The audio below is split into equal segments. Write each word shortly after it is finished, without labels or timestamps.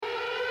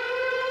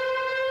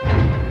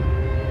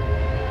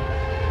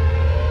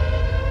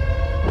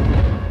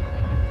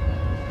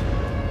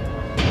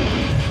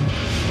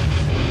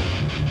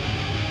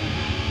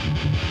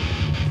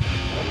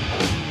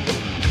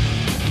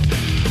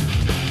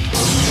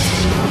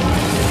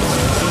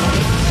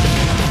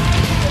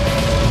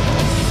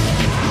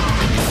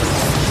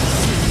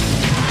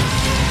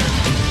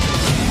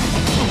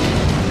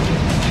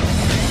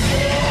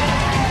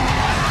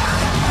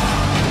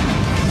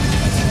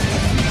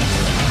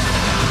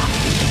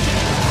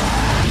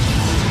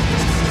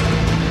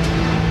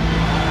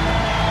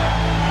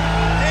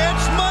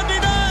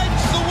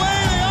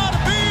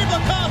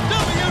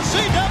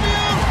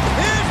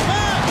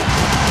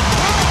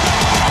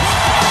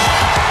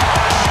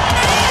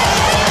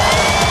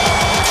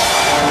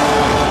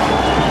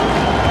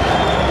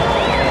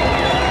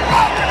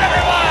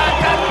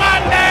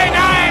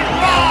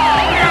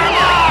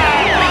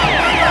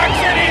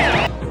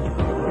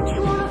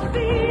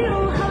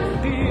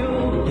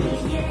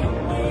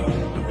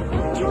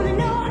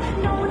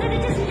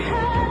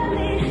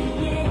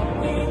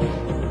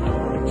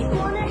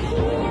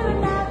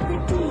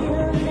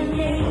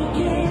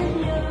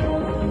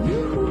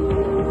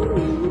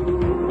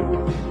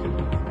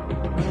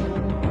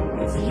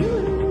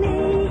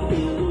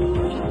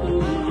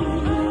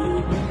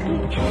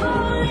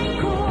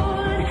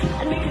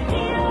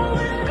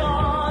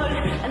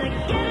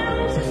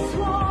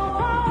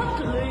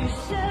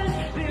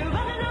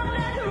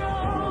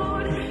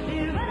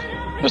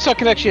Suck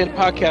Connection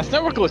Podcast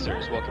Network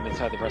listeners, welcome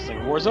inside the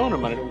Wrestling War Zone, a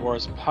Monday Night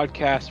Wars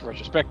podcast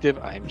retrospective.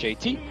 I am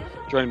JT.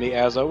 Joining me,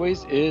 as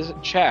always, is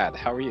Chad.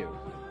 How are you?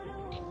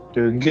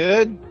 Doing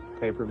good.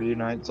 Pay-per-view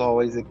night's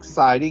always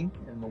exciting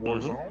in the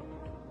War Zone.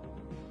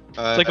 It's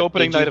like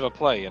opening night of a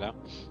play, you know?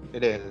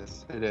 It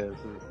is.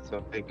 It's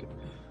a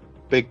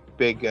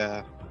big,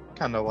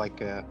 kind of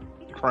like a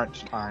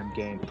crunch time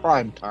game.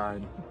 Prime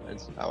time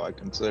is how I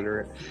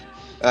consider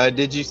it.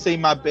 Did you see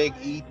my big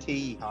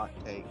ET hot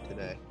take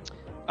today?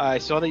 I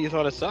saw that you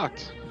thought it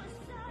sucked.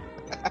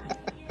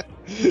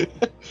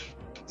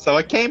 So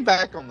I came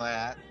back on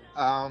that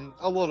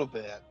a little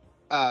bit.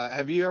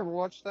 Have you ever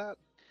watched that?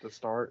 The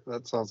start?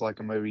 That sounds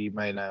like a movie you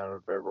may not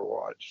have ever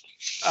watched.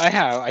 I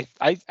have.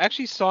 I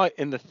actually saw it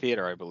in the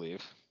theater, I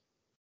believe.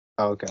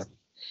 Oh, okay.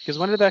 Because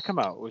when did that come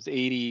out? It was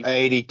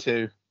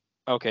 82.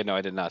 Okay, no,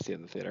 I did not see it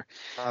in the theater.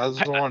 I was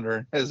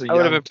wondering. I would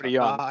have been pretty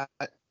young.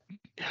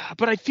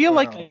 But I feel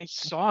like I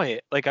saw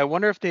it. Like, I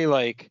wonder if they,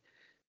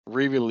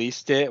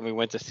 re-released it and we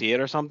went to see it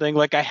or something.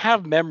 Like, I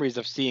have memories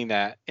of seeing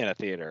that in a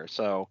theater,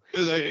 so...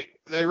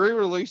 They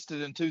re-released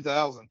it in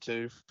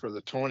 2002 for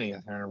the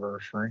 20th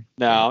anniversary.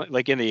 No,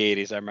 like in the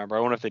 80s, I remember. I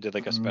wonder if they did,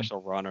 a special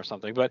run or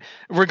something. But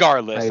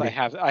regardless, Maybe.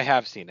 I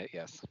have seen it,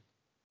 yes.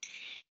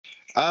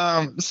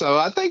 So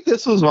I think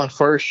this was my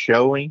first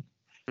showing.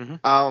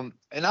 Mm-hmm.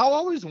 And I'll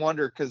always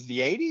wonder, because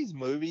the 80s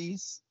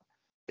movies,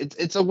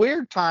 it's a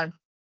weird time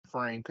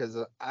frame, because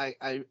I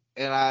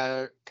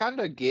kind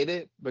of get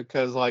it,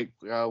 because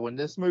when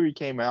this movie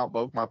came out,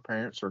 both my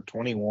parents are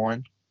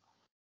 21,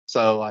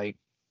 so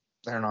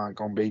they're not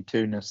gonna be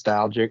too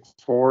nostalgic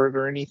for it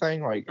or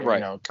anything, right.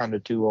 Kind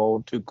of too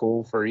old, too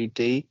cool for ET.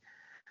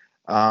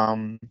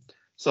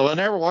 So I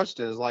never watched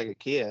it as a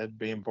kid,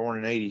 being born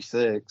in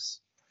 86.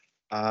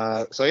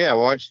 So yeah, I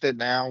watched it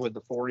now with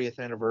the 40th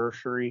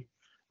anniversary.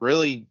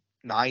 Really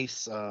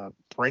nice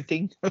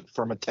printing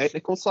from a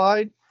technical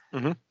side.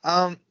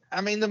 Mm-hmm. I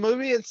mean, the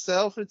movie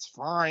itself, it's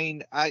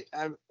fine.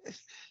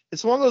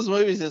 It's one of those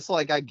movies. It's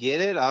I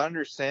get it. I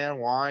understand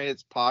why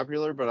it's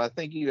popular, but I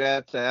think you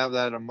have to have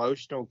that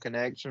emotional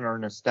connection or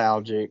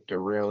nostalgic to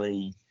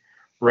really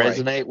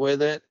resonate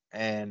with it.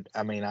 And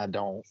I mean, I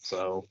don't.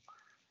 So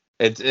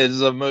it's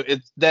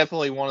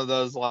definitely one of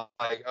those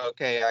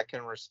okay, I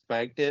can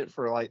respect it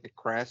for the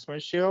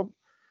craftsmanship.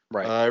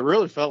 Right. It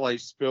really felt like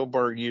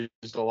Spielberg used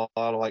a lot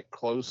of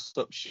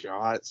close-up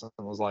shots and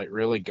was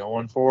really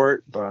going for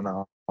it, but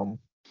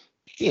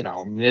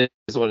it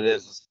is what it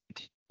is.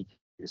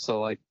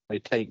 So they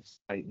take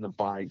fighting the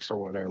bikes or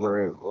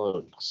whatever, it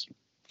looks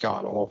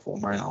god awful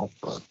now,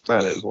 but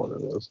that is what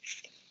it is.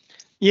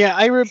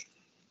 Yeah,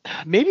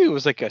 maybe it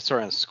was a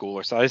sort of school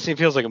or something. It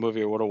feels like a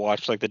movie I would have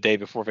watched the day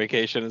before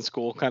vacation in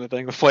school kind of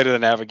thing. The Flight of the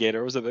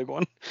Navigator was a big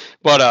one,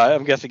 but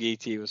I'm guessing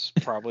E.T. was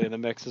probably in the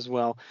mix as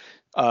well.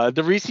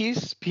 The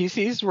Reese's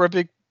Pieces were a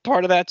big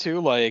part of that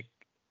too.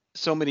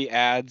 So many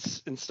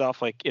ads and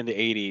stuff in the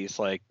 80s,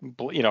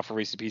 for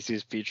Reese's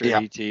Pieces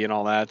featuring E.T. and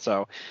all that.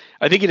 So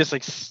I think it just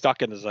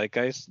stuck in the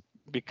zeitgeist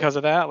because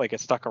of that. It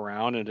stuck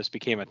around and just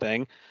became a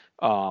thing.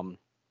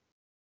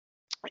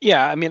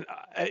 Yeah, I mean,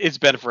 it's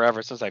been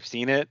forever since I've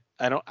seen it.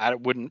 I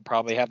wouldn't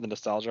probably have the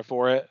nostalgia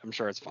for it. I'm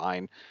sure it's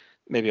fine.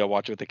 Maybe I'll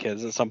watch it with the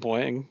kids at some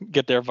point and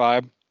get their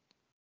vibe.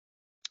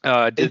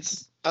 Do you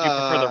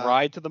prefer the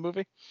ride to the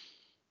movie?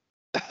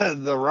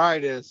 The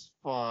ride is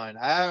fun.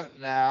 I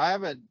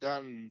haven't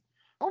done.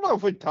 I don't know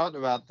if we talked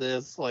about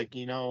this. We've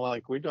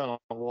done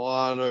a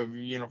lot of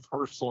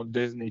Universal and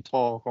Disney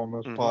talk on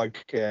this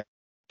podcast,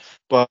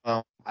 but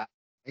I've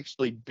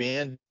actually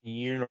been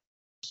Universal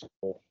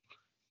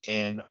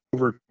in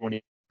over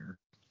 20 years.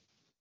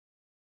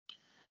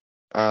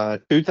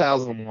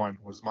 2001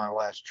 was my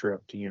last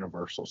trip to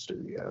Universal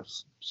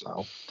Studios,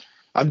 so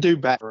I'm due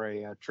back for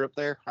a trip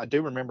there. I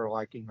do remember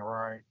liking the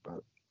ride,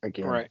 but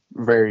again,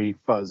 very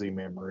fuzzy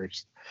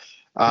memories.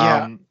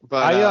 But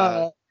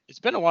it's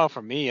been a while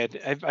for me.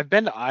 I've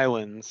been to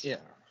Islands,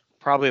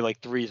 probably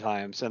 3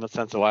 times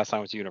since the last time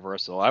I was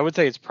Universal. I would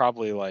say it's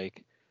probably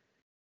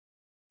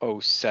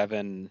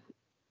 07,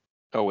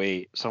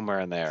 08, somewhere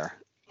in there.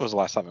 Was the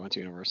last time I went to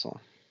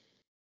Universal.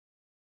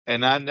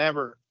 And I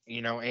never,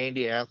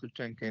 Andy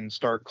Atherton can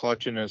start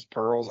clutching his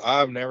pearls.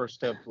 I've never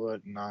stepped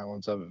foot in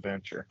Islands of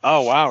Adventure.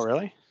 Oh, wow,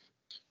 really?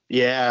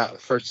 Yeah,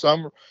 for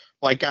some,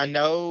 I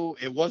know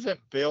it wasn't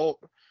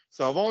built.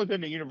 So I've only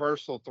been to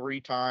Universal 3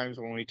 times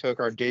when we took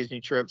our Disney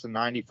trips in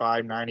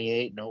 95,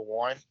 98, and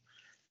 01.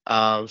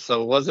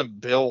 So it wasn't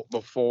built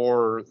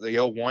before the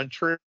 01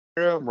 trip.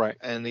 Right.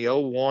 And the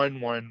 01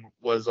 one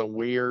was a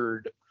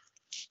weird...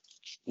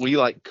 We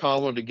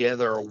cobbled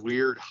together a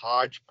weird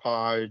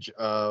hodgepodge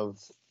of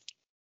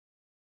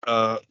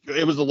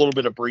it was a little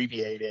bit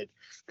abbreviated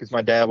because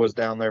my dad was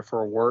down there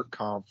for a work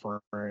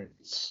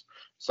conference,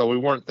 so we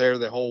weren't there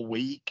the whole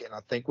week, and I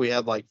think we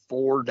had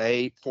 4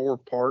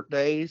 part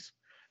days.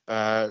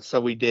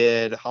 So we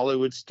did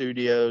Hollywood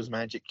Studios,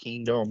 Magic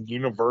Kingdom,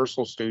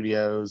 Universal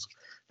Studios,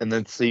 and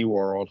then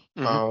SeaWorld.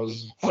 I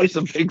was always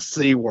a big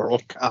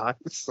SeaWorld guy,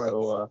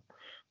 so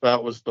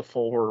that was the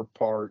 4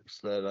 parks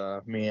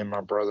that me and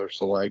my brother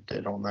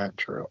selected on that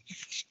trip.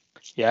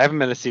 Yeah, I haven't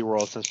been to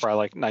SeaWorld since probably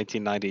like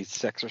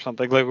 1996 or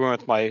something. Like we went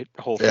with my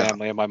whole Yeah.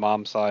 family on my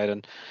mom's side,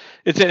 and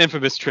it's an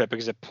infamous trip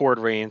because it poured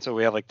rain, so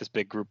we have like this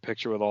big group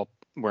picture with all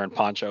wearing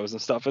ponchos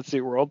and stuff at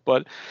SeaWorld.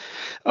 But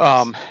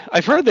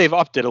I've heard they've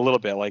upped it a little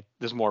bit. Like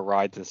there's more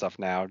rides and stuff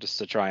now, just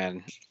to try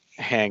and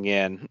hang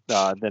in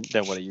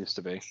than what it used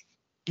to be.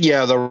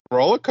 Yeah, the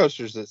roller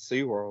coasters at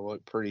SeaWorld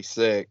look pretty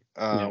sick.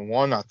 Yeah.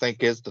 One I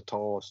think is the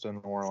tallest in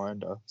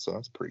Orlando, so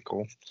that's pretty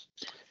cool.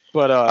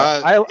 But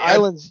Yeah,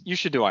 Islands, you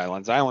should do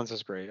Islands. Islands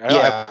is great.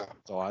 yeah.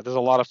 There's a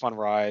lot of fun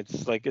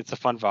rides. Like it's a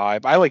fun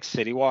vibe. I like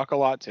City Walk a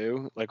lot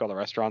too, like all the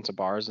restaurants and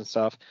bars and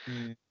stuff.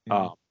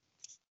 Mhm.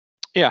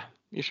 Yeah,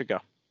 you should go.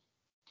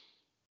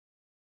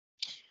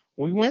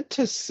 We went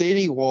to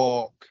City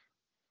Walk.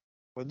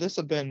 Would this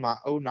have been my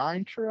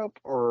 09 trip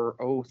or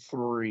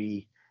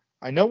 03?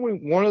 I know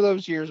one of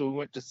those years we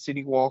went to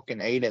City Walk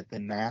and ate at the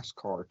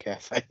NASCAR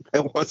cafe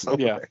that was over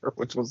there,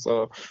 which was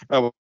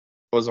that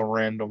was a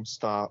random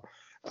stop.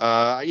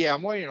 Yeah,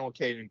 I'm waiting on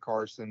Caden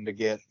Carson to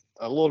get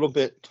a little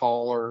bit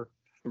taller.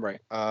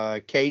 Right.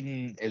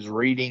 Caden is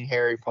reading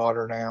Harry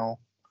Potter now.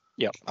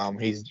 Yep.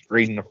 He's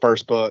reading the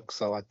first book,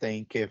 so I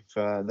think if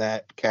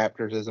that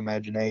captures his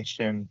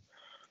imagination,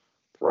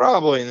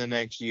 probably in the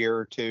next year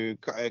or two.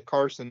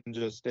 Carson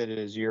just did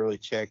his yearly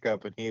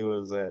checkup, and he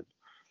was at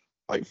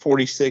like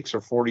 46 or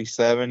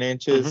 47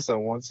 inches. Mm-hmm. So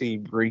once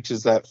he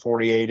reaches that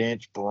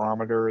 48-inch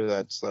barometer,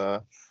 that's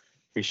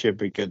he should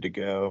be good to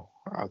go.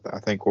 I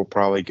think we'll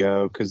probably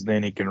go because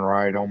then he can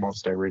ride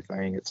almost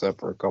everything except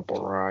for a couple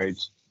of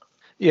rides.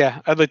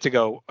 Yeah, I'd like to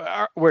go.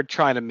 We're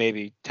trying to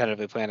maybe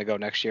tentatively plan to go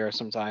next year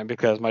sometime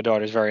because my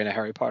daughter's very into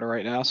Harry Potter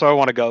right now. So I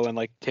want to go and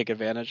like take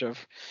advantage of,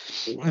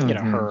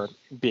 her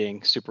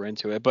being super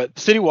into it. But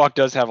City Walk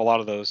does have a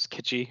lot of those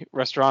kitschy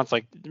restaurants.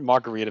 Like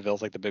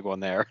Margaritaville's like the big one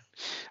there.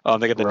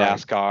 They get the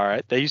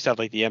NASCAR. They used to have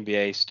like the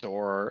NBA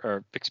store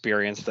or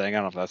experience thing. I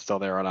don't know if that's still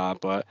there or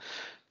not, but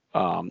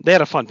they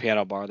had a fun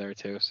piano bar there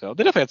too. So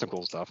they definitely had some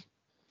cool stuff.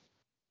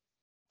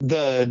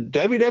 The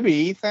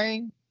WWE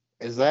thing,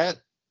 is that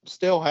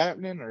still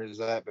happening or has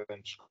that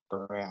been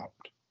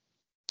scrapped?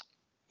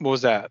 What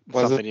was that?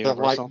 Was Something it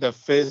universal? like the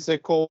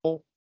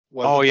physical?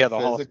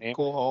 The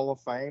physical Hall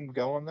of Fame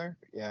going there?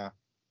 Yeah.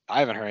 I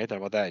haven't heard anything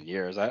about that in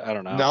years. I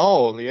don't know.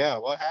 No, yeah.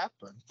 What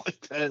happened?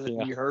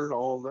 You heard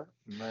all that,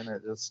 and then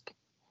it just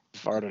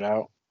farted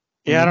out.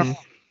 Yeah, I don't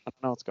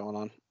know what's going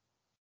on.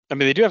 I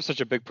mean, they do have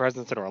such a big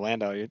presence in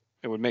Orlando.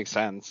 It would make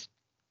sense.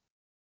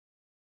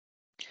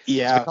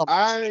 Yeah,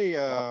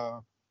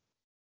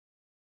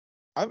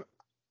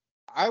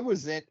 I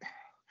was in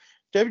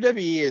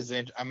WWE is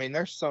in. I mean,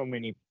 there's so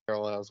many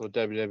parallels with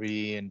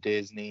WWE and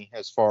Disney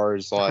as far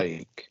as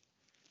like,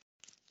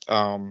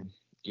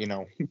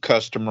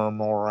 customer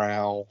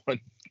morale,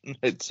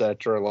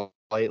 etc.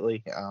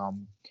 Lately,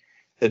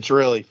 it's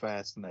really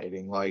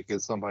fascinating. Like,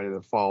 as somebody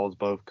that follows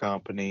both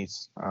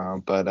companies,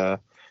 but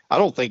I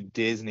don't think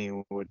Disney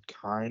would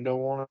kind of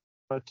want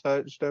to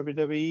touch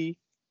WWE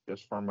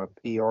just from a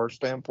PR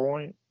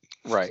standpoint.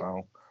 Right.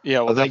 So.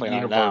 Yeah, well, I think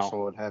definitely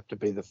Universal would have to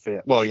be the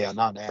fit. Well, yeah,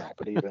 not now,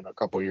 but even a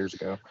couple years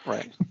ago.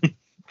 Right.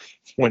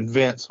 When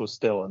Vince was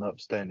still an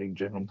upstanding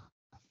gentleman.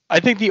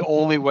 I think the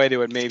only way they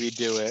would maybe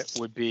do it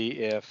would be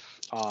if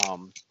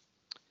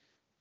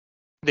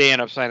they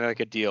end up signing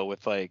like a deal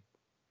with like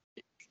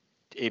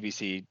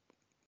ABC,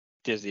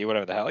 Disney,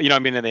 whatever the hell. You know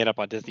what I mean? And they end up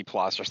on Disney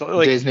Plus or something.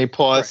 Like, Disney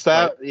Plus.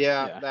 Right.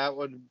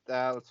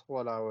 That's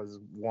what I was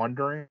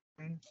wondering.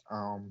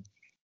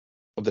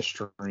 The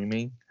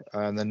streaming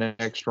in the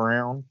next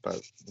round,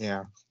 but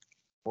yeah,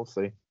 we'll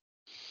see.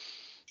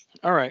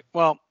 All right.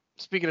 Well,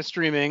 speaking of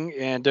streaming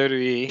and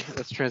WWE,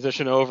 let's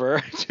transition over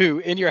to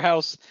In Your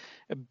House,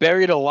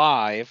 Buried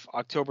Alive,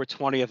 October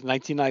 20th,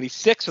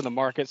 1996, from the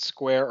Market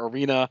Square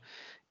Arena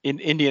in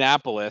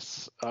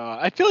Indianapolis.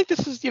 I feel like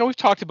this is, we've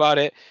talked about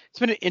it. It's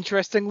been an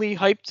interestingly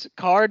hyped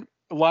card.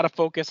 A lot of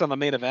focus on the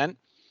main event.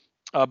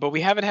 But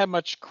we haven't had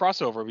much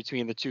crossover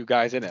between the two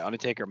guys in it,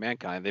 Undertaker and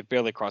Mankind. They've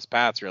barely crossed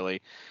paths,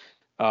 really.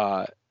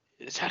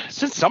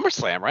 Since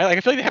SummerSlam, right? Like,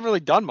 I feel like they haven't really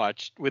done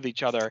much with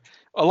each other.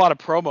 A lot of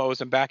promos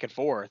and back and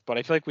forth, but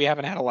I feel like we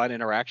haven't had a lot of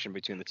interaction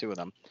between the two of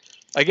them.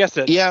 I guess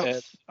that,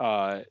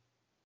 no,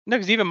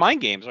 because even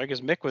Mind Games, right?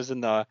 Because Mick was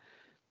in the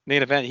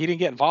main event. He didn't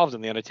get involved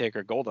in the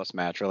Undertaker Goldust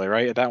match, really,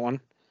 right? At that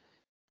one?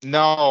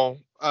 No.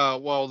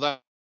 Well, that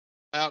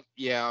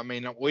yeah, I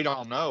mean, we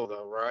don't know,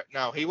 though, right?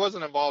 No, he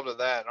wasn't involved with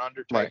that.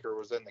 Undertaker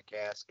was in the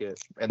casket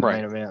in the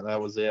main event.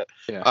 That was it.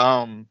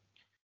 Yeah.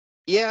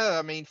 Yeah,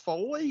 I mean,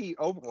 Foley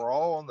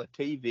overall on the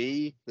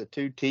TV, the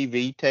two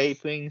TV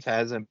tapings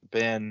hasn't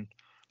been.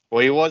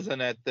 Well, he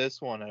wasn't at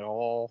this one at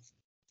all.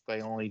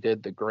 They only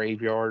did the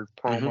graveyard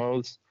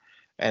promos.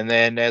 And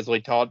then, as we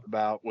talked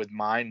about with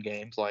Mind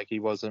Games, like, he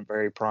wasn't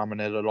very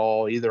prominent at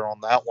all either on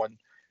that one.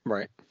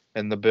 Right.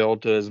 And the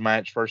build to his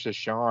match versus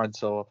Shawn.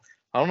 So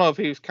I don't know if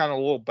he was kind of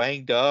a little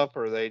banged up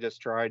or they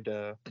just tried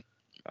to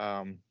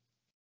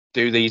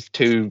do these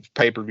two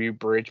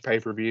bridge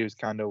pay-per-views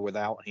kind of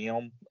without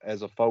him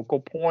as a focal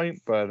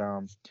point. But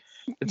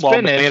It's Well,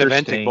 been main eventing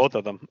interesting. both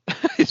of them.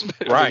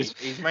 Right.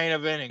 He's main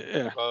eventing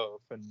yeah.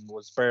 both and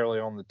was barely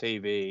on the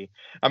TV.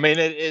 I mean,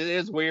 it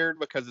is weird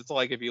because it's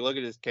like if you look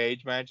at his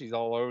cage match, he's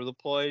all over the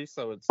place.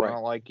 So it's Right.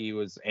 not like he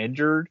was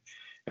injured.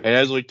 And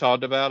as we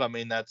talked about, I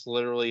mean, that's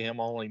literally him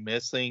only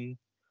missing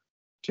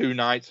 2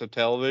 nights of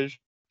television.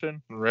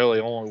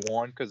 Really, only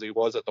one because he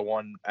was at the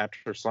one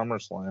after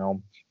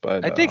SummerSlam.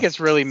 But I think it's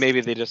really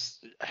maybe they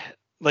just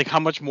like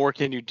how much more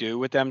can you do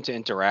with them to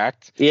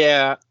interact?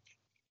 yeah,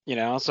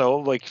 So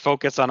like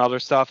focus on other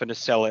stuff and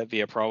just sell it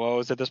via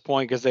promos at this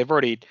point because they've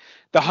already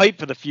the hype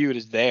for the feud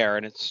is there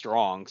and it's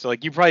strong. So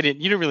like you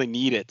didn't really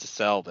need it to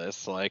sell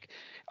this. Like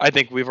I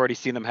think we've already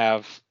seen them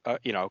have a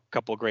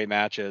couple of great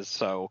matches.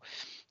 So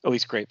at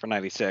least great for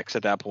 96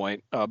 at that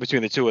point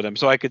between the two of them.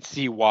 So I could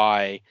see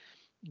why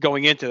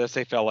going into this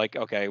they felt like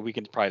okay we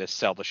can probably just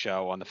sell the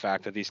show on the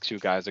fact that these two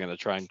guys are going to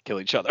try and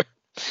kill each other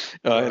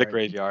in a right.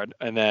 graveyard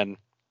and then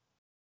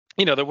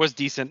there was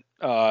decent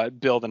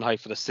build and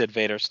hype for the Sid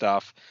Vader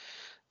stuff.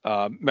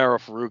 Mero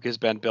Faarooq has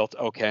been built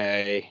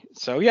okay.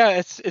 So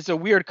yeah, it's a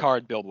weird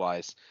card build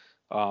wise.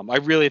 I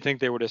really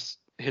think they were just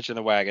hitching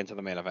the wagon to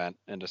the main event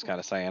and just kind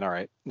of saying, all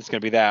right, it's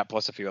gonna be that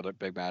plus a few other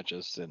big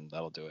matches and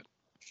that'll do it.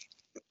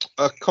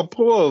 A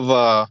couple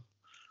of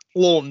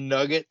little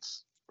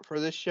nuggets for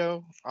this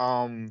show.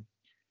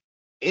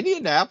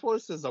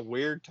 Indianapolis is a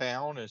weird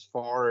town as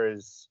far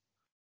as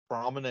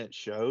prominent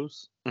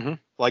shows. Mm-hmm.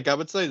 Like I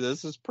would say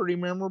this is pretty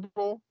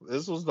memorable.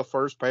 This was the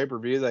first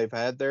pay-per-view they've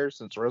had there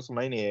since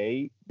WrestleMania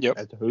 8 Yep.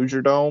 at the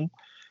Hoosier Dome.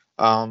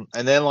 And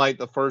then like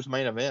the first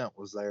main event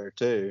was there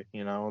too,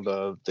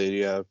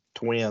 the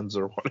twins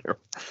or whatever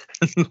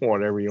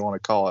whatever you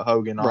want to call it,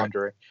 Hogan Right.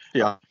 Andre.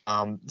 Yeah.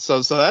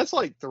 So that's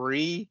like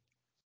 3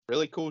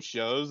 really cool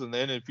shows. And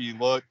then if you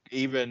look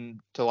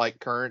even to like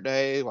current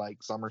day, like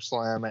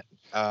SummerSlam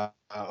at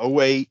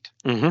 08,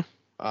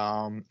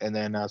 Mm-hmm. and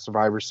then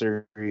Survivor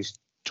Series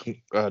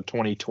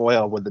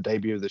 2012 with the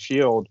debut of the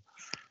Shield.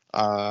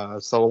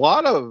 So a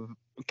lot of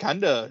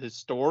kind of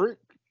historic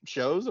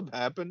shows have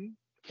happened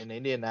in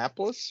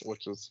Indianapolis,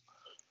 which is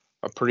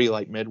a pretty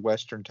like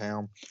Midwestern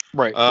town.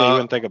 Right. Yeah, you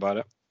wouldn't think about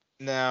it.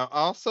 Now,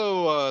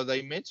 also,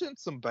 they mentioned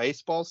some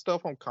baseball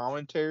stuff on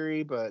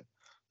commentary, but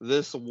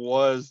this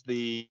was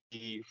the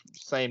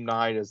same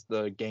night as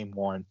the Game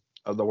 1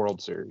 of the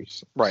World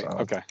Series. Right. So.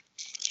 Okay.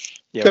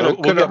 Yeah,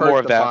 we'll get more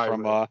of that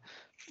from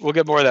we'll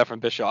get more of that from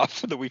Bischoff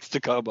for the weeks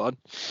to come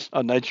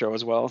on Nitro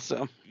as well.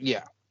 So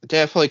yeah,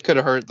 definitely could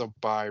have hurt the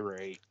buy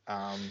rate.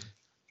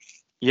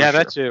 Yeah,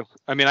 that too.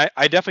 I mean,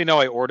 I definitely know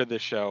I ordered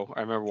this show. I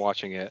remember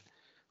watching it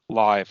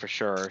live for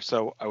sure.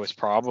 So I was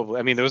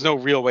there was no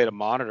real way to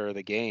monitor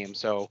the game.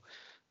 So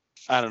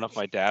I don't know if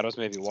my dad was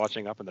maybe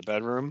watching up in the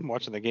bedroom,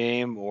 watching the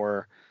game,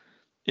 or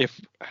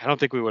if I don't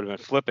think we would have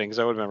been flipping because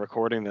I would have been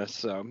recording this.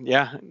 So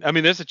yeah, I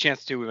mean, there's a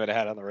chance too we might have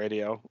had it on the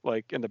radio,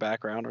 like in the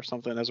background or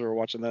something as we were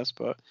watching this.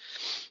 But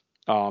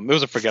it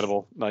was a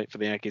forgettable night for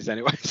the Yankees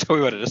anyway. So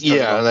we would have just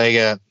they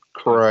got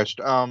crushed.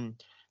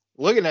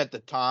 Looking at the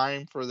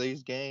time for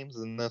these games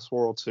in this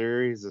World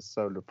Series is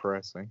so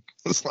depressing.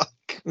 It's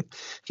like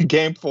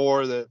Game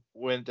 4 that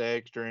went to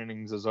extra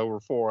innings is over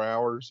 4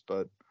 hours,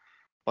 but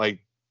like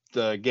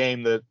the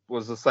game that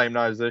was the same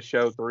night as this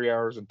show, 3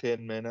 hours and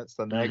 10 minutes.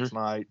 The next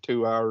night,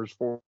 2 hours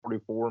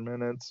 44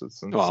 minutes.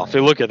 It's insane. Well, if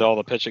you look at all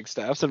the pitching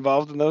staffs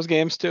involved in those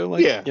games too,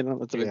 like that's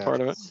a big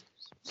part of it.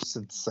 It's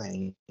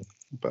insane,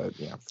 but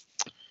yeah.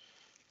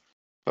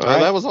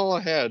 That was all I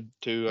had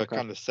to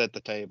kind of set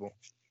the table.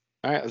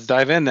 All right, let's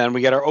dive in then.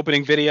 We got our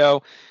opening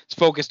video. It's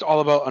focused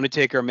all about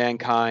Undertaker,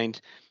 Mankind.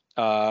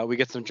 We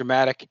get some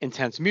dramatic,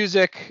 intense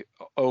music.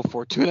 Oh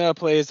Fortuna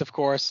plays, of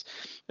course,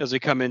 as we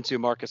come into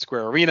Market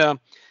Square Arena.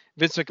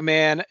 Vince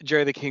McMahon,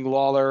 Jerry the King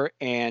Lawler,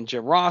 and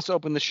Jim Ross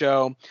open the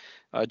show.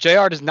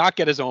 JR does not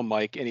get his own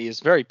mic, and he is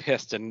very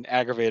pissed and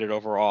aggravated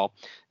overall.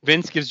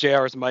 Vince gives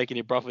JR his mic, and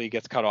he abruptly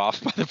gets cut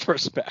off by the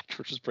first match,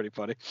 which is pretty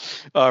funny.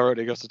 When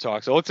he goes to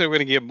talk. So it looks like we're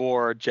going to get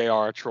more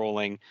JR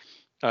trolling.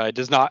 It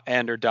does not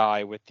end or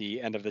die with the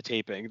end of the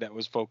taping that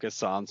was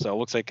focused on. So it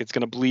looks like it's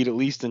going to bleed at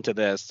least into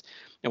this,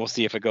 and we'll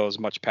see if it goes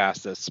much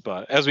past this.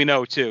 But as we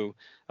know, too,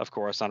 of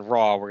course, on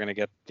Raw, we're going to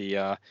get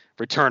the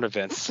return of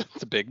Vince.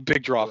 It's a big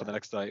draw for the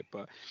next night.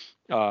 But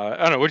I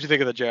don't know. What do you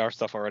think of the JR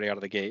stuff already out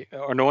of the gate?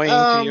 Annoying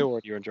to you, or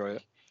do you enjoy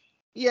it?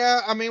 Yeah,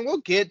 I mean,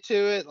 we'll get to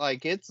it.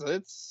 Like,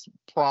 it's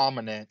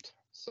prominent.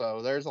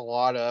 So there's a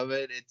lot of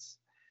it. It's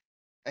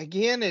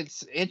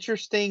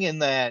interesting in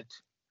that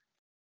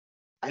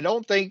I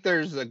don't think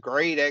there's a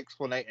great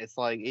explanation. It's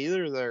like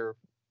either they're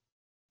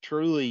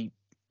truly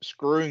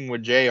screwing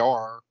with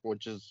JR,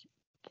 which is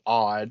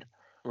odd,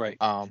 right?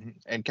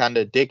 And kind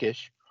of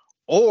dickish,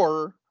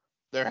 or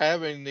they're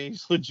having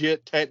these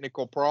legit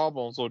technical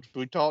problems, which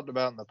we talked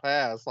about in the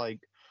past. Like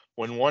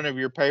when one of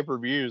your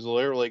pay-per-views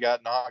literally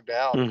got knocked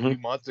out a few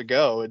months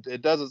ago,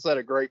 it doesn't set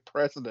a great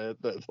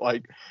precedent that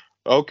like,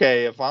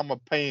 okay, if I'm a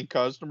paying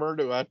customer,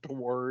 do I have to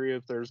worry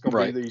if there's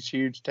going to be these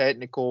huge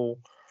technical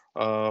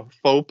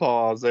faux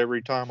pas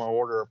every time I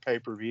order a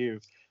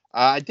pay-per-view?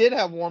 I did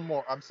have one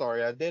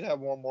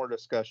more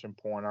discussion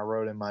point I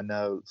wrote in my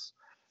notes.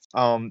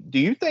 Do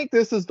you think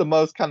this is the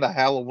most kind of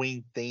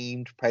Halloween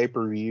themed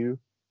pay-per-view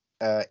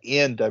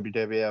in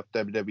WWF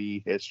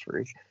WWE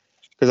history?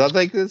 Because I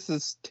think this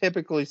is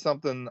typically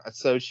something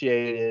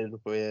associated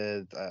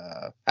with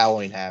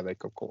Halloween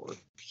Havoc, of course.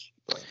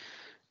 But.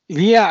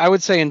 Yeah, I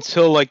would say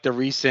until like the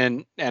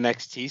recent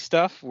NXT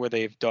stuff where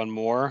they've done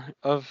more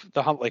of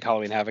the like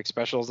Halloween Havoc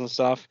specials and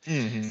stuff.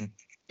 Mm-hmm.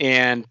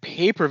 And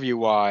pay-per-view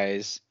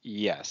wise,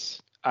 yes.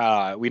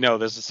 We know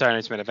this is a Saturday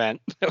Night's Main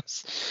Event. It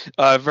was,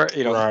 Right.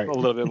 a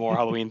little bit more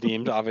Halloween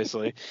themed,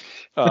 obviously.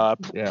 Yeah.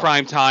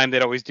 Prime time,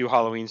 they'd always do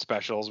Halloween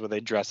specials where they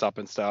dress up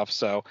and stuff.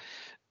 So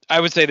I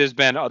would say there's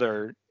been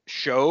other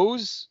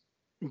shows,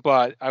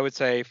 but I would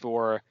say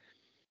for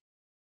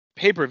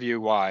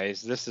pay-per-view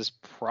wise, this is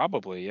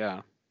probably,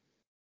 yeah.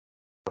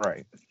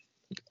 Right.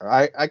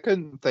 I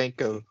couldn't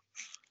think of.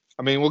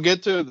 I mean, we'll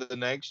get to the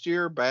next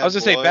year. I was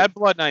Bad gonna say Blood. Bad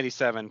Blood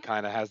 '97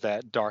 kind of has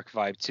that dark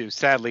vibe too.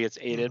 Sadly, it's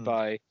aided Mm-hmm.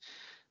 by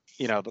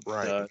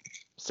Right. the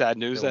sad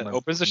news that Illness.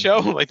 opens the show,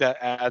 like that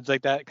adds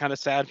like that kind of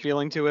sad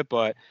feeling to it.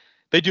 But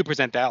they do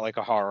present that like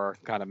a horror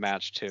kind of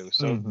match too.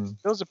 So Mm-hmm.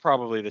 those are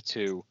probably the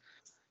two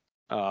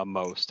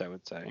most, I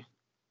would say.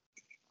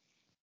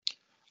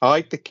 I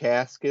like the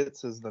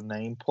caskets as the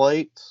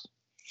nameplates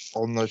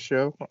on the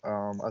show.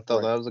 I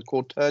thought that was a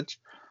cool touch.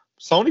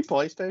 Sony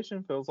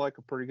PlayStation feels like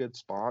a pretty good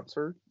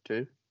sponsor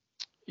too.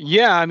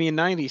 Yeah, I mean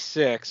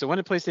 '96. So when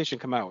did PlayStation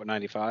come out? What,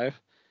 '95?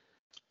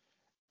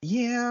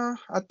 Yeah,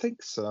 I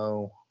think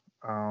so.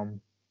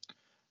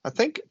 I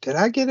think did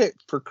I get it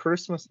for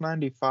Christmas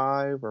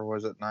 '95 or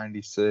was it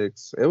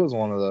 '96? It was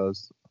one of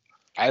those.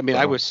 I mean,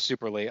 I So, was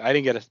super late. I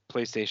didn't get a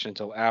PlayStation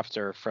until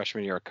after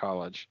freshman year of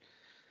college.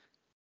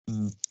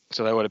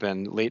 So that would have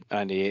been late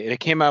 '98. And it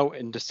came out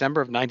in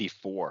December of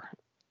 '94.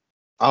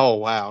 oh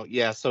wow,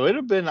 yeah. So it'd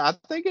have been. I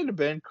think it'd have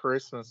been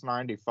Christmas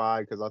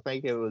 '95 because I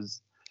think it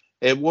was.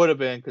 It would have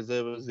been because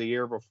it was the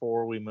year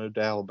before we moved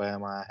to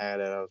Alabama. I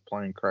had it. I was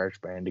playing Crash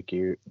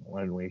Bandicoot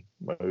when we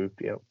moved.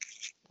 Yep.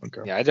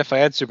 Okay. Yeah, I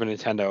definitely had Super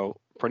Nintendo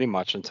pretty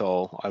much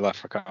until I left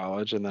for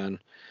college, and then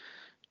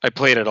I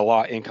played it a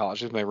lot in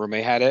college because my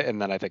roommate had it,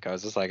 and then I think I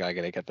was just like, I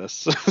gotta get this.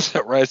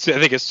 So, right, so I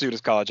think as soon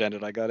as college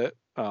ended, I got it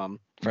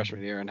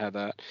freshman year and had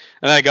that.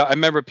 And I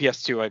remember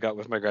PS2 I got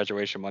with my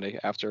graduation money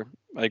after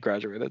I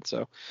graduated,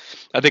 so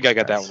I think I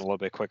got that Nice. one a little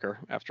bit quicker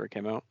after it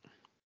came out.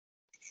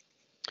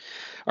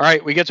 All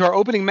right, we get to our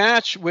opening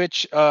match,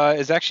 which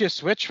is actually a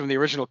switch from the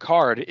original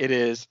card. It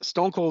is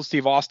Stone Cold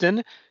Steve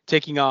Austin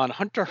taking on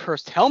Hunter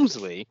Hearst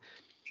Helmsley.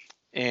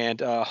 And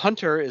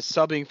Hunter is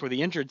subbing for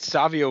the injured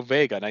Savio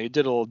Vega. Now, you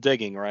did a little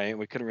digging, right?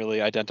 We couldn't really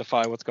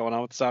identify what's going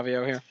on with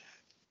Savio here.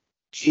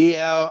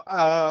 Yeah,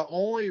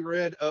 only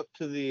read up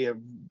to the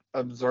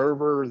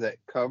Observer that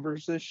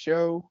covers this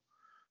show,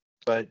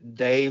 but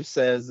Dave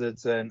says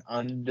it's an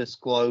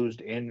undisclosed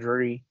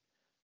injury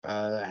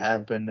that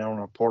happened on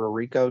a Puerto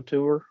Rico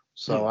tour.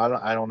 So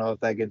I don't know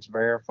if that gets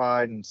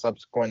verified in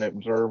subsequent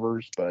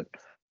observers, but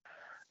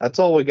that's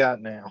all we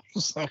got now.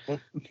 So,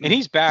 and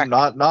he's back.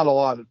 Not a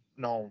lot of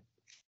known.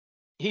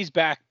 He's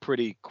back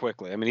pretty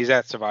quickly. I mean, he's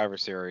at Survivor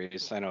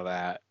Series. I know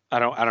that. I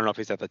don't know if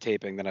he's at the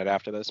taping the night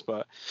after this,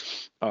 but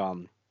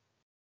so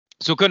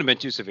it couldn't have been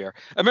too severe.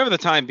 I remember the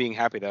time being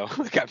happy though.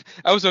 Like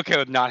I was okay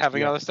with not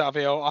having another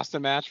Savio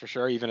Austin match for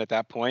sure, even at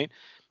that point.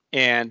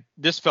 And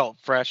this felt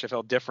fresh. It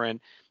felt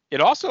different.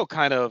 It also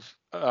kind of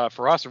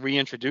for us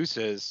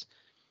reintroduces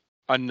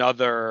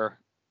another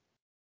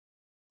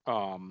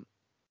I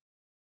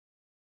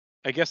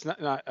guess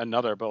not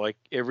another, but like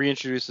it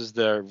reintroduces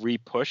the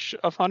re-push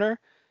of Hunter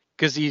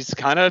because he's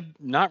kind of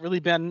not really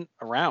been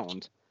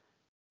around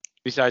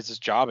besides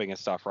just jobbing and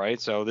stuff,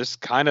 right? So this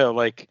kind of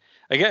like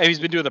I guess he's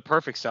been doing the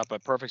Perfect stuff,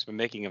 but Perfect's been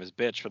making him his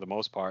bitch for the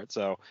most part.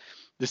 So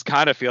this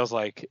kind of feels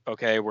like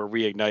okay, we're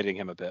reigniting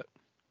him a bit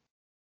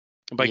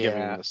by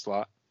giving him the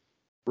slot.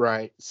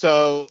 Right.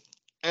 So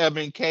I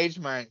mean, cage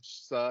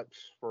match sucks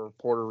for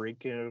Puerto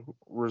Rican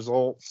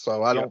results,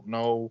 so I don't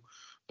know.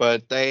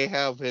 But they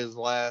have his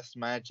last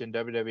match in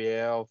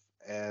WWF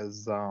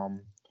as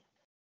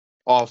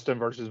Austin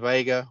versus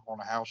Vega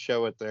on a house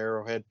show at the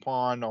Arrowhead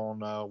Pond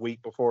on a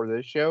week before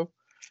this show.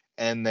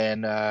 And then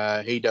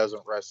he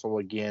doesn't wrestle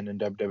again in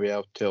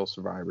WWF till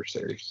Survivor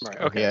Series.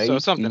 Right. Okay. Yeah, so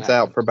something he's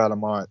out for about a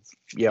month.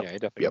 Yep. Yeah, he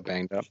definitely got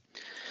banged up.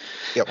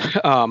 Yep.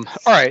 All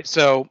right.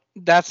 So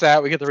that's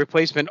that. We get the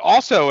replacement.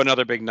 Also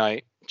another big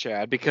night,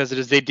 Chad, because it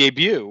is the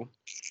debut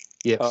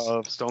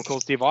of Stone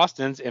Cold Steve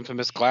Austin's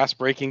infamous glass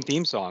breaking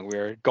theme song.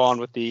 We're gone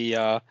with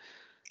the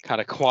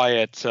kind of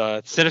quiet,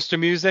 sinister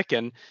music,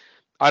 and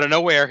out of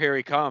nowhere, here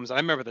he comes. I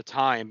remember the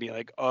time being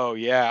like, "Oh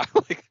yeah,"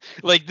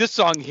 like this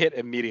song hit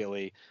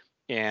immediately,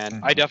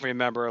 and I definitely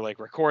remember like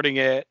recording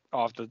it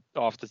off the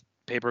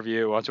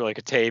pay-per-view onto like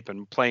a tape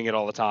and playing it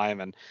all the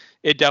time, and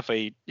it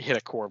definitely hit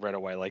a chord right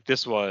away. Like there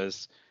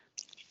was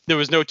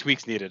no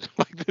tweaks needed.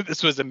 Like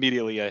this was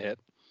immediately a hit.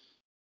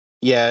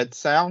 Yeah, it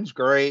sounds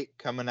great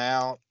coming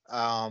out.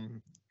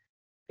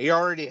 He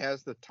already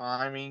has the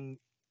timing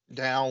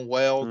down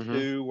well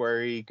too,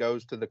 where he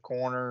goes to the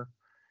corner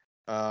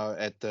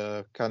at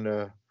the kind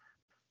of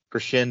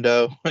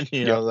crescendo,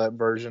 that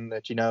version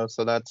that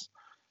so that's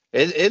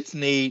It's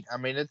neat. I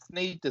mean, it's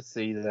neat to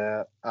see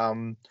that.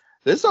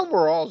 This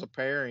overall is a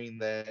pairing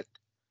that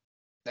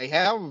they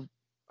have.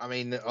 I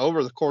mean,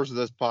 over the course of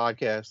this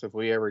podcast, if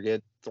we ever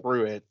get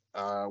through it,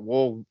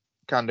 we'll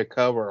kind of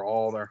cover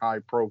all their high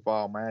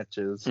profile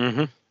matches.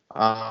 Mm-hmm.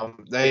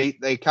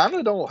 They kind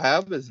of don't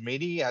have as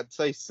many, I'd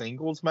say,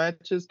 singles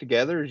matches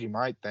together as you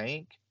might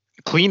think.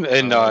 Clean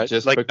and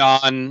Just like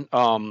non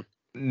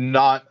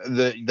not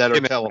that are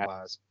gimmick televised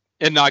matches.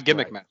 And not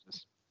gimmick Right.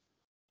 matches.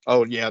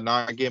 Oh yeah,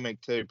 not a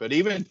gimmick too. But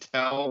even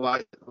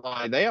televised,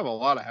 like, they have a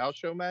lot of house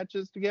show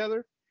matches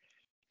together.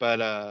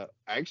 But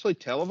actually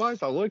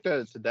televised, I looked at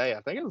it today.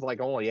 I think it was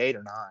like only 8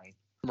 or 9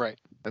 Right.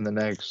 in the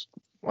next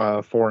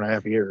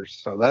 4.5 years.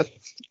 So that's,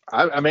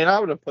 I mean, I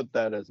would have put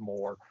that as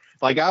more.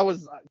 Like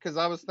because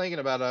I was thinking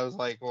about it. I was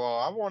like, well,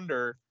 I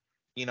wonder,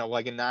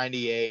 like in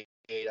 '98,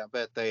 I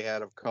bet they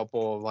had a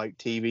couple of like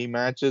TV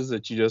matches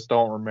that you just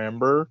don't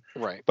remember.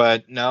 Right.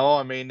 But no,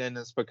 I mean, and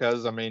it's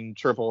because, I mean,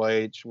 Triple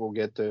H, we'll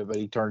get to, but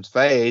he turns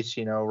face,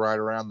 right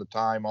around the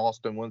time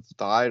Austin wins the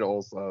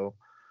title. So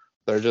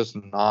they're just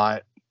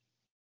not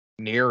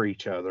near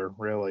each other,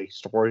 really,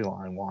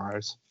 storyline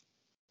wise.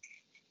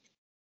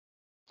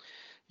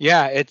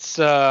 Yeah, it's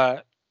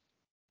an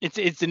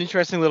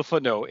interesting little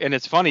footnote, and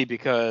it's funny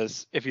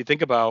because if you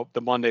think about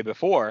the Monday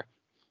before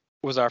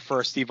was our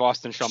first Steve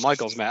Austin Shawn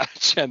Michaels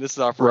match, and this is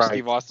our first Right.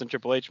 Steve Austin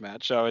Triple H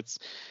match. So it's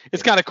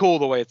kind of cool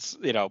the way it's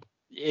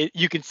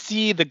you can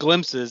see the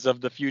glimpses of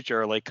the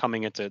future like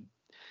coming into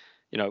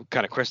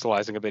kind of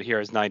crystallizing a bit here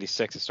as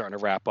 '96 is starting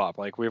to wrap up.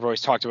 Like we've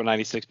always talked about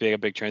 '96 being a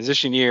big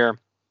transition year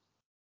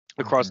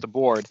across the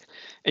board,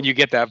 and you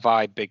get that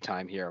vibe big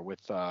time here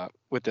with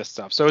this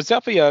stuff. So it's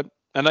definitely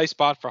a nice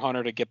spot for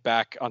Hunter to get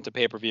back onto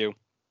pay-per-view.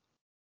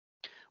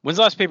 When's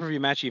the last pay-per-view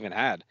match he even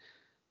had?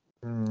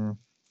 It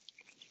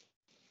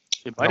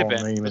might have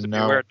been. Was it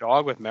Beware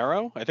Dog with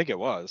Mero? I think it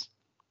was.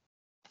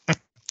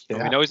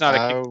 Yeah. We know he's not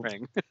at King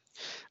Ring.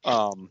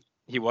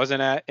 He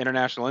wasn't at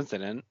International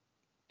Incident.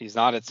 He's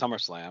not at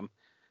SummerSlam.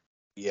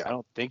 Yeah. I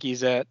don't think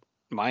he's at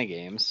Mind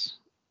Games.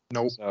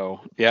 Nope.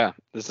 So yeah,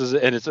 it's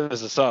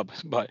a sub,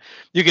 but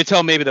you could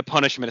tell maybe the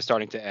punishment is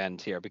starting to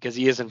end here because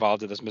he is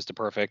involved in this Mr.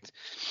 Perfect.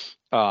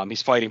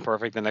 He's fighting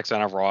Perfect the next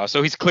night of Raw,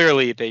 so he's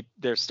clearly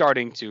they're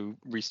starting to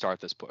restart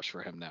this push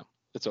for him now.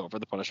 It's over.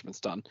 The punishment's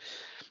done.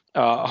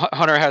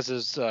 Hunter has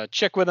his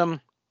chick with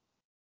him.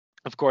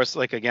 Of course,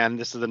 like again,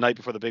 this is the night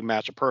before the big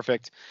match of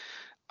Perfect.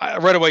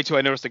 Right away too,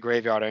 I noticed the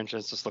graveyard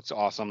entrance. This looks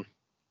awesome.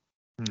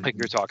 Like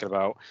you're talking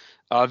about.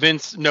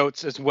 Vince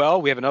notes as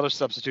well, we have another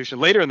substitution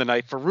later in the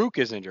night. Faarooq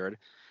is injured.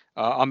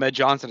 Ahmed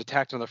Johnson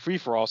attacked on the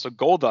free-for-all, so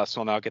Goldust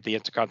will now get the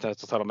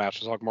Intercontinental title match.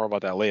 We'll talk more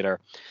about that later.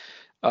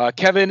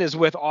 Kevin is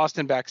with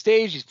Austin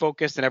backstage. He's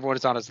focused, and everyone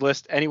is on his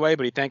list anyway,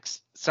 but he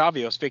thanks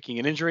Savio's faking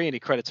an injury, and he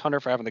credits Hunter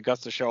for having the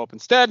guts to show up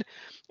instead.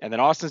 And then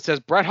Austin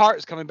says Bret Hart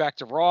is coming back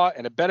to Raw,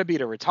 and it better be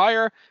to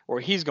retire, or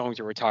he's going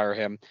to retire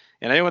him.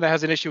 And anyone that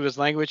has an issue with his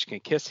language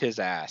can kiss his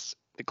ass.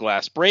 The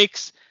glass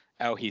breaks.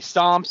 Out he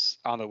stomps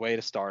on the way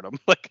to stardom.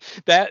 Like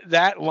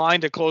that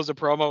line to close the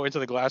promo into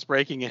the glass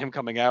breaking and him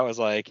coming out is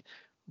like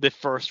the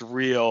first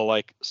real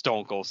like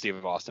Stone Cold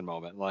Steve Austin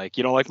moment. Like,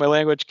 you don't like my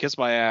language, kiss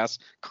my ass,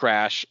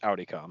 crash, out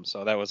he comes.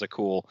 So that was a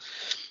cool,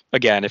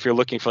 again, if you're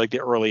looking for like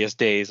the earliest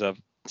days of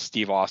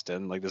Steve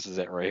Austin, like this is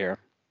it right here.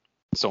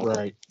 So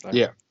right.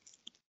 Yeah.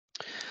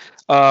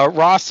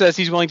 Ross says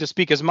he's willing to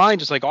speak his mind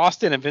just like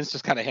Austin, and Vince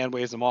just kind of hand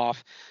waves him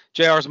off.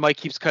 JR's mic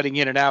keeps cutting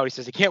in and out. He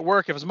says he can't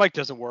work if his mic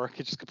doesn't work.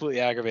 It's just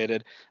completely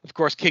aggravated. Of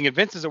course, King and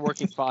Vince isn't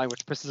working fine,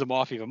 which pisses him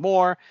off even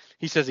more.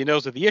 He says he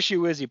knows what the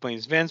issue is. He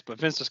blames Vince, but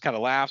Vince just kind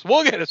of laughs.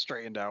 We'll get it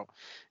straightened out.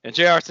 And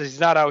JR says he's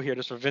not out here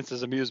just for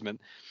Vince's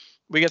amusement.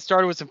 We get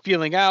started with some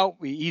feeling out.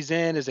 We ease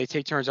in as they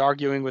take turns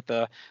arguing with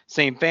the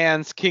same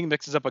fans. King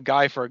mixes up a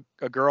guy for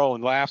a girl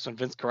and laughs when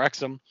Vince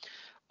corrects him.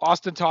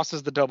 Austin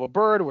tosses the double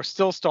bird. We're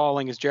still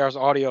stalling as JR's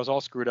audio is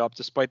all screwed up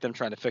despite them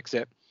trying to fix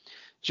it.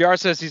 JR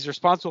says he's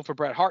responsible for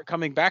Bret Hart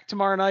coming back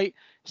tomorrow night.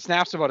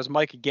 Snaps about his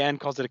mic again,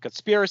 calls it a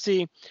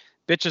conspiracy.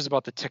 Bitches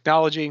about the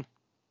technology.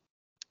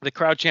 The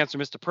crowd chants for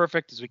Mr.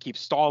 Perfect as we keep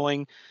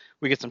stalling.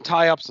 We get some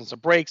tie-ups and some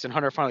breaks, and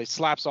Hunter finally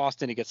slaps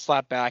Austin. He gets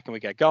slapped back, and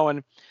we get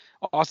going.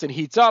 Austin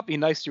heats up. He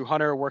knifes through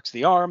Hunter, works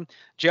the arm.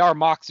 JR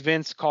mocks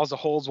Vince, calls the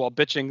holds while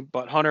bitching,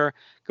 but Hunter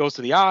goes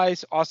to the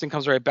eyes. Austin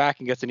comes right back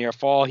and gets a near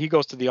fall. He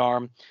goes to the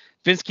arm.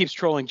 Vince keeps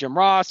trolling Jim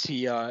Ross.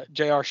 JR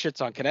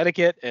shits on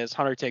Connecticut as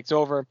Hunter takes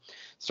over,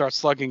 starts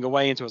slugging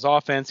away into his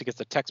offense. He gets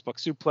a textbook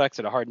suplex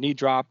and a hard knee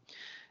drop.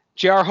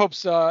 JR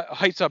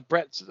hypes up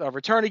Bret's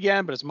return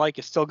again, but his mic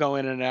is still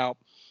going in and out.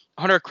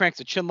 Hunter cranks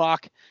a chin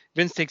lock.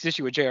 Vince takes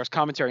issue with JR's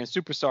commentary on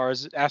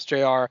Superstars. Asks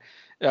JR.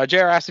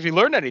 JR asks if he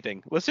learned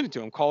anything listening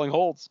to him, calling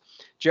holds.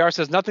 JR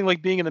says nothing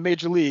like being in the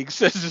major leagues,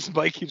 says his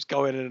mic keeps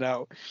going in and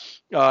out.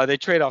 They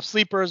trade off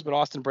sleepers, but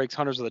Austin breaks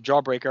Hunter's with a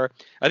jawbreaker.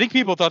 I think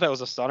people thought that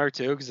was a stunner,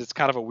 too, because it's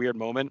kind of a weird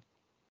moment.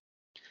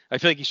 I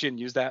feel like he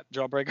shouldn't use that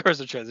jawbreaker as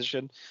a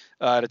transition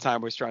at a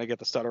time where he's trying to get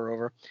the stunner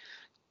over.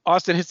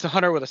 Austin hits the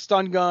Hunter with a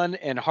stun gun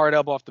and a hard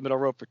elbow off the middle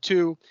rope for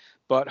 2,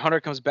 but Hunter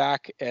comes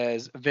back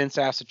as Vince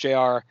asks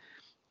JR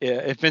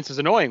if Vince is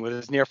annoying with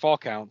his near fall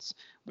counts,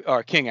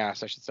 or King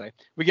ass, I should say.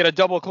 We get a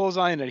double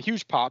clothesline and a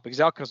huge pop because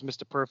out comes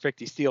Mr.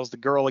 Perfect. He steals the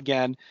girl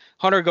again.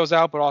 Hunter goes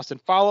out, but Austin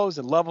follows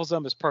and levels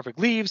him as Perfect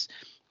leaves.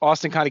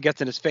 Austin kind of gets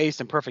in his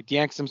face and Perfect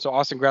yanks him, so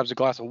Austin grabs a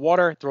glass of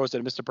water, throws it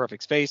at Mr.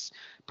 Perfect's face.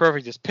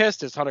 Perfect is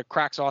pissed as Hunter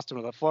cracks Austin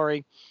with a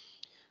flurry.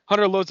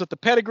 Hunter loads up the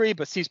pedigree,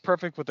 but sees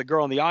Perfect with the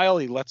girl in the aisle.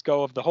 He lets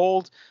go of the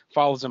hold,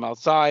 follows him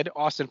outside.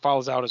 Austin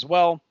follows out as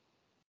well.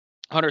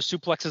 Hunter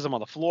suplexes him on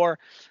the floor.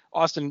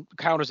 Austin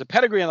counters a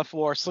pedigree on the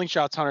floor,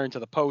 slingshots Hunter into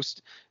the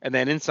post, and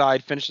then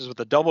inside finishes with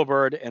a double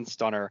bird and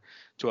stunner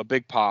to a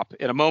big pop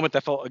in a moment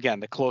that felt,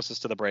 again, the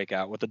closest to the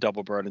breakout with the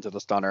double bird into the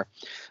stunner.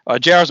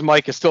 JR's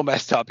mic is still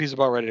messed up. He's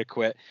about ready to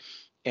quit.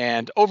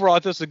 And overall,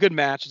 this is a good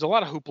match. There's a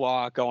lot of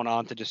hoopla going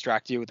on to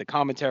distract you with the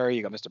commentary.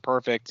 You got Mr.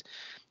 Perfect,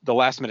 the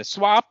last minute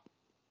swap,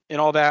 and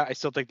all that. I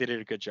still think they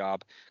did a good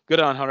job. Good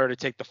on Hunter to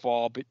take the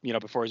fall, but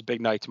before his big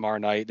night tomorrow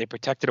night. They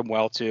protected him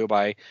well too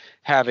by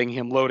having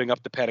him loading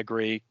up the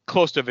pedigree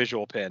close to a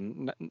visual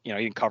pin. He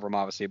didn't cover him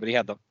obviously, but he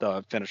had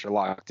the finisher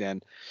locked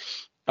in.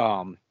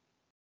 And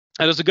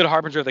it was a good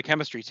harbinger of the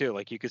chemistry too.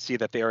 Like you could see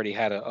that they already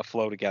had a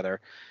flow together.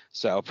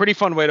 So pretty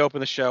fun way to open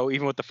the show,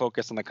 even with the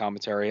focus on the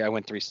commentary. I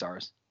went 3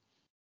 stars.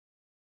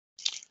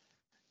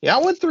 Yeah,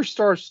 I went 3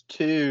 stars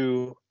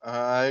too.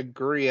 I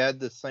agree. I had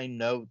the same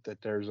note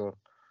that there's a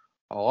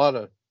lot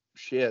of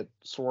shit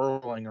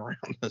swirling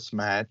around this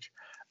match.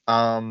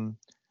 I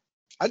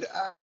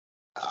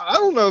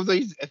don't know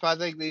if I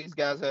think these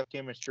guys have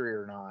chemistry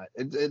or not.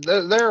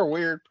 They're a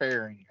weird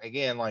pairing.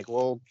 Again, like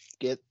we'll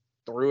get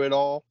through it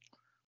all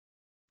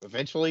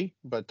eventually,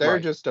 but they're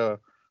just a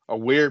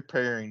weird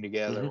pairing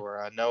together.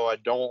 Where I know I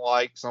don't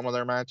like some of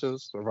their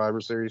matches. Survivor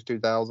Series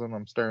 2000.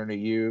 I'm staring at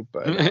you,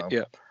 but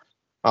yeah.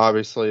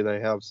 Obviously they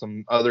have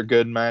some other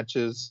good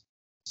matches.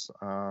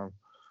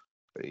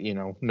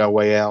 No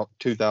Way Out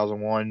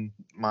 2001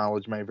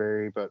 mileage may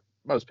vary, but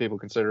most people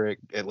consider it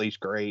at least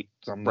great.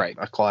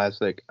 A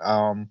classic.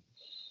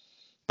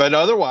 But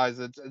otherwise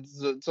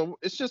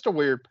it's just a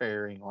weird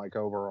pairing, like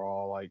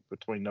overall, like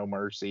between No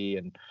Mercy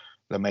and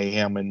the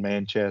Mayhem in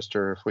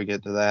Manchester, if we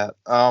get to that.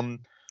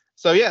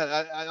 So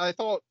yeah, I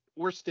thought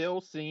we're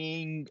still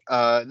seeing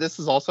this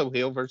is also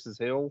heel versus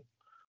heel,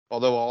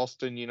 although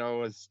Austin,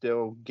 is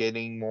still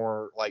getting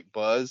more like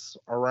buzz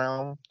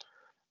around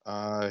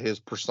his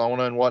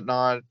persona and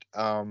whatnot.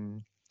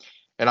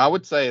 And I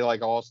would say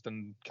like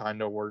Austin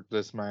kind of worked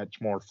this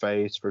match more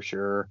face for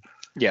sure.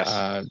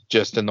 Yes.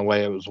 Just in the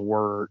way it was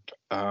worked.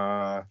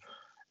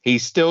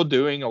 He's still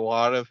doing a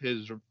lot of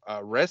his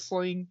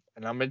wrestling,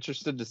 and I'm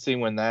interested to see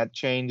when that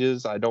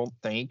changes. I don't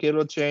think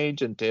it'll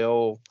change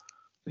until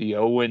the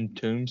Owen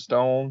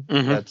Tombstone.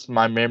 That's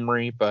my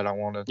memory, but I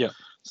want to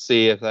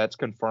see if that's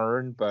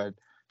confirmed. But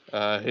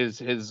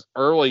his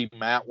early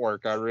mat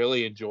work I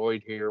really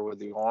enjoyed here with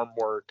the arm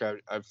work.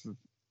 I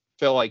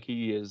feel like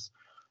he is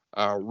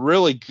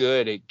really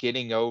good at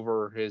getting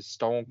over his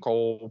Stone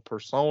Cold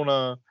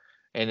persona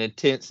and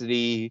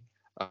intensity,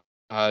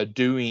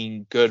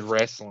 doing good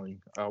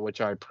wrestling,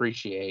 which I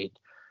appreciate.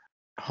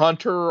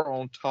 Hunter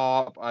on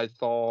top, I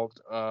thought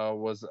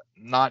was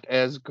not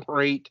as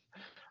great.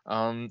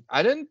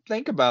 I didn't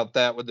think about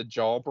that with the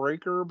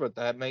Jawbreaker, but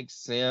that makes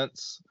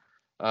sense.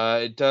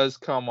 It does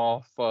come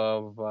off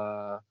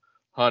of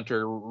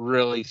Hunter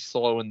really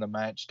slowing the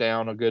match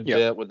down a good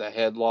bit with a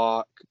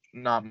headlock.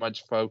 Not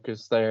much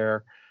focus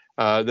there.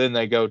 Then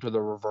they go to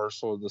the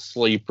reversal of the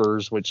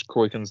sleepers, which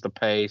quickens the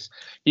pace.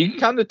 You can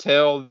kind of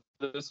tell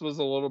this was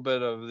a little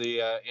bit of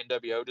the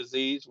NWO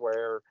disease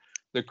where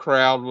the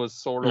crowd was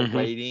sort of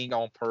waiting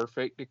on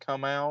Perfect to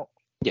come out.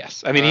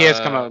 Yes. I mean, he has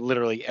come out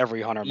literally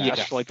every Hunter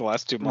match for like the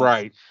last 2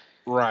 months.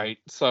 Right.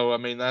 So, I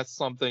mean, that's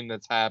something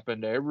that's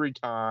happened every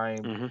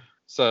time.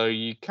 So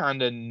you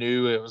kind of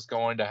knew it was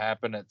going to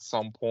happen at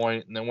some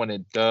point. And then when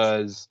it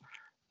does,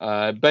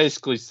 it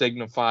basically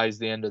signifies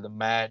the end of the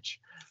match.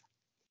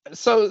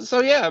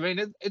 So yeah, I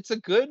mean, it's a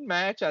good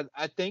match.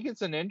 I think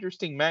it's an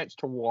interesting match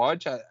to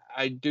watch.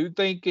 I do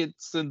think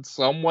it's in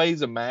some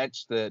ways a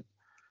match that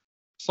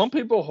some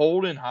people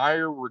hold in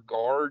higher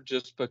regard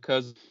just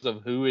because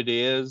of who it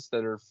is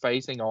that are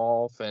facing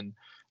off. And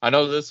I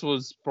know this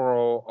was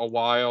for a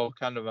while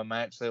kind of a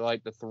match they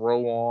like to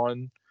throw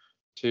on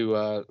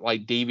to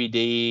like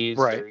DVDs.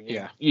 Right. Or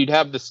Yeah. You'd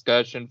have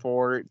discussion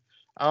for it.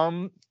 I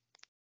mean,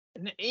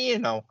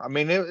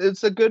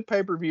 it's a good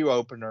pay-per-view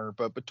opener,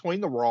 but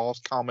between the Raw's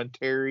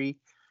commentary,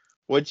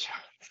 which,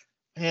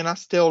 man, I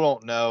still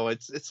don't know.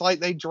 It's like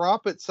they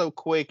drop it so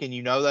quick, and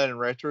that in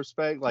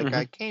retrospect. Like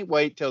I can't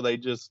wait till they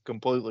just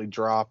completely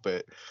drop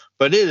it.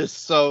 But it is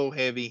so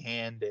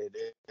heavy-handed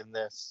in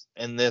this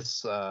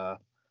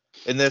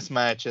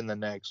match and the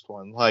next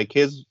one. Like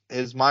his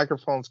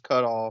microphone's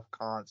cut off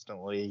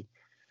constantly.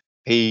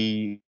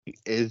 He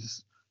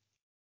is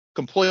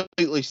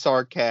completely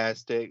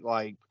sarcastic,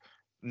 like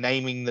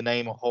naming the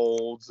name of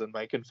holds and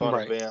making fun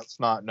of Vince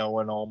not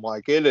knowing them.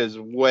 Like it is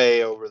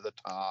way over the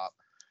top.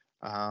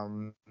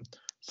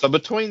 So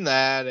between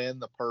that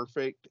and the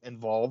Perfect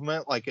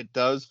involvement, like it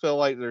does feel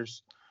like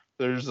there's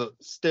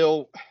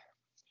still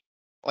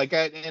I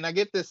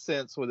get this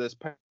sense with this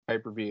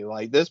pay-per-view.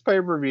 Like, this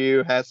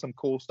pay-per-view has some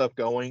cool stuff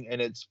going, and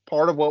it's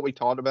part of what we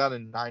talked about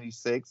in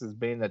 '96 as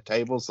being the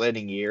table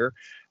setting year.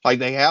 Like,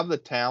 they have the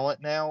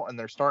talent now, and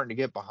they're starting to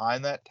get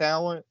behind that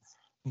talent,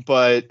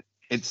 but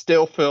it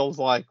still feels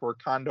like we're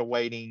kind of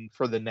waiting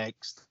for the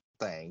next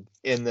thing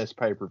in this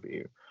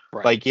pay-per-view.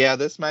 Right. Like, yeah,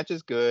 this match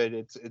is good.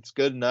 It's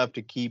good enough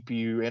to keep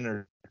you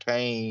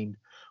entertained,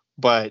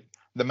 but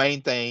the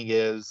main thing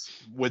is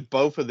with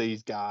both of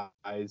these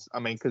guys, I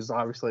mean, because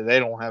obviously they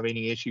don't have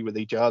any issue with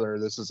each other.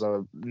 This is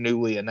a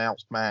newly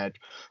announced match.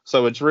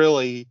 So it's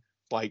really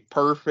like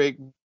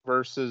Perfect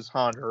versus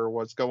Hunter,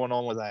 what's going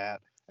on with that.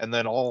 And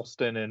then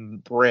Austin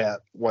and Brett,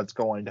 what's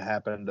going to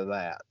happen to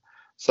that.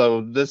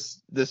 So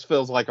this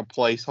feels like a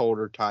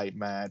placeholder type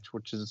match,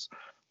 which is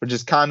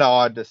kind of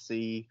odd to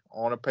see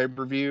on a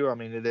pay-per-view. I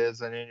mean, it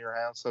is an In Your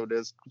House, so it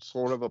is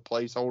sort of a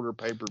placeholder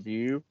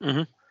pay-per-view.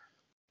 Mm-hmm.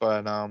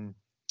 But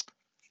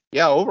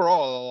yeah,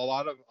 overall, a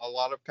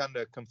lot of kind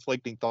of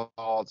conflicting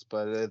thoughts,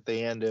 but at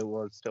the end, it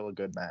was still a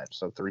good match.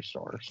 So 3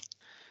 stars.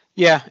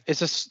 Yeah, it's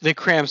just they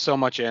cram so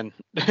much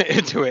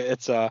into it.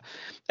 It's and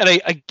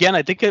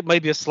I think it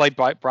might be a slight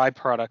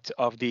byproduct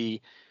of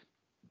the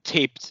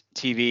taped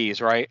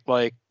TVs, right?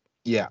 Like,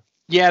 Yeah,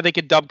 they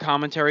could dub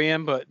commentary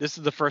in, but this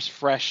is the first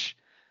fresh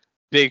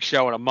big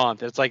show in a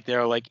month. It's like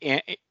they're like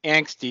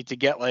angsty to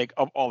get like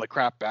all the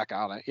crap back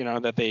on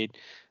it, that they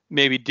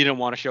maybe didn't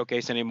want to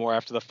showcase anymore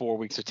after the 4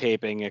 weeks of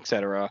taping,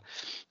 etc.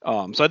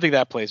 So I think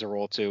that plays a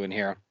role too in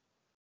here.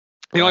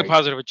 The only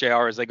positive with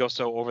JR is they go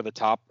so over the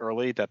top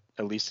early that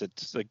at least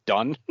it's like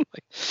done.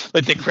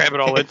 like they cram it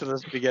all into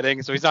this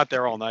beginning, so he's not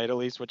there all night at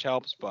least, which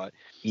helps. But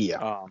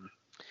yeah. All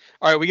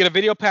right, we get a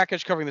video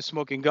package covering the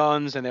Smoking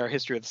Guns and their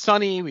history with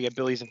Sunny. We get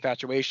Billy's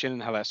infatuation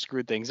and how that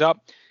screwed things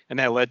up, and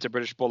that led to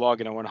British Bulldog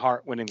and Owen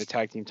Hart winning the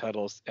tag team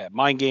titles at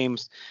Mind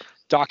Games.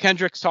 Doc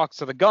Hendricks talks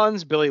to the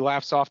Guns. Billy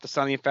laughs off the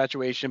Sunny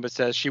infatuation, but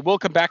says she will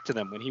come back to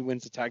them when he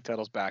wins the tag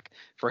titles back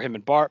for him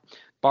and Bart.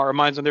 Bart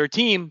reminds them they're a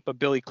team, but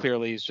Billy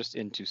clearly is just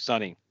into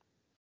Sunny.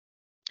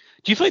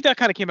 Do you feel like that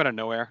kind of came out of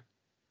nowhere?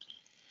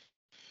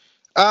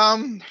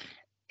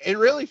 It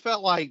really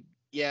felt like,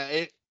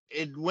 it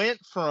went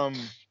from,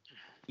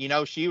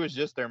 she was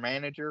just their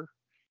manager,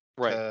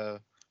 right?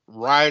 To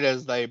right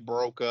as they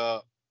broke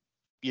up,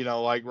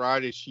 like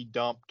right as she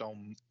dumped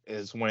them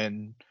is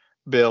when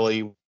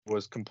Billy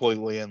was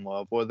completely in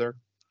love with her.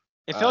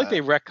 It felt like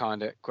they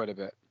retconned it quite a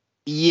bit.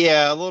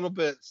 Yeah, a little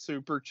bit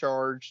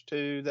supercharged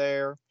too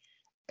there.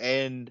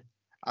 And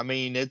I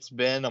mean, it's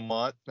been a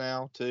month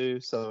now too.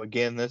 So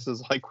again, this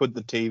is like with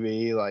the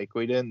TV, like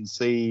we didn't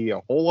see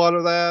a whole lot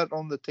of that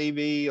on the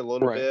TV, a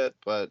little bit,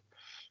 but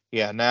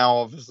yeah, now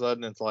all of a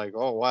sudden it's like,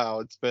 oh wow,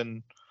 it's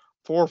been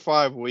 4 or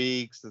 5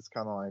 weeks. It's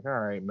kind of like, all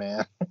right,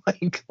 man,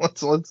 like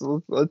let's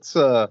regroup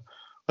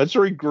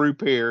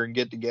here and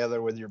get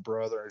together with your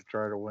brother and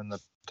try to win the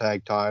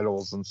tag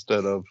titles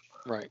instead of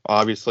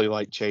obviously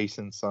like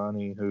chasing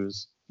Sonny,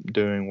 who's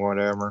doing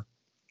whatever.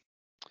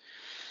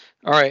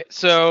 All right,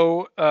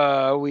 so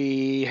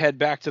we head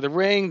back to the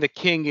ring. The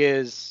King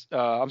is,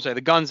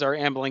 the Guns are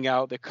ambling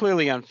out. They're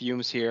clearly on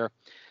fumes here,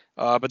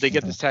 but they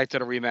get this tag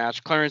title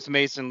rematch. Clarence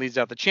Mason leads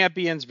out the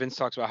champions. Vince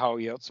talks about how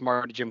he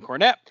outsmarted Jim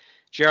Cornette.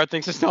 Jared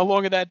thinks it's no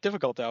longer that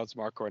difficult to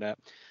outsmart Cornette.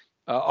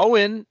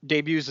 Owen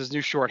debuts his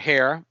new short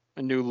hair,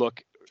 a new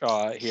look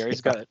here. He's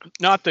got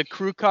not the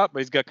crew cut, but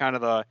he's got kind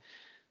of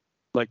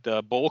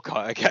the bowl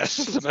cut, I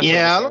guess.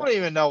 Yeah, I don't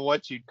even know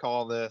what you'd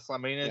call this. I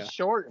mean, it's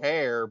short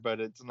hair, but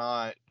it's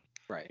not.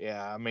 Right.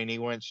 Yeah, I mean, he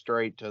went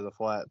straight to the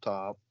flat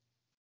top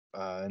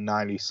in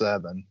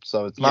 '97,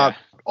 so it's not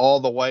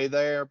all the way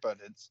there, but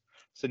it's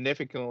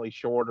significantly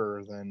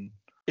shorter than.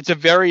 It's a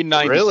very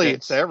 96 really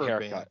it's ever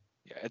haircut. Been.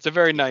 Yeah, it's a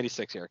very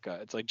 96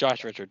 haircut. It's like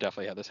Josh Richard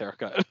definitely had this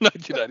haircut in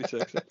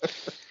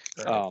 1996.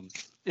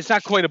 It's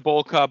not quite a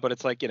bowl cut, but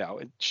it's like, it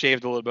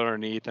shaved a little bit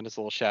underneath and it's a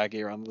little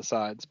shaggy around the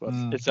sides, but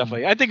it's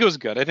definitely, I think it was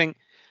good. I think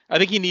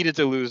he needed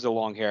to lose the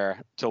long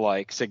hair to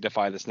like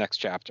signify this next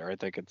chapter. I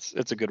think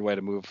it's a good way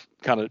to move,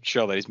 kind of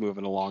show that he's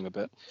moving along a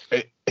bit.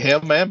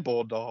 Him and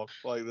Bulldog,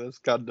 like this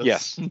kind of,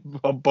 yes,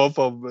 both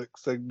of them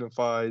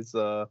signifies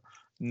a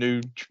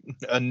new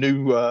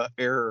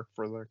era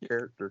for the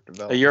character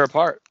development. A year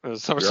apart. It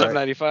was SummerSlam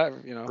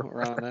 '95,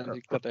 around that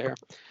you cut the hair.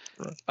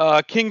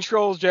 King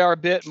trolls JR a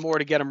bit more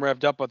to get him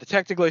revved up with the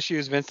technical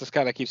issues. Vince just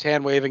kind of keeps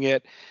hand waving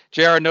it.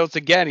 JR notes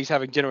again he's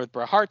having dinner with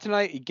Bret Hart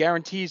tonight. He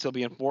guarantees he'll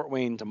be in Fort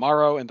Wayne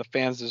tomorrow, and the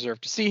fans deserve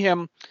to see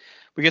him.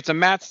 We get some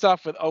mat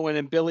stuff with Owen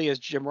and Billy as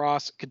Jim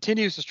Ross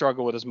continues to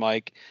struggle with his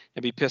mic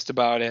and be pissed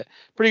about it.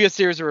 Pretty good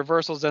series of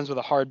reversals, ends with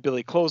a hard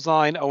Billy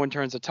clothesline. Owen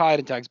turns the tide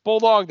and tags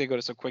Bulldog. They go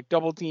to some quick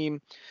double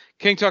team.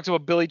 King talks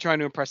about Billy trying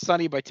to impress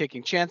Sonny by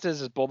taking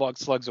chances as Bulldog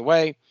slugs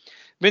away.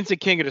 Vince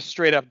and King are just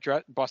straight up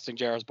busting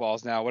JR's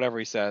balls now, whatever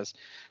he says.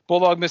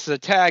 Bulldog misses a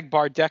tag.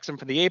 Bart decks him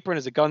from the apron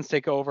as the Guns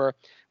take over.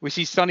 We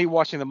see Sonny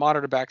watching the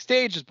monitor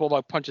backstage as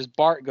Bulldog punches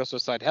Bart and goes to a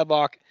side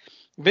headlock.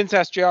 Vince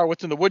asks JR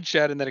what's in the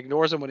woodshed and then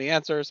ignores him when he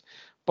answers.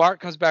 Bart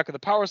comes back with a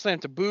power slam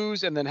to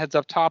Booze and then heads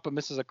up top and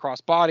misses a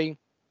cross body.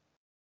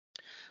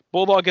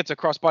 Bulldog gets a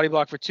cross-body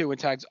block for 2 and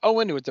tags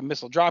Owen, who hits a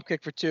missile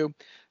dropkick for 2.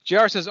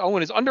 JR says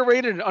Owen is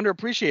underrated and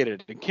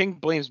underappreciated, and King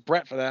blames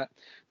Brett for that.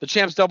 The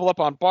champs double up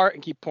on Bart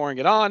and keep pouring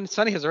it on.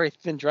 Sonny has a very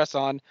thin dress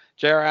on.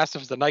 JR asks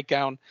if it's a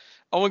nightgown.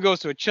 Owen goes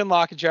to a chin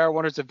lock, and JR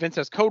wonders if Vince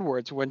has code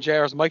words when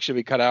JR's mic should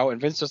be cut out,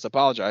 and Vince just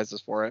apologizes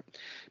for it.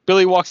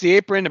 Billy walks the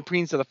apron and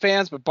preens to the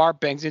fans, but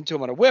Bart bangs into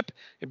him on a whip,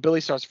 and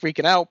Billy starts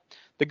freaking out.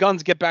 The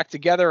Guns get back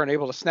together and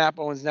able to snap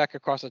Owen's neck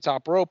across the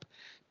top rope.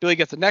 Billy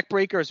gets a neck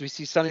breaker as we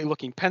see Sonny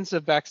looking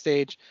pensive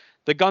backstage.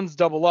 The Guns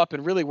double up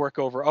and really work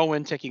over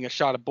Owen, taking a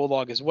shot at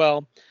Bulldog as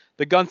well.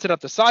 The Guns set up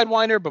the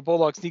Sidewinder, but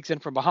Bulldog sneaks in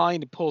from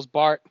behind and pulls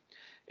Bart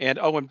and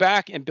Owen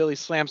back, and Billy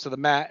slams to the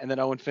mat, and then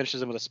Owen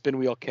finishes him with a spin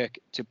wheel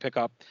kick to pick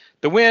up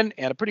the win,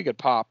 and a pretty good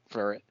pop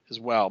for it as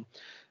well.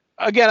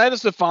 Again, I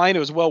just defined it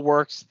was well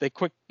worked. They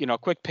quick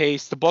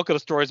pace. The bulk of the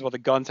story is about the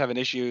Guns having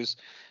issues.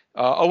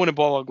 Owen and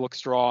Bulldog look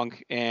strong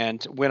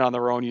and win on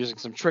their own using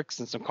some tricks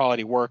and some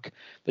quality work.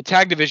 The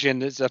tag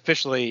division is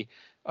officially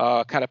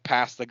kind of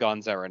past the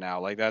Guns era now.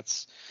 Like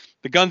that's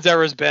the Guns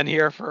era has been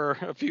here for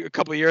a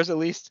couple of years at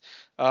least,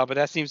 but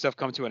that seems to have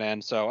come to an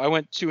end. So I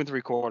went 2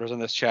 3/4 on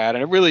this, Chad,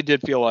 and it really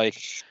did feel like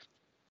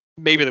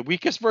maybe the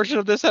weakest version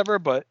of this ever,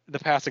 but the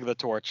passing of the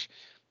torch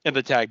in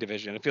the tag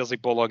division. It feels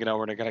like Bulldog and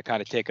Owen are going to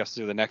kind of take us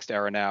through the next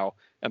era now,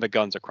 and the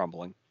Guns are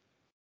crumbling.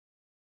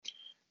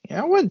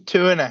 Yeah, I went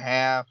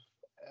 2.5.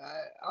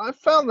 I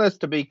found this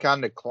to be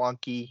kind of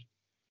clunky.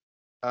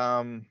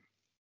 Kind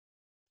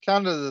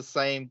of the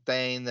same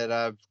thing that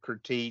I've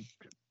critiqued.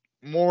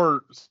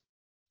 More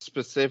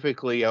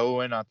specifically,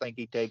 Owen. I think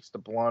he takes the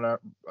blunt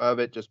of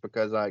it just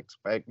because I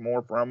expect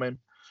more from him.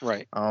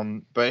 Right.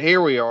 But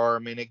here we are. I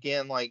mean,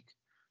 again, like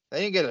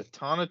they didn't get a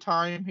ton of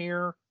time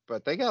here,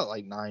 but they got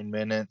like 9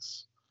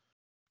 minutes.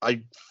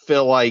 I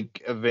feel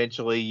like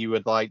eventually you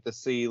would like to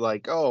see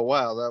like, oh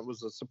wow, that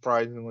was a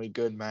surprisingly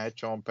good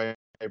match on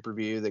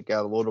pay-per-view that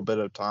got a little bit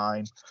of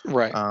time.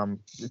 Right.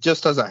 It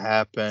just doesn't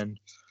happen,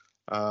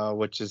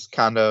 which is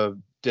kind of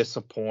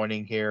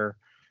disappointing here.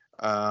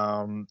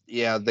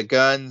 Yeah, the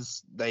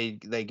Guns, they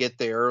get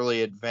the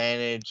early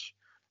advantage.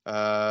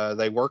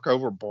 They work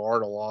over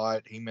Bart a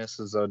lot. He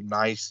misses a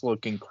nice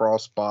looking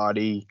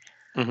crossbody.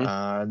 Mm-hmm.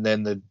 And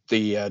then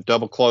the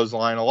double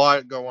clothesline, a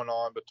lot going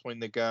on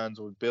between the Guns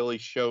with Billy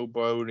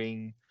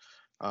showboating.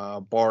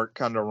 Bart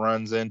kind of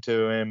runs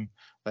into him.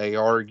 They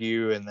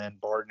argue, and then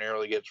Bart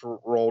nearly gets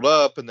rolled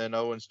up, and then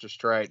Owen's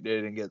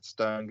distracted and gets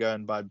stun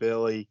gunned by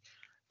Billy.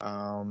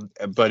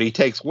 But he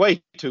takes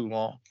way too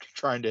long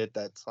trying to hit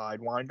that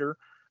Sidewinder.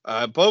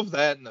 Both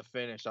that and the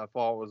finish, I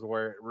thought, was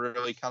where it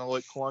really kind of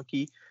looked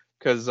clunky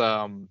because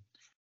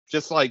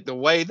just like the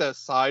way the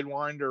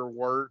Sidewinder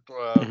worked,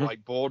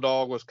 like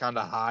Bulldog was kind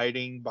of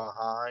hiding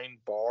behind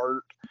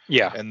Bart.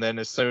 Yeah. And then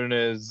as soon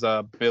as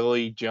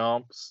Billy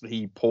jumps,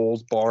 he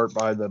pulls Bart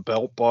by the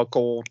belt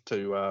buckle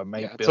to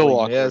make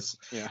Billy miss.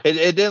 Yeah.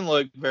 It didn't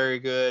look very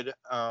good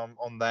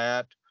on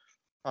that.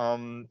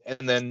 And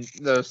then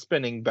the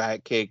spinning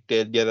back kick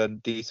did get a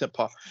decent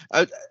pop.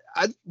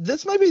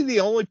 This may be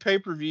the only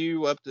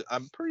pay-per-view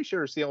I'm pretty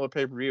sure it's the only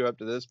pay-per-view up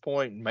to this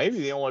point, and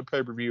maybe the only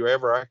pay-per-view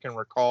ever I can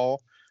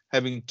recall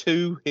having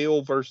 2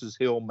 heel versus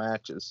heel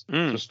matches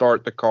to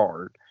start the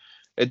card.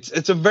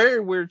 It's a very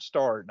weird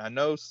start. And I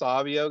know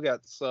Savio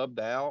got subbed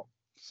out,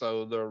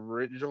 so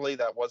originally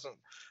that wasn't.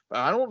 But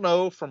I don't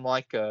know from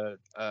like a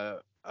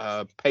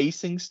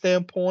pacing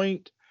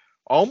standpoint.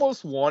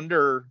 Almost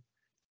wonder.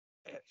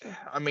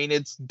 I mean,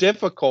 it's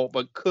difficult,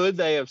 but could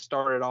they have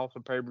started off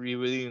a pay-per-view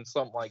with even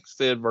something like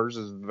Sid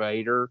versus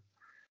Vader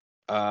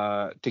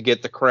to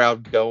get the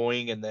crowd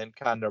going, and then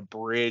kind of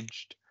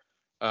bridged,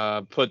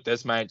 put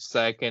this match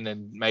second,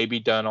 and maybe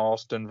done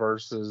Austin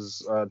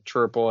versus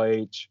Triple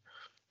H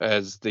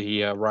as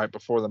the right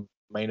before the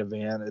main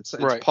event. It's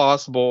Right.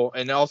 possible,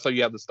 and also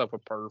you have the stuff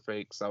with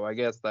Perfect, so I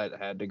guess that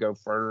had to go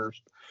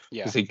first.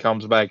 Yeah. Because he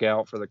comes back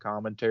out for the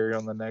commentary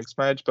on the next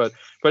match, but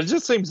it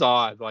just seems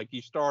odd. Like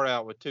you start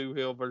out with 2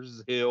 heel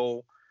versus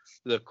heel,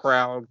 the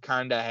crowd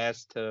kind of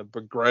has to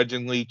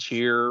begrudgingly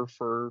cheer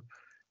for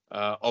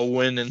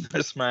Owen in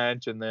this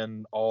match, and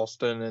then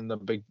Austin in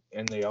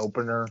the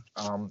opener.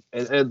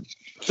 It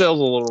feels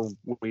a little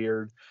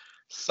weird.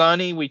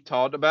 Sunny, we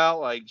talked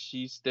about, like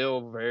she's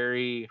still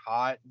very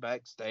hot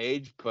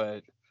backstage,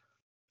 but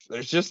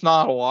there's just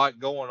not a lot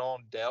going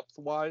on depth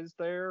wise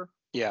there.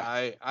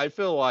 Yeah. I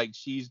feel like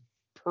she's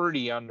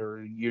pretty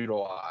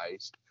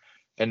underutilized.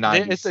 And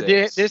they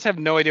just have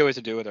no idea what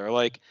to do with her.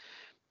 Like,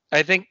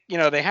 I think,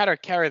 they had her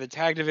carry the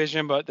tag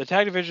division, but the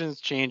tag division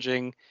is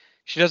changing.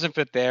 She doesn't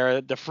fit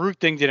there. The Faarooq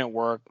thing didn't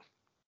work.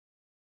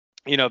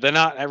 They're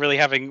not really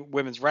having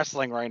women's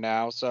wrestling right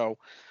now. So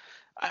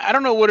I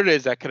don't know what it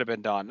is that could have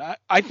been done.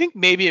 I think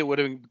maybe it would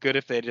have been good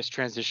if they just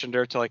transitioned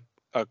her to like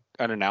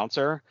an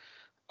announcer.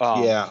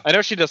 Yeah. I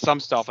know she does some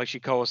stuff, like she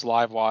co-hosts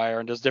Livewire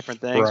and does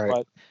different things, Right.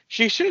 but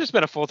she should have just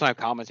been a full-time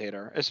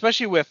commentator,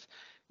 especially with,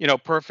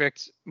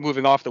 Perfect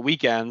moving off the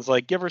weekends.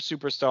 Like, give her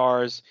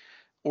superstars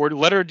or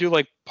let her do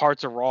like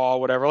parts of Raw,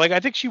 whatever. Like, I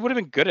think she would have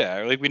been good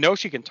at it. Like, we know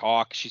she can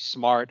talk. She's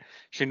smart.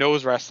 She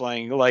knows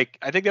wrestling. Like,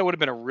 I think that would have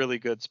been a really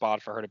good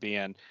spot for her to be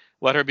in.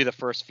 let her be the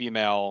first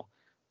female,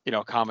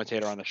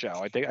 commentator on the show.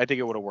 I think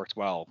it would have worked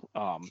well.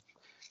 And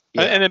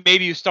then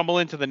maybe you stumble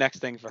into the next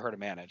thing for her to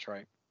manage,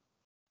 right?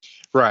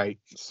 Right.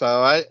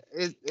 So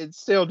it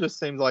still just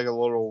seems like a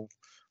little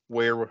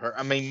weird with her.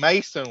 I mean,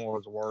 Mason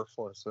was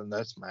worthless in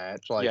this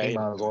match. Like, he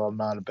might as well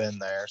not have been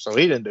there. So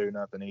he didn't do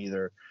nothing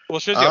either. Well,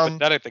 it shows you how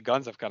pathetic the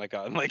Guns have kind of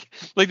gotten. Like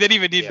they didn't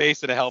even need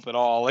Mason to help at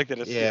all. Like, they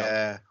just,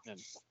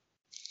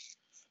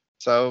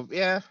 So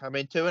I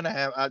mean,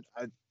 2.5.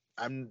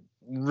 I'm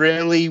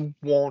really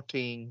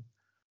wanting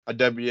a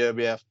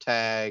WWF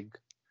tag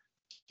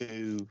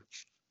to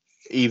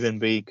even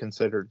be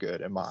considered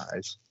good in my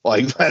eyes.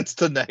 Like, that's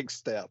the next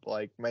step.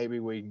 Like, maybe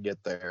we can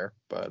get there,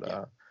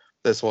 but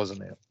this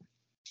wasn't it.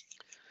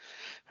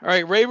 All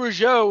right, Ray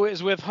Rougeau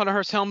is with Hunter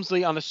Hearst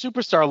Helmsley on the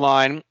Superstar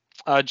line.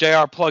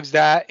 JR plugs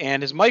that,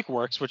 and his mic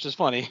works, which is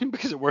funny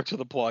because it works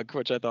with a plug,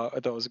 which I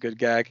thought was a good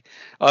gag.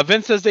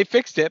 Vince says they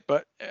fixed it,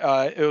 but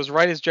it was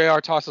right as JR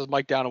tossed his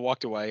mic down and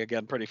walked away.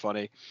 Again, pretty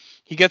funny.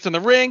 He gets in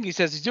the ring. He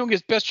says he's doing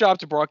his best job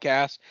to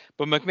broadcast,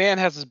 but McMahon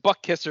has his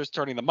butt kissers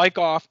turning the mic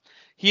off.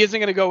 He isn't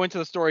going to go into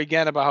the story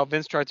again about how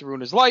Vince tried to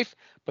ruin his life,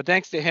 but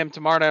thanks to him,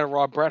 tomorrow night on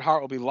Raw, Bret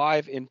Hart will be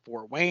live in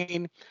Fort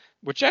Wayne,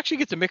 which actually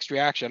gets a mixed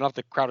reaction. I don't know if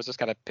the crowd was just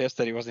kind of pissed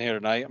that he wasn't here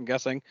tonight, I'm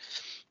guessing.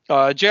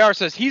 JR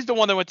says he's the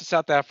one that went to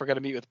South Africa to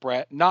meet with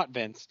Bret, not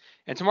Vince.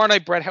 And tomorrow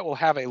night, Bret will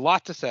have a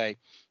lot to say.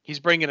 He's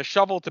bringing a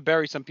shovel to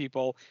bury some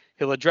people.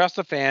 He'll address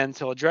the fans.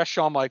 He'll address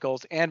Shawn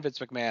Michaels and Vince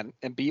McMahon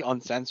and be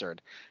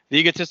uncensored. The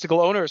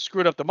egotistical owner has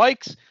screwed up the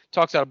mics,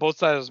 talks out of both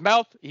sides of his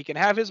mouth. He can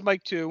have his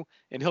mic too,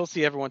 and he'll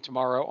see everyone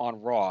tomorrow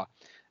on Raw.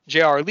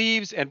 JR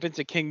leaves, and Vince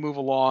and King move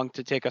along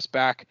to take us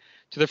back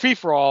to the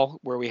free-for-all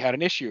where we had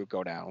an issue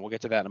go down. We'll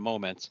get to that in a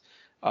moment.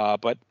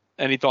 But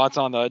any thoughts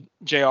on the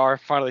JR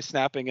finally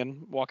snapping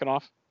and walking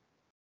off?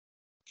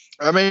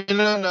 I mean,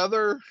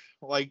 another,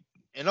 like,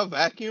 in a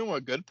vacuum,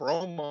 a good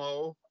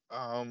promo.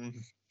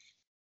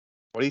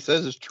 What he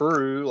says is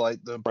true.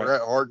 Like, the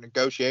Bret Hart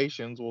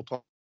negotiations we'll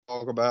talk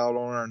about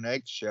on our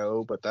next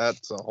show, but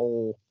that's a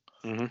whole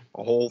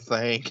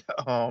thing.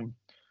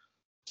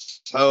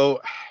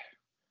 So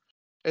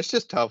it's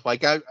just tough.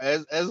 Like,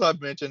 as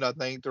I've mentioned, I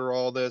think through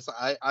all this,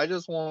 I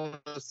just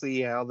want to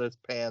see how this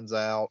pans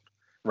out.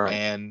 Right.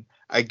 And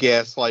I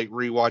guess, like,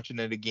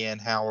 rewatching it again,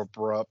 how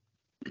abrupt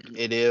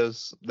it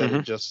is that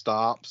it just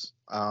stops.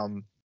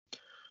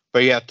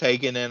 But yeah,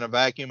 taken in a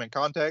vacuum and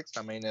context,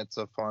 I mean, it's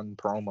a fun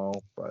promo,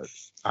 but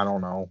I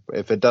don't know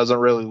if it doesn't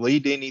really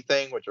lead to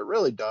anything, which it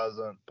really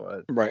doesn't.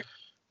 But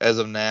as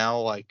of now,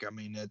 like, I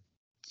mean,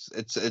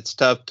 it's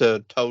tough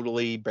to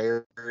totally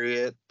bury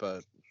it,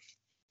 but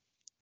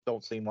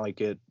don't seem like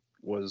it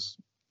was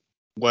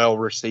well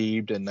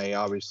received, and they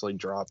obviously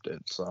dropped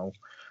it, so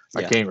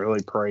I can't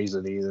really praise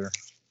it either.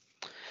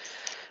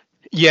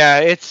 Yeah,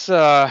 it's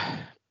like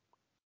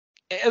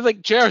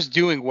JR's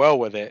doing well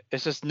with it.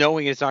 It's just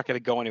knowing it's not going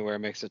to go anywhere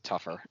makes it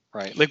tougher,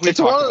 right? Like, we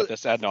talked about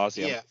this ad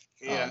nauseum.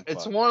 Yeah,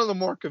 it's one of the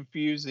more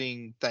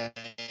confusing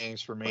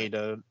things for me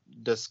to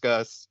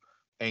discuss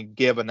and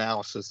give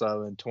analysis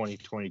of in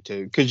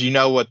 2022, because you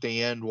know what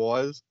the end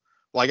was.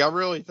 Like, I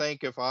really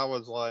think if I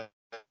was like,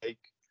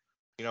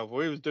 if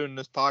we was doing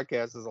this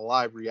podcast as a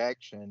live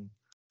reaction,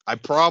 I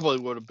probably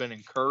would have been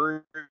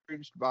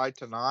encouraged by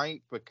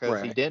tonight,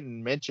 because he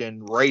didn't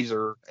mention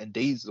Razor and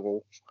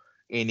Diesel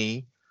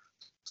any.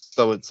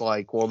 So it's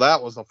like, well,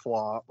 that was a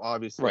flop,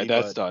 obviously. Right,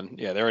 that's done.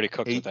 Yeah, they already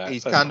cooked with that.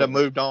 He's kind of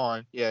moved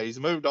on. Yeah, he's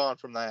moved on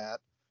from that.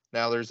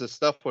 Now there's this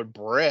stuff with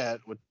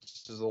Bret, which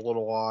is a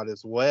little odd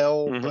as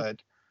well.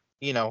 But,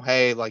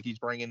 hey, like, he's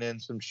bringing in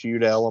some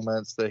shoot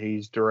elements, that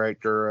he's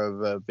director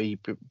of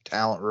VP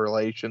talent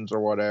relations or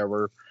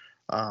whatever.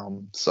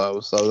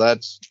 So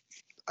that's,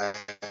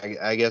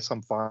 I guess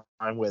I'm fine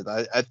with.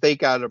 I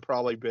think I'd have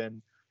probably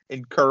been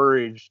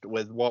encouraged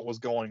with what was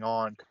going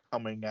on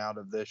coming out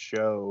of this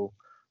show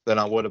than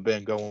I would have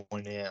been going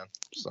in.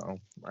 So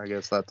I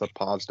guess that's a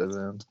positive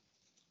end.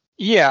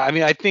 Yeah, I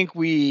mean, I think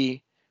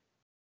we,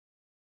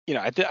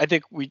 I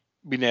think we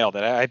nailed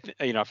it.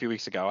 A few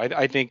weeks ago,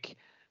 I think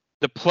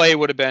the play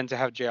would have been to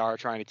have JR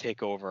trying to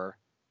take over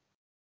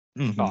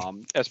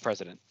as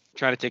president,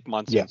 trying to take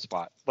Monsoon's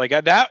spot. Like,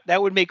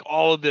 that would make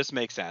all of this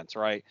make sense,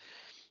 right?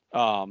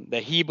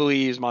 That he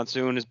believes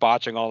Monsoon is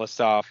botching all this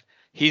stuff.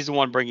 He's the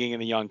one bringing in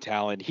the young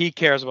talent. He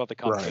cares about the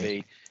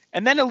company.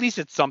 And then at least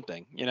it's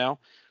something,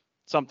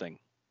 something.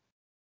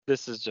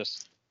 This is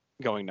just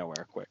going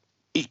nowhere quick.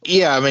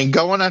 Yeah, I mean,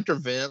 going after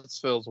Vince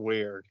feels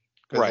weird.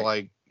 Because,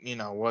 like,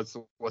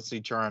 what's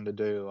he trying to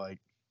do? Like,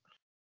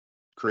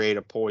 create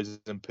a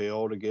poison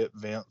pill to get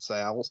Vince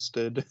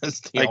ousted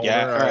as the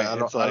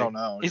owner? I don't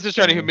know. He's just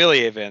trying to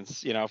humiliate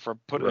Vince, for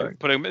putting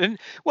him in.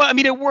 Well, I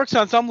mean, it works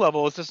on some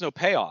level. It's just no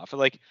payoff.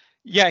 Like,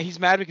 yeah, he's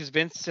mad because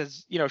Vince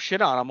has,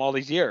 shit on him all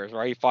these years,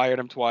 right? He fired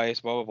him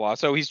twice, blah, blah, blah.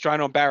 So he's trying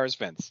to embarrass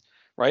Vince,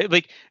 right?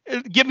 Like,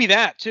 give me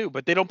that too,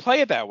 but they don't play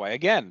it that way.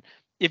 Again,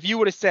 if you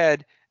would have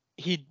said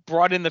he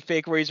brought in the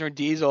fake Razor and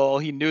Diesel,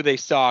 he knew they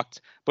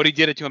sucked, but he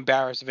did it to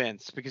embarrass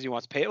Vince because he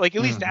wants pay. Like,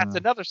 at least that's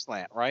another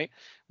slant, right?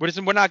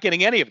 We're not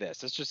getting any of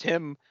this. It's just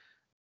him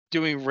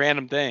doing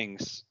random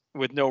things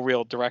with no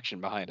real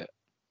direction behind it.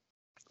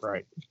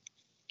 Right.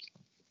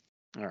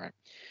 All right.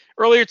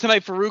 Earlier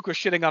tonight, Faarooq was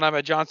shitting on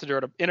Ahmed Johnson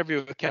during an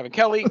interview with Kevin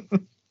Kelly.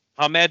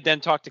 Ahmed then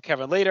talked to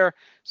Kevin later,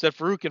 said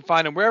Faarooq can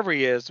find him wherever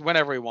he is,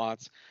 whenever he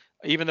wants,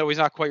 even though he's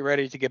not quite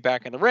ready to get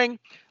back in the ring.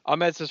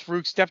 Ahmed says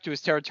Faarooq stepped to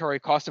his territory,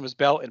 cost him his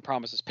belt, and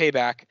promises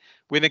payback.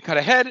 We then cut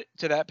ahead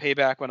to that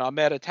payback when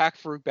Ahmed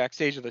attacked Faarooq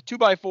backstage with a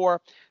 2x4.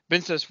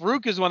 Vince says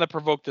Faarooq is the one that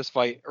provoked this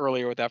fight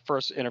earlier with that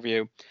first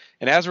interview.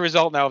 And as a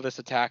result now of this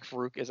attack,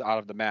 Faarooq is out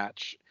of the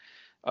match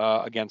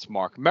against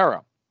Mark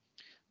Mero.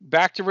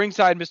 Back to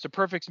ringside, Mr.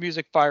 Perfect's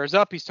music fires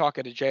up. He's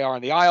talking to JR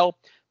in the aisle.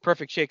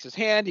 Perfect shakes his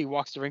hand. He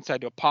walks to ringside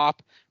to a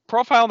pop.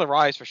 Profile on the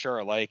rise for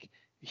sure. Like,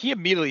 he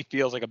immediately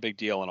feels like a big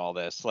deal in all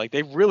this. Like,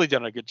 they've really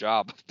done a good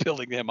job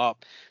building him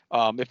up.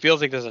 It feels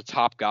like there's a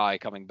top guy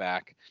coming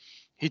back.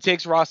 He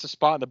takes Ross's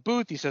spot in the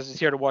booth. He says he's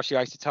here to watch the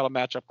IC title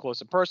match up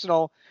close and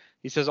personal.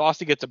 He says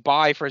Austin gets a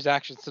bye for his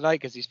actions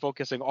tonight because he's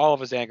focusing all of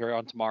his anger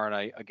on tomorrow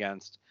night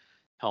against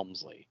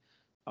Helmsley.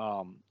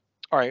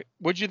 All right,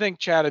 what'd you think,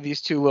 Chad, of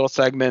these two little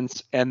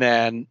segments? And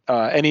then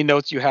any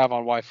notes you have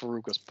on why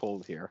Faarooq was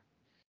pulled here?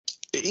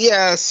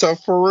 Yeah, so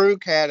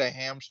Faarooq had a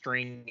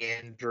hamstring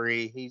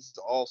injury. He's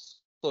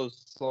also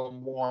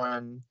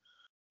someone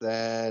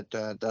that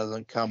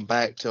doesn't come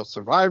back till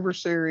Survivor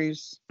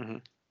Series. Mm-hmm.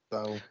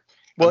 So,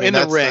 well, in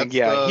the ring,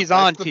 yeah, he's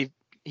on TV.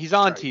 He's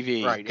on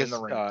TV, right? In the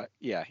ring,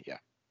 yeah.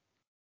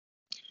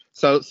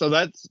 So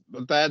that's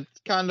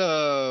kind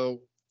of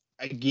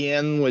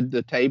again with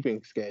the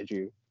taping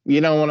schedule. You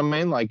know what I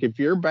mean? Like, if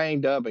you're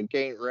banged up and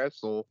can't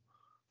wrestle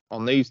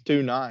on these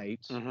 2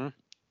 nights, mm-hmm.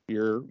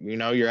 you're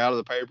out of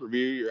the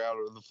pay-per-view, you're out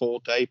of the full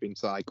taping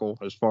cycle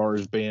as far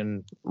as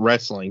being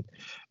wrestling.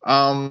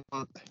 Him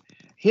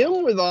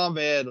with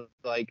Ahmed,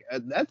 like,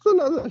 that's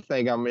another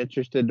thing I'm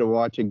interested to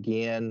watch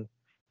again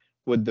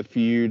with the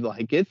feud.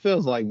 Like, it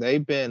feels like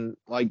they've been,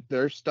 like,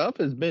 their stuff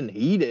has been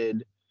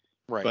heated,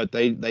 right? But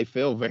they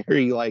feel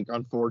very, like,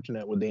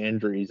 unfortunate with the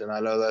injuries, and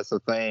I know that's the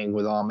thing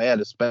with Ahmed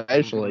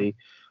especially.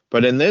 Mm-hmm.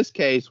 But in this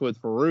case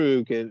with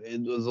Faarooq,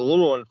 it was a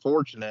little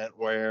unfortunate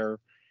where,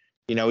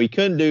 he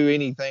couldn't do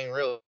anything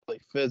really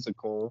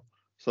physical.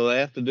 So they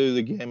have to do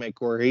the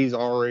gimmick where he's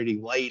already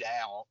laid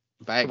out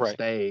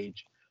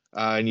backstage.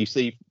 Right. And you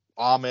see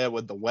Ahmed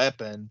with the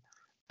weapon.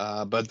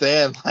 But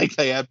then, like,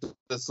 they have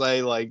to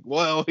say, like,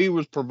 well, he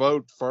was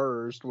provoked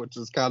first, which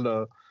is kind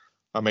of,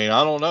 I mean,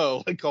 I don't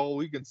know. Like, all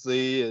we can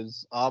see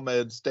is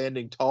Ahmed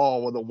standing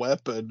tall with a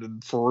weapon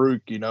and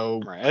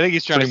Faarooq, Right. I think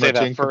he's trying to say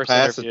that first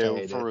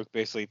interview, Faarooq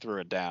basically threw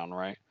it down,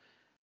 right?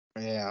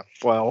 Yeah.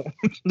 Well,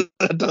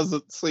 that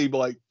doesn't seem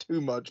like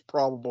too much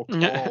probable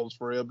cause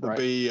for him to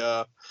be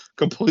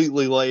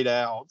completely laid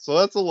out. So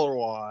that's a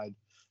little odd.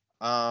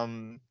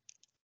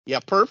 Yeah,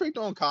 Perfect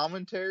on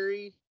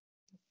commentary.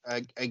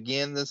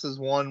 Again, this is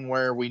one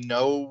where we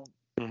know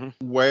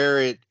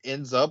where it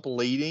ends up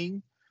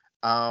leading.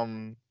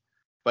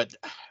 But,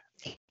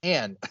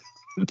 man,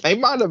 they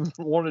might have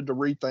wanted to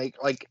rethink.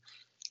 Like,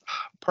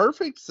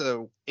 Perfect's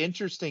an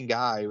interesting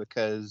guy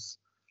because,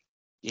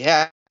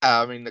 yeah,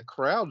 I mean, the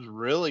crowd's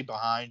really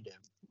behind him.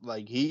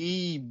 Like,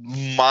 he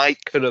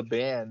could have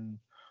been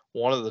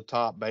one of the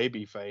top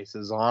baby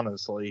faces,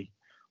 honestly.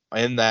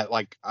 In that,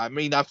 like, I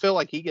mean, I feel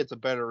like he gets a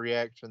better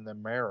reaction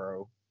than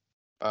Mero,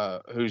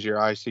 who's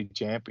your IC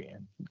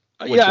champion.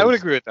 Yeah, I would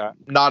agree with that.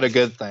 Not a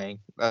good thing.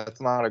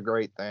 That's not a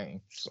great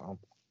thing. So.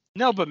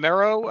 No, but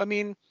Mero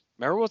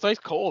was ice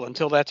cold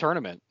until that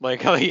tournament.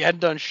 Like, he hadn't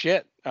done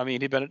shit. I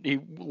mean, he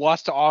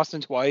lost to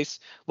Austin twice,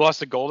 lost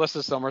to Goldust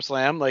at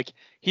SummerSlam. Like,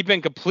 he'd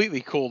been completely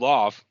cooled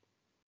off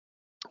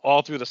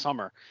all through the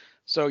summer.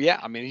 So yeah,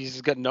 I mean, he's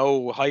got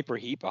no hype or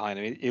heat behind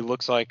him. He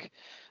looks like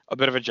a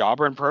bit of a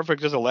jobber, and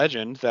Perfect is a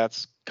legend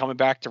that's coming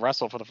back to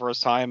wrestle for the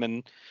first time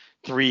in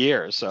 3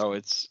 years. So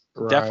it's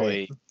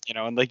definitely,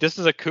 and like, this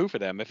is a coup for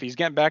them. If he's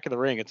getting back in the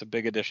ring, it's a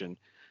big addition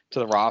to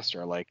the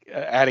roster. Like,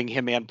 adding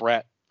him and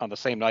Brett on the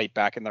same night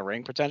back in the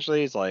ring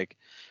potentially is like,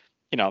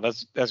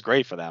 that's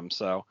great for them.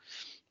 So,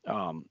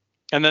 and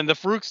then the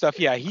Faarooq stuff,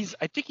 yeah,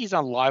 I think he's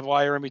on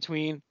Livewire in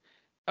between,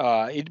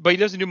 but he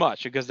doesn't do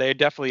much because they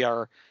definitely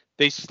are.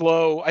 They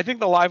slow. I think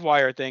the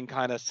Livewire thing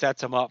kind of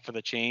sets him up for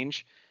the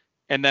change,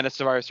 and then at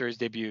Survivor Series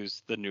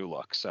debuts the new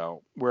look.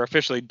 So we're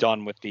officially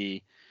done with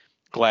the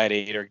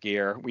Gladiator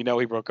gear. We know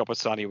he broke up with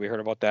Sonny. We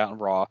heard about that on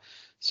Raw.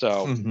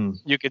 So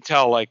you could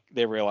tell, like,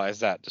 they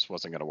realized that just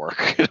wasn't going to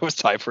work. It was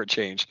time for a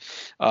change.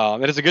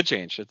 And it's a good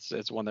change.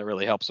 It's one that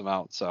really helps him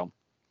out. So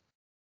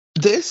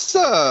this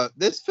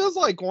feels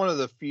like one of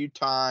the few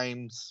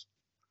times,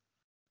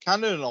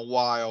 kind of in a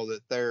while,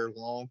 that their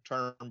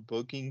long-term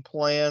booking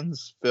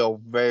plans feel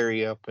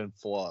very up in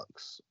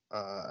flux.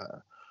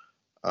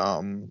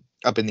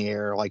 Up in the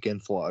air, like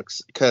in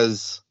flux.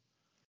 Because,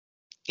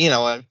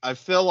 I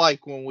feel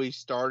like when we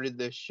started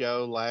this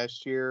show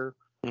last year,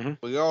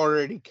 we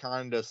already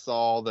kind of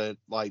saw that,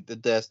 like, the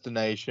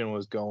destination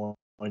was going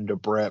to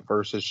Brett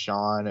versus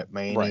Shawn at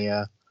Mania.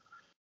 Right.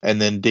 And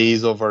then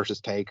Diesel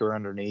versus Taker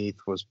underneath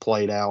was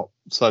played out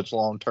such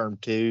long-term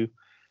too.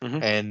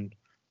 And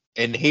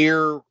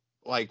here,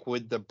 like,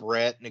 with the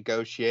Brett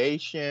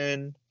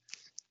negotiation,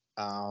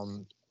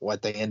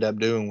 what they end up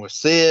doing with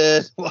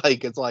Sid.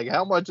 Like, it's like,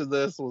 how much of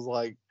this was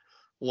like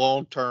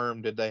long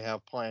term did they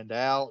have planned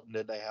out, and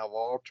did they have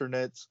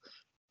alternates?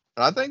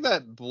 And I think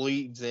that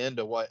bleeds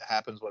into what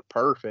happens with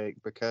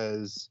Perfect,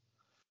 because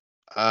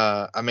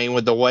I mean,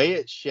 with the way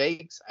it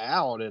shakes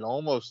out, it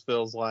almost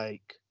feels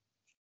like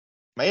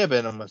may have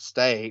been a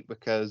mistake,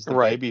 because the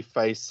Right.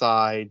 babyface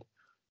side,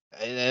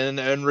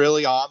 and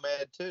really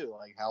Ahmed too.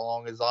 Like, how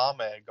long is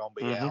Ahmed gonna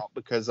be Mm-hmm. out?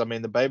 Because I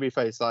mean, the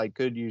babyface side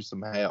could use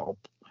some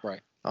help.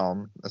 Right.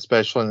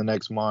 Especially in the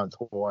next month,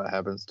 what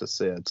happens to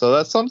Sid. So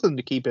that's something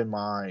to keep in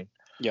mind.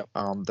 Yep.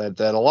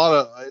 That a lot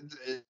of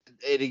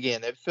it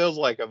again, it feels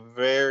like a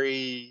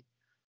very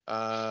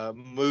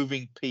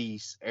moving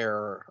piece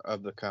error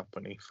of the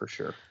company for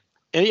sure.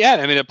 And yeah,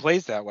 I mean, it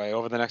plays that way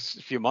over the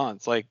next few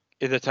months. Like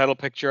the title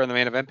picture and the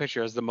main event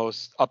picture is the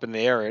most up in the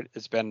air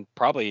it's been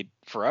probably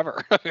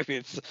forever. I mean,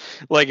 it's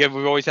like if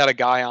we've always had a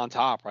guy on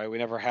top, right? We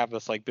never have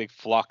this like big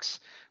flux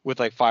with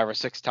like 5 or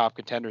 6 top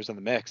contenders in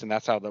the mix, and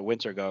that's how the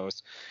winter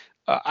goes.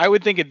 I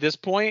would think at this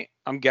point,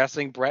 I'm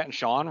guessing Brett and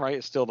Sean, right,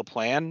 is still the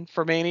plan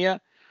for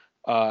Mania.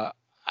 Uh,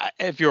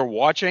 if you're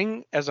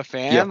watching as a Yeah.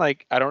 fan,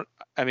 like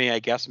I mean, I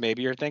guess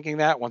maybe you're thinking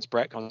that once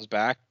Brett comes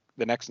back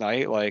the next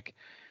night, like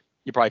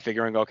you're probably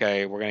figuring,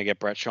 okay, we're gonna get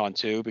Brett Sean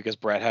too because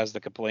Brett has the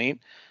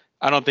complaint.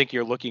 I don't think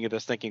you're looking at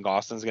this thinking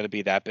Austin's gonna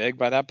be that big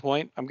by that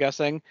point. I'm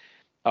guessing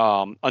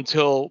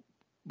until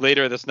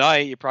later this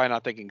night, you're probably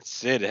not thinking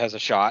Sid has a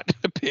shot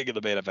big in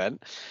the main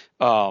event.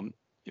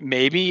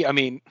 Maybe, I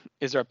mean,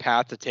 is there a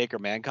path to Taker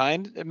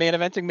Mankind at main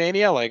eventing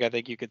Mania? Like, I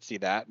think you could see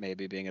that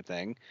maybe being a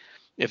thing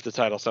if the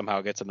title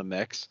somehow gets in the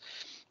mix.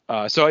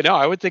 So no,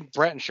 I would think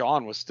Brett and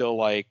Sean was still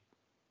like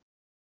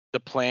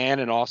the plan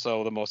and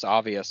also the most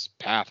obvious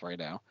path right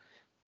now.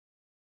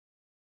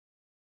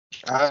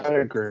 I So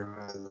agree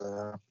with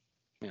that.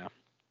 yeah.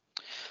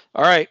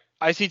 All right.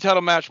 IC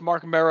title match: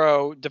 Mark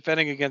Mero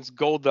defending against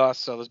Goldust.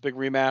 So this big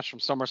rematch from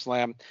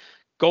SummerSlam.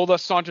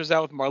 Goldust saunters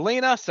out with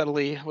Marlena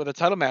steadily with a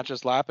title match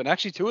his lap, and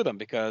actually 2 of them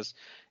because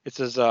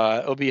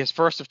it'll be his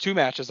first of 2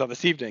 matches on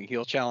this evening.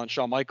 He'll challenge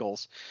Shawn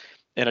Michaels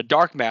in a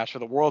dark match for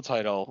the world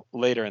title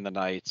later in the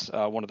night.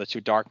 One of the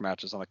 2 dark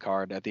matches on the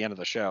card at the end of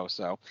the show.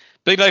 So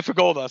big night for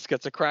Goldust.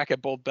 Gets a crack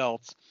at both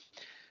belts.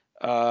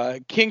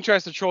 King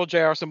tries to troll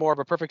JR some more,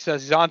 but Perfect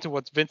says he's on to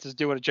what Vince is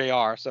doing to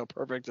JR. So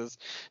Perfect is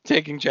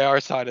taking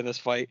JR's side in this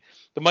fight.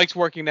 The mic's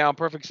working now, and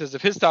Perfect says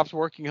if his stops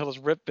working, he'll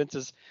just rip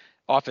Vince's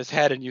off his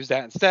head and use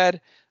that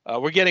instead.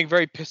 We're getting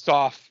very pissed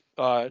off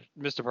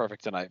Mr.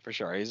 Perfect tonight for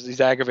sure.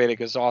 He's aggravated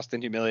because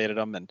Austin humiliated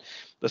him and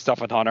the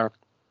stuff with Hunter.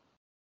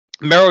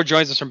 Mero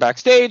joins us from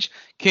backstage.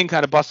 King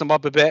kind of busts him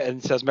up a bit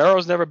and says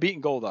Mero's never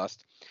beaten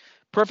Goldust.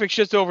 Perfect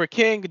shits over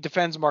King,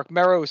 defends Mark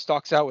Mero, who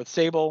stalks out with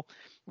Sable.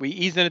 We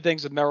ease into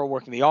things with Mero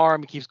working the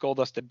arm. He keeps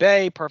Goldust at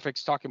bay.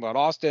 Perfect's talking about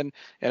Austin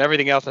and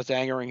everything else that's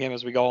angering him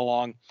as we go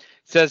along.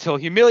 Says he'll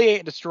humiliate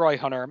and destroy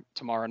Hunter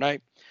tomorrow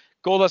night.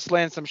 Goldust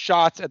lands some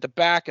shots at the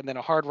back and then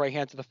a hard right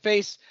hand to the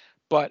face,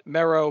 but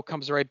Mero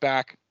comes right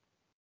back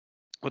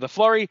with a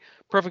flurry.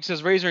 Perfect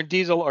says Razor and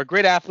Diesel are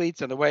great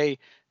athletes, and the way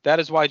that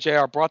is why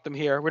JR brought them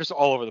here. We're just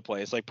all over the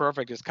place. Like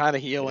Perfect is kind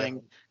of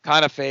healing,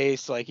 kind of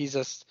face. Like he's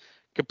just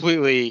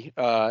completely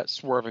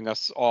swerving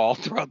us all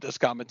throughout this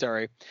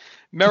commentary.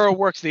 Mero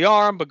works the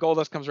arm, but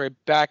Goldust comes right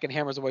back and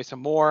hammers away some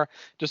more.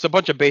 Just a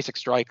bunch of basic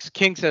strikes.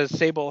 King says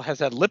Sable has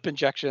had lip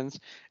injections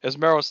as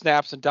Mero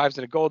snaps and dives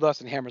into Goldust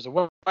and hammers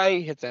away.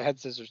 Hits a head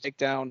scissors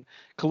takedown.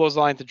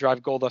 Clothesline to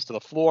drive Goldust to the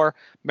floor.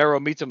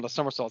 Mero meets him with a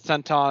somersault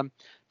senton.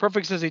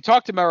 Perfect says he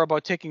talked to Mero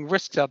about taking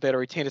risks out there to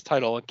retain his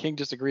title, and King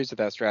disagrees with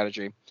that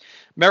strategy.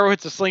 Mero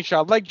hits a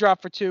slingshot leg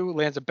drop for 2,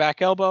 lands a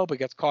back elbow, but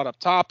gets caught up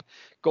top.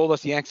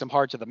 Goldust yanks him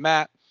hard to the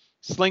mat,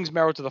 slings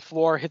Mero to the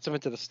floor, hits him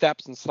into the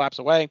steps, and slaps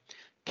away.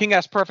 King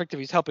asks Perfect if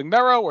he's helping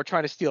Mero or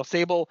trying to steal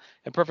Sable,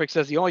 and Perfect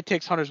says he only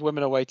takes Hunter's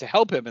women away to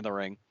help him in the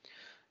ring.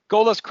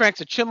 Goldust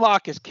cranks a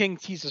chinlock as King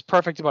teases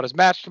Perfect about his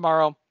match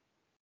tomorrow.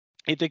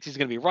 He thinks he's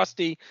going to be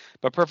rusty,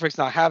 but Perfect's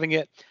not having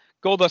it.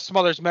 Goldust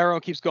smothers Mero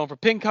and keeps going for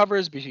pin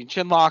covers between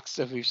chinlocks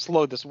if we've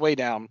slowed this way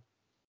down.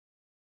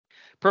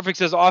 Perfect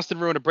says Austin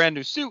ruined a brand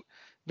new suit.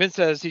 Vince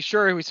says he's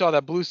sure we saw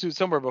that blue suit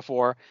somewhere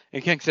before.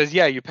 And King says,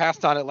 yeah, you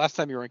passed on it last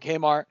time you were in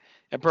Kmart.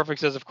 And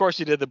Perfect says, of course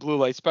you did. The blue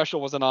light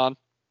special wasn't on.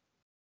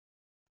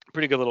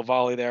 Pretty good little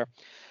volley there.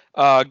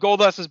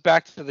 Goldust is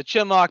back to the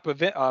chinlock,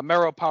 but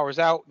Mero powers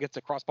out, gets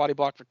a crossbody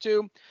block for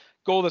 2.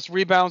 Goldust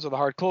rebounds with a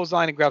hard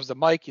clothesline and grabs the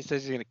mic. He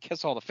says he's going to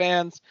kiss all the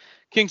fans.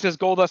 King says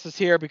Goldust is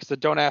here because the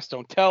don't ask,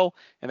 don't tell,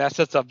 and that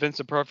sets up Vince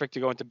and Perfect to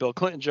go into Bill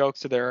Clinton jokes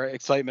to their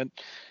excitement.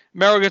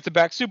 Mero gets a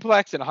back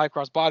suplex and a high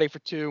cross body for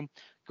 2.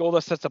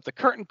 Goldust sets up the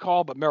curtain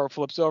call, but Mero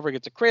flips over and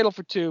gets a cradle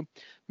for 2.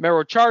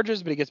 Mero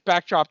charges, but he gets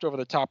backdropped over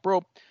the top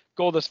rope.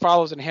 Goldust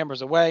follows and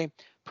hammers away.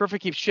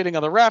 Perfect keeps shitting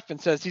on the ref and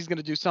says he's going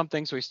to do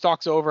something, so he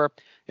stalks over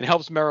and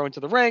helps Mero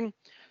into the ring.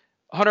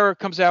 Hunter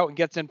comes out and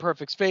gets in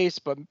Perfect's face,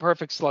 but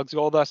Perfect slugs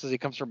Goldust as he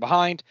comes from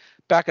behind.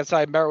 Back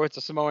inside, Mero hits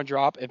a Samoan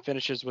drop and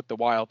finishes with the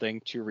Wild Thing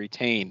to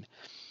retain.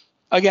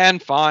 Again,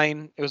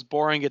 fine. It was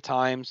boring at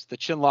times. The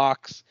chin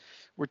locks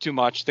were too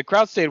much. The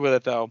crowd stayed with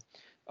it, though.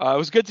 It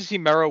was good to see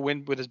Mero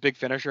win with his big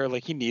finisher.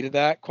 Like, he needed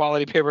that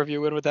quality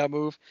pay-per-view win with that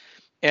move.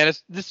 And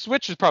this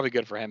switch is probably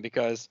good for him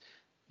because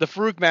the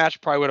Faarooq match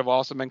probably would have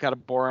also been kind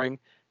of boring.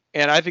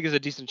 And I think there's a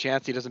decent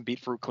chance he doesn't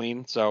beat Faarooq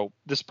clean. So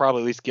this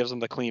probably at least gives him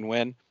the clean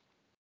win.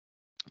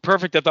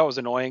 Perfect, I thought was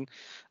annoying.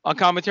 On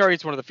commentary,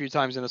 it's one of the few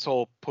times in this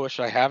whole push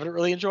I haven't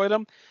really enjoyed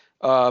him.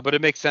 But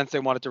it makes sense they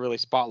wanted to really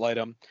spotlight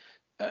him.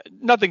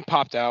 Nothing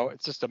popped out.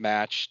 It's just a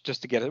match,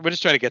 just to get it. We're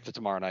just trying to get to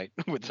tomorrow night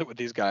with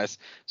these guys.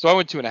 So I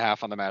went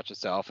 2.5 on the match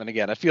itself. And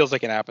again, it feels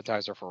like an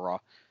appetizer for Raw.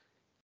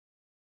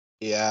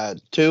 Yeah,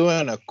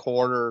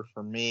 2.25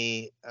 for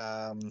me.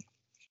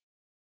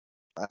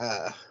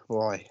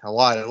 Boy, a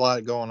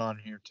lot going on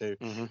here too.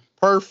 Mm-hmm.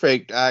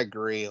 Perfect, I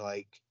agree.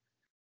 Like,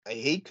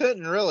 he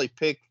couldn't really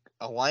pick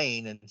a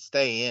lane and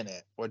stay in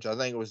it, which I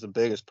think was the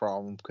biggest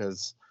problem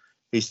because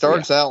he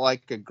starts out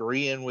like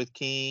agreeing with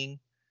King,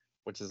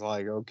 which is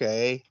like,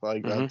 okay,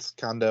 like that's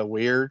kind of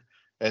weird.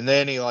 And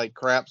then he like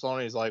craps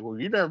on it. He's like, well,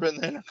 you've never been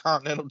the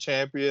Intercontinental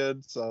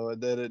Champion. So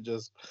and then it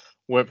just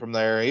went from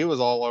there. He was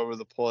all over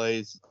the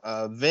place.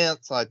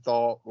 Vince, I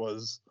thought,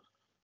 was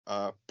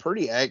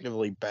pretty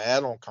actively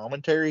bad on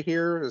commentary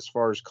here as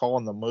far as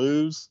calling the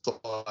moves.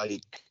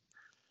 Like,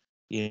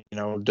 him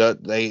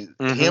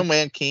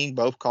and King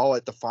both call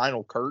it the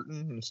final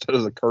curtain instead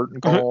of the curtain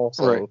call.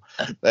 So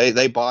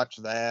they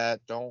botched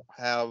that. Don't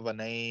have a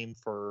name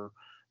for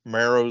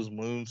Mero's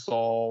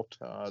moonsault.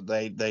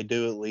 They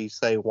do at least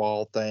say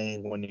Wild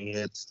Thing when he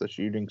hits the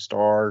shooting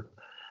star.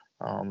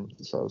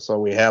 So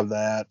we have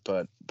that,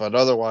 but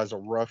otherwise a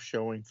rough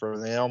showing for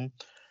them.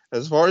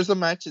 As far as the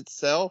match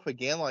itself,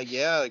 again,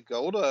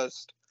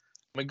 Goldust.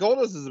 I mean,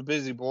 Goldust is a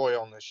busy boy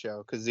on this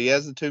show because he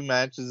has the 2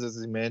 matches, as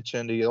he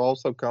mentioned. He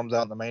also comes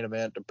out in the main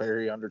event to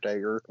parry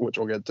Undertaker, which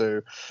we'll get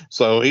to.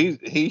 So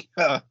he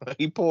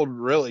pulled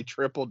really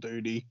triple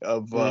duty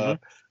of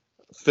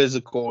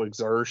physical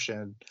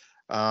exertion.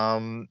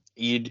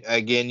 You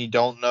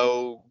don't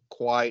know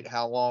quite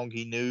how long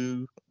he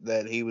knew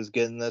that he was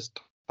getting this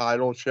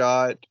title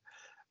shot.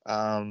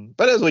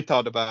 But as we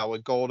talked about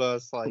with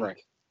Goldust,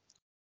 like,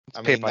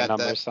 I mean,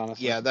 numbers,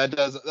 honestly. Yeah, that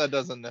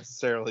doesn't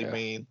necessarily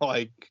mean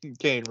like you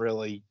can't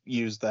really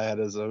use that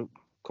as a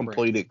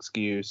complete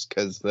excuse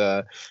because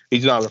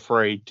he's not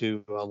afraid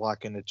to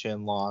lock in a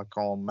chin lock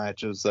on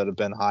matches that have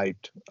been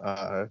hyped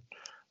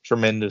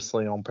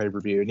tremendously on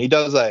pay-per-view, and he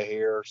does that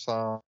here.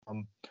 Some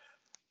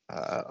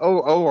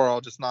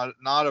overall, just not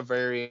a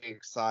very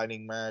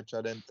exciting match.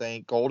 I didn't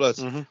think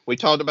Goldust. We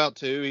talked about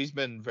too. He's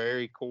been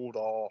very cooled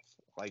off.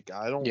 Like,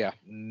 I don't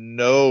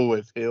know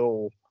if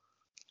he'll.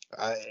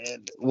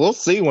 And we'll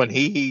see when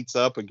he heats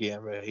up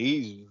again, but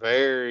he's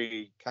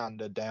very kind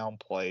of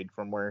downplayed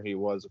from where he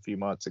was a few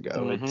months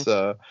ago. It's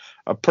a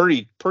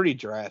pretty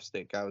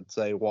drastic, I would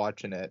say,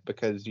 watching it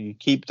because you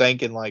keep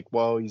thinking like,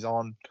 well, he's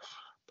on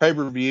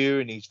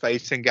pay-per-view and he's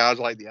facing guys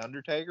like The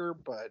Undertaker,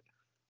 but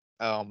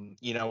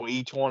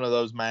each one of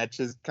those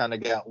matches kind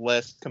of got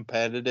less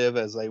competitive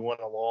as they went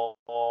along,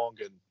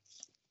 and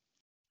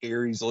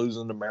here he's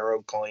losing to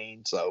Mero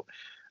clean, so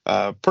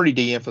pretty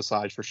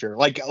de-emphasized for sure.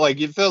 Like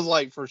it feels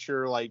like for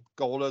sure like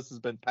Goldust has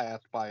been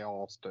passed by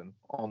Austin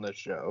on this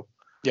show.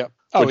 Yep.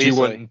 Which you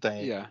wouldn't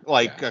think.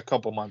 A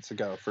couple months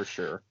ago for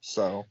sure.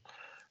 So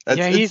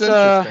he's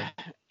interesting.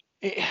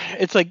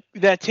 It's like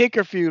that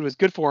Taker feud was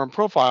good for him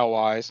profile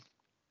wise,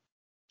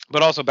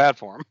 but also bad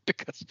for him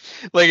because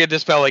like it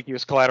just felt like he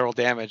was collateral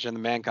damage in the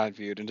Mankind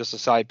feud and just a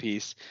side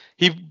piece.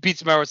 He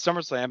beats Mero at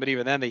SummerSlam, but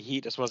even then the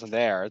heat just wasn't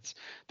there.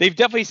 They've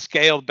definitely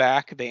scaled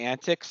back the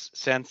antics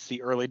since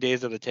the early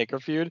days of the Taker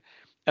feud,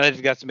 and I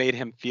think that's made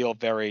him feel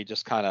very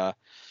just kind of, I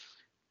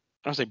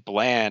don't say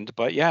bland,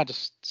 but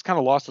just kind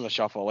of lost in the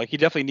shuffle. Like, he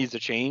definitely needs a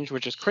change,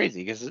 which is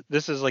crazy because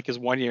this is like his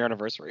 1-year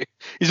anniversary.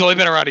 He's only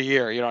been around a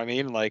year, you know what I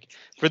mean? Like,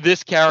 for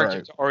this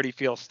character to already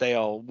feel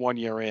stale 1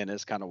 year in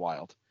is kind of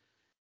wild.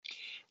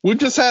 We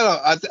just had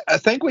I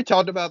think we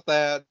talked about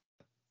that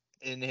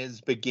in his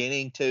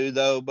beginning too,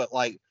 though, but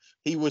like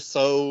he was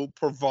so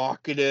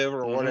provocative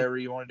or whatever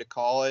you wanted to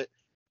call it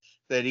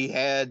that he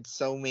had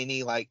so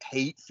many like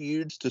hate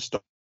feuds to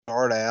start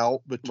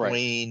out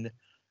between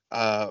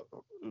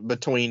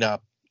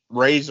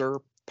Razor,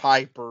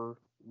 Piper,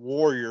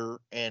 Warrior,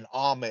 and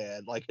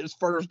Ahmed. Like, his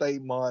first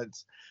 8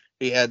 months,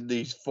 he had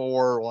these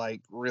 4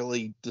 like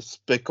really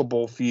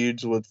despicable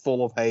feuds with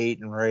full of hate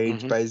and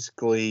rage,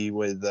 basically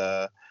with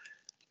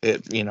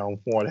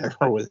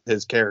whatever with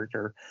his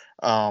character.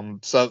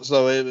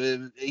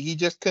 He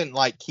just couldn't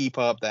like keep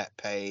up that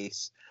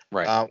pace.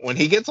 Right. When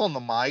he gets on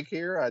the mic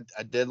here,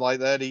 I did like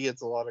that. He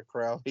gets a lot of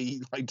crowd.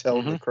 He like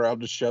telling the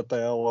crowd to shut the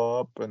hell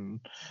up and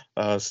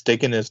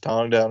sticking his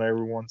tongue down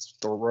everyone's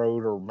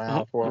throat or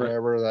mouth,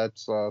 whatever.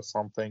 That's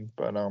something.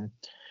 But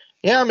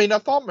I mean, I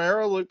thought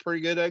Mero looked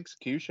pretty good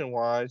execution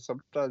wise.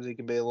 Sometimes he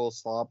can be a little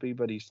sloppy,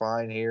 but he's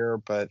fine here.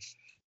 But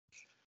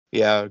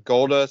yeah,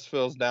 Goldust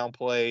feels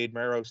downplayed.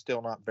 Mero's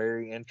still not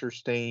very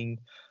interesting.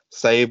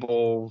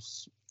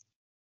 Sable's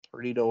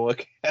pretty to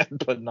look at,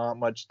 but not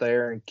much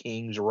there. And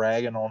King's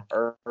ragging on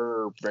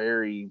her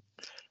very,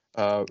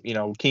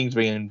 King's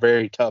being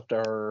very tough to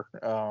her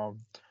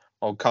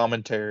on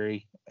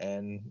commentary.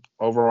 and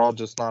overall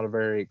just not a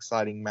very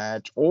exciting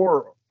match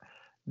or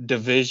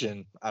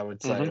division. I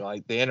would say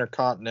like the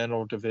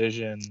Intercontinental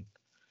division.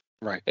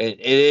 Right.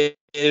 It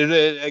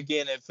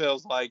again, it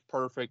feels like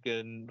Perfect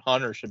and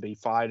Hunter should be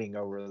fighting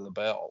over the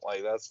belt.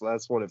 Like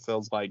that's what it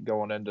feels like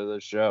going into the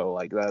show.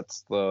 Like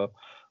that's the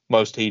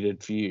most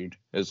heated feud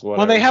is what.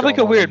 Well, they is have like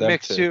going a on with weird them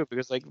mix two. too,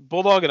 because like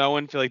Bulldog and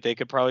Owen feel like they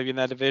could probably be in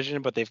that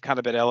division, but they've kind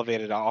of been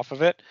elevated off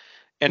of it,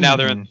 and now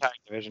they're in Mhm. the tag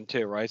division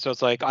too, right? So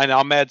it's like I know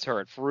Ahmed's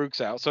hurt,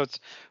 Faarooq's out, so it's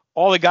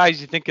all the guys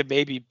you think could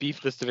maybe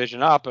beef this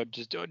division up, but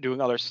just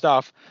doing other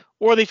stuff,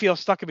 or they feel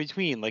stuck in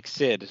between, like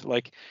Sid.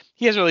 Like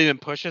he hasn't really been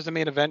pushed as a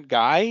main event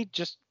guy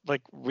just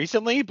like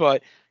recently,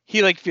 but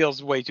he like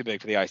feels way too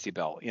big for the IC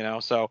belt, you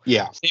know. So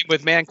Yeah. same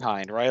with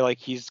Mankind, right? Like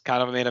he's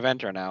kind of a main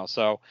eventer now,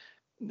 so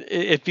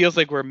it feels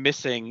like we're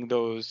missing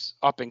those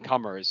up and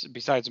comers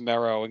besides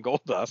Mero and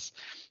Goldust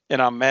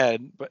and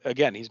Ahmed. But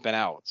again, he's been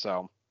out.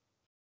 So,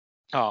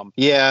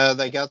 Yeah,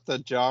 they got the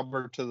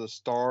jobber to the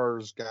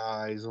stars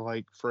guys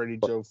like Freddie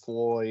Joe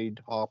Floyd,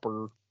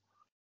 Hopper.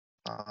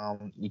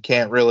 You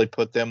can't really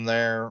put them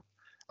there.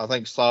 I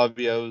think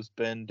Savio's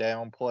been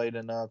downplayed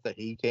enough that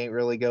he can't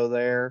really go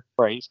there.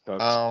 right, he's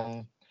cooked.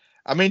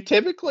 I mean,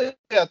 typically,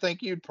 I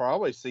think you'd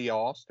probably see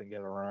Austin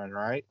get a run,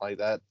 right? Like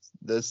that.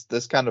 This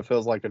kind of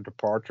feels like a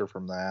departure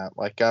from that.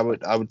 Like I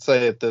would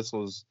say if this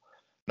was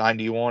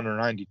 91 or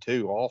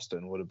 92,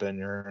 Austin would have been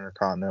your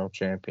Intercontinental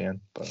champion.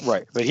 But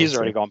Right, but he's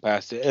already gone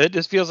past it. It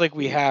just feels like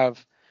we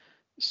have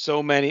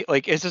so many.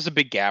 Like it's just a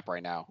big gap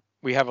right now.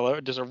 We have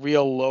there's a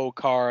real low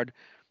card,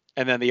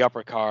 and then the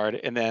upper card,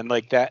 and then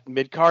like that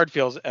mid card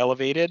feels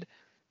elevated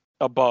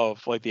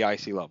above like the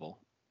IC level,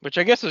 which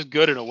I guess is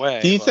good in a way.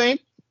 Do you But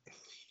think?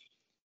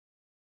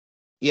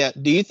 Yeah.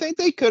 Do you think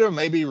they could have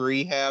maybe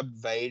rehabbed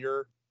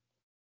Vader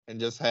and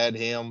just had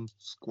him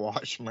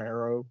squash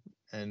Mero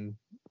and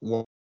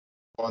won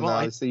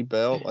the IC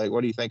belt? Like, what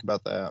do you think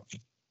about that?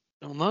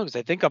 I don't know, because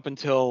I think up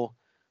until,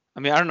 I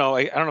mean, I don't know.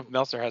 I don't know if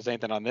Meltzer has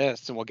anything on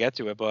this, and we'll get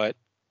to it, but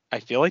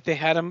I feel like they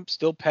had him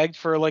still pegged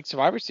for like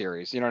Survivor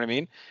Series. You know what I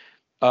mean?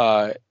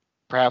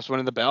 Perhaps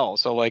winning the bell.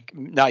 So like,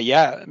 not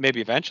yet, maybe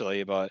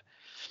eventually, but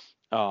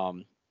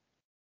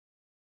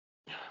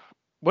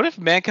what if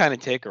Mankind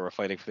and Taker were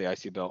fighting for the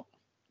IC belt?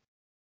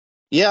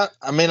 Yeah,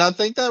 I mean, I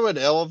think that would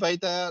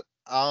elevate that.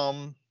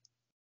 I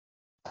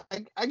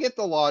get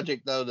the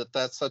logic though that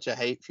that's such a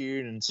hate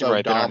feud and so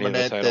Right,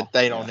 dominant that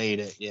they don't need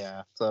it.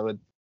 Yeah, so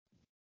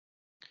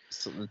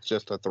it's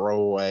just a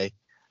throwaway.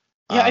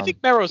 Yeah, I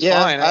think Mero's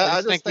fine. I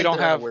just think we don't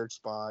have a weird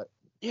spot.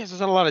 Yeah, there's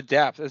not a lot of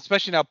depth,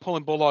 especially now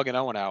pulling Bulldog and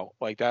Owen out.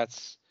 Like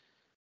that's,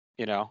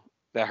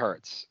 that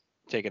hurts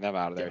taking them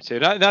out of there too.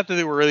 Not that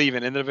they were really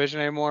even in the division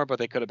anymore, but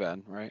they could have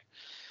been, right?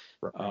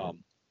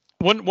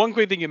 One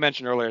quick thing you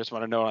mentioned earlier, I just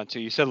want to note on too.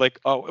 You said like,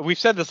 oh, we've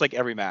said this like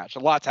every match, a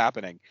lot's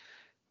happening,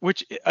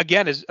 which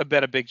again is a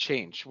big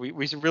change. We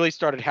really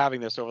started having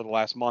this over the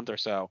last month or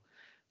so,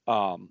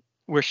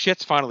 where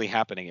shit's finally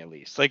happening at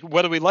least. Like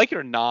whether we like it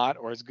or not,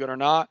 or it's good or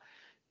not,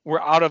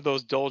 we're out of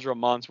those doldrum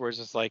months where it's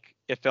just like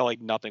it felt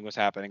like nothing was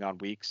happening on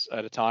weeks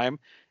at a time.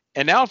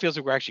 And now it feels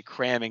like we're actually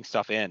cramming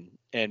stuff in.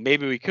 And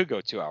maybe we could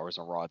go 2 hours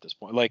on Raw at this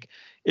point. Like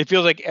it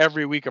feels like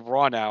every week of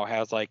Raw now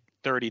has like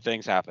 30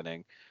 things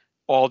happening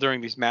all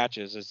during these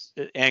matches. Is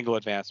angle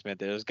advancement.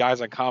 There's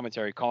guys on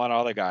commentary calling out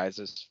other guys.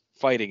 There's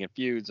fighting and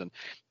feuds. And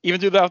even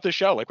throughout the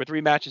show, like we're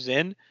 3 matches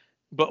in,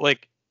 but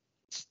like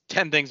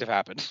 10 things have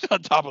happened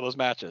on top of those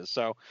matches.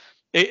 So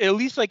at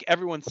least like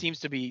everyone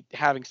seems to be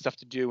having stuff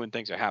to do when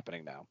things are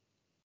happening now.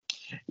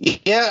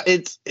 Yeah,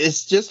 it's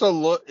just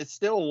it's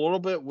still a little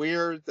bit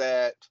weird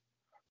that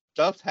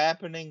stuff's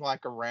happening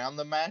like around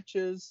the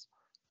matches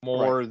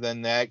more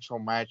than the actual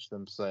match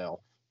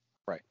themselves.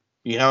 Right.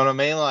 You know what I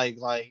mean?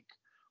 Like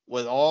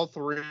with all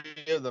 3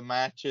 of the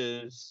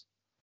matches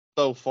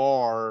so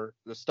far,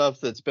 the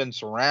stuff that's been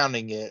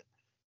surrounding it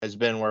has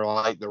been where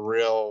like the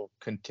real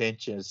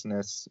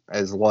contentiousness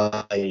has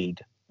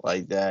laid.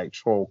 Like the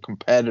actual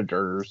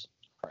competitors.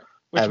 Right.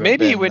 Which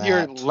maybe when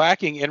you're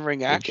lacking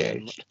in-ring action,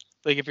 engaged.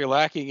 like if you're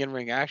lacking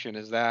in-ring action,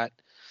 is that,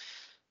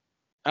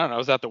 I don't know,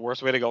 is that the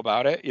worst way to go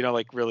about it?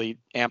 Like really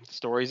amp the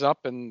stories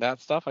up and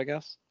that stuff, I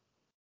guess.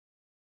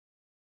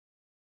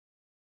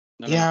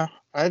 Yeah,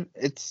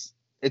 it's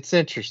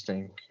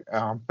interesting.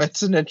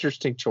 It's an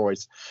interesting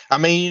choice. I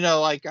mean,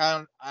 like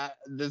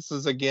this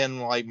is again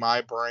like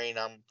my brain.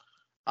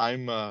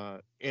 I'm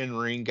a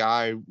in-ring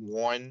guy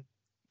 1.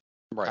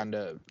 Kind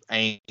of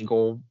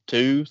angle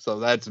 2, so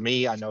that's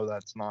me. I know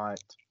that's not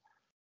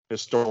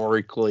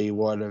historically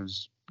what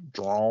is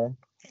drawn.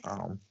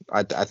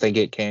 I think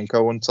it can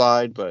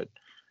coincide, but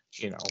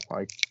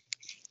like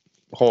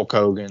Hulk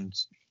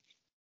Hogan's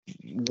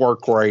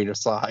work rate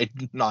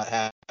aside,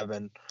 not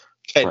having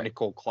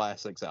technical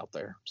classics out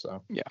there,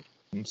 so yeah,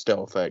 it's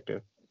still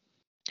effective.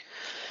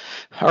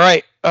 All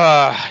right,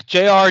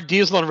 JR,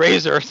 Diesel, and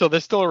Razor. So they're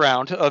still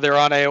around. They're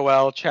on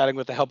AOL chatting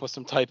with the help of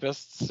some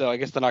typists. So I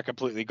guess they're not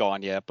completely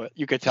gone yet, but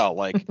you could tell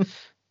like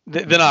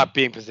they're not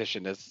being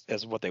positioned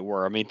as what they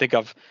were. I mean, think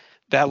of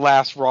that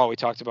last Raw we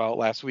talked about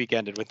last week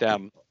ended with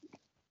them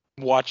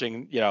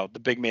watching, the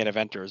big main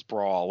eventers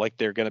brawl, like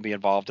they're going to be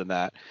involved in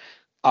that.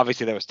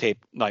 Obviously, that was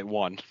tape night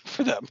one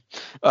for them,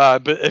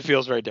 but it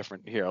feels very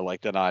different here.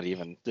 Like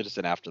they're just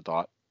an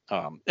afterthought.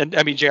 And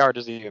I mean, JR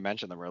doesn't even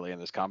mention them really in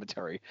this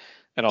commentary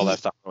and all that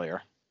stuff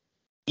earlier.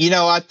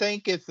 I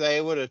think if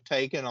they would have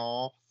taken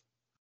off,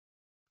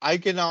 I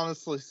can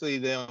honestly see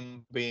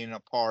them being a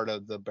part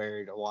of the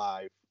Buried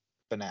Alive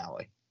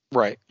finale.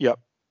 Right. Yep.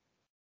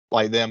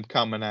 Like them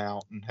coming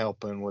out and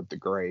helping with the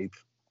grave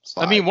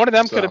side. I mean, one of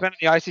them could have been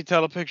in the IC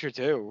title picture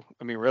too.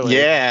 I mean, really.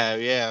 Yeah,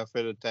 if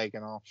it had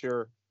taken off,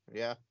 sure.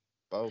 Yeah,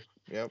 both.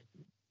 Yep.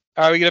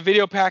 All right, we get a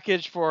video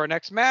package for our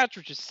next match,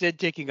 which is Sid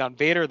taking on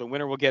Vader. The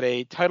winner will get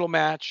a title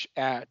match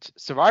at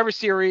Survivor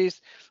Series.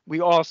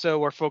 We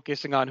also are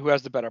focusing on who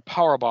has the better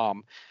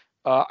powerbomb.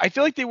 I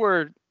feel like they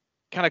were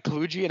kind of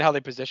kludgy in how they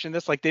positioned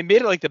this. Like they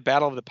made it like the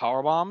battle of the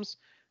powerbombs,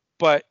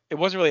 but it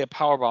wasn't really a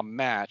powerbomb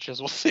match,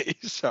 as we'll see.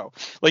 So,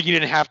 like you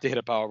didn't have to hit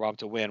a powerbomb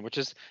to win, which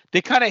is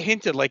they kind of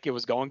hinted like it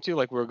was going to,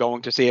 like we were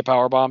going to see a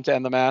powerbomb to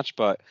end the match,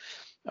 but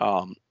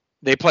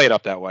they play it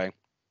up that way.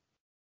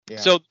 Yeah.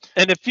 So,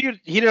 and the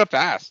feud heated up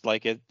fast.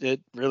 Like it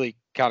really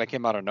kind of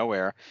came out of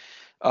nowhere.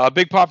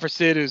 Big pop for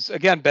Sid, who's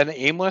again been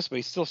aimless, but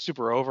he's still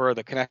super over.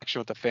 The connection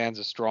with the fans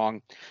is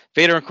strong.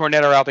 Vader and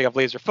Cornette are out. They have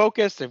laser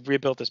focus. They've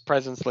rebuilt his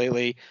presence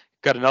lately.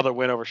 Got another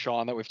win over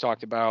Shawn that we've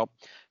talked about.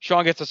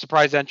 Shawn gets a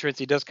surprise entrance.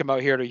 He does come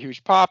out here to a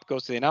huge pop,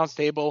 goes to the announce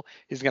table.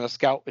 He's going to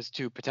scout his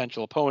two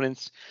potential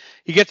opponents.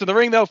 He gets in the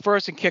ring, though,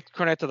 first and kicks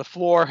Cornette to the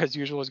floor. As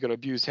usual, he's going to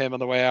abuse him on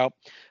the way out.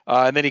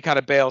 And then he kind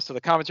of bails to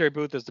the commentary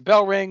booth as the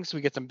bell rings.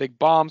 We get some big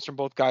bombs from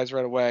both guys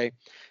right away.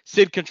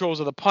 Sid controls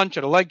with a punch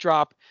and a leg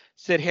drop.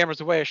 Sid hammers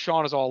away as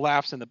Shawn is all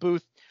laughs in the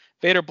booth.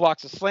 Vader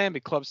blocks a slam.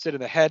 He clubs Sid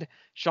in the head.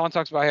 Shawn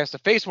talks about he has to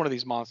face one of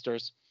these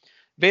monsters.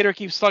 Vader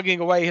keeps slugging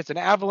away, hits an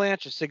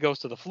avalanche as Sid goes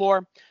to the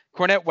floor.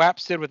 Cornette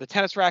whaps Sid with a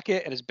tennis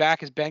racket, and his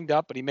back is banged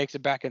up, but he makes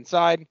it back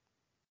inside.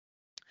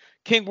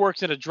 King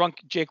works in a drunk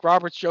Jake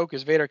Roberts joke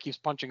as Vader keeps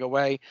punching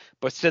away,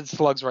 but Sid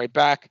slugs right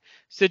back.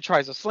 Sid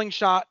tries a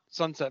slingshot,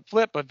 sunset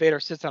flip, but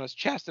Vader sits on his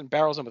chest and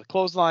barrels him with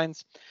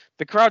clotheslines.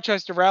 The crowd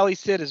tries to rally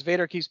Sid as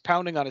Vader keeps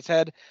pounding on his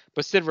head,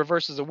 but Sid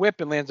reverses a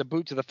whip and lands a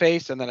boot to the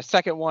face, and then a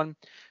second one.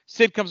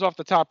 Sid comes off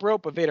the top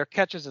rope, but Vader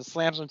catches and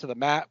slams him to the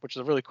mat, which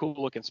is a really cool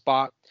looking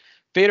spot.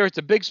 Vader hits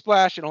a big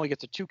splash and only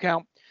gets a 2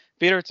 count.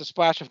 Vader hits a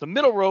splash off the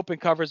middle rope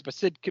and covers, but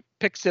Sid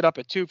picks Sid up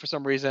at 2 for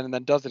some reason and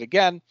then does it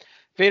again.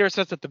 Vader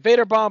sets up the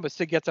Vader bomb, but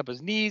Sid gets up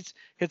his knees,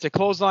 hits a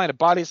clothesline, a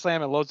body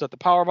slam, and loads up the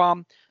power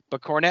bomb.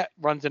 But Cornette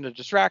runs into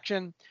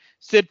distraction.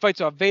 Sid fights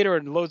off Vader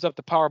and loads up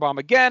the power bomb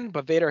again,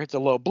 but Vader hits a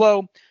low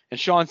blow. And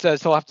Shawn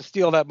says he'll have to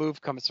steal that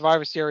move come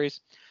Survivor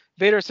Series.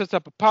 Vader sets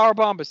up a power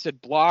bomb, but Sid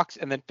blocks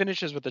and then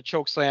finishes with a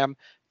choke slam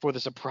for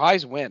the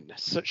surprise win.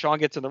 So Shawn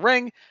gets in the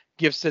ring,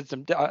 gives Sid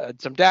some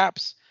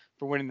daps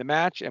for winning the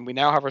match, and we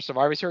now have our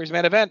Survivor Series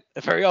main event,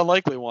 a very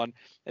unlikely one,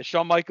 as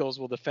Shawn Michaels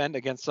will defend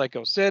against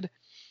Psycho Sid.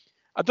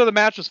 I thought the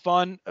match was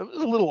fun. It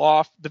was a little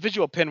off. The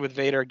visual pin with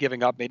Vader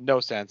giving up made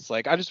no sense.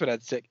 Like I just would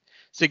have had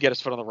Sid get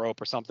his foot on the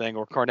rope or something,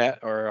 or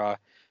Cornette or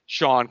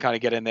Shawn kind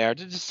of get in there,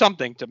 just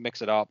something to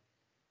mix it up.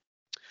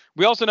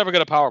 We also never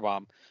got a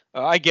powerbomb.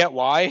 I get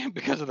why,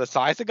 because of the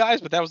size of guys,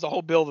 but that was the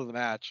whole build of the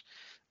match.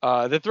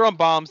 They're throwing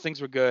bombs.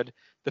 Things were good.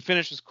 The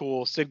finish was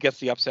cool. Sid gets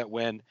the upset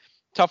win.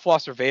 Tough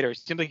loss for Vader. It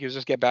seemed like he was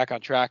just getting back on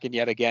track, and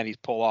yet again, he's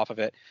pulled off of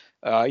it.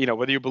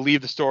 Whether you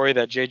believe the story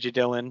that J.J.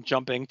 Dillon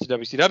jumping to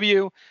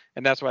WCW,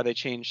 and that's why they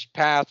changed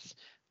paths.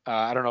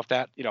 I don't know if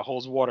that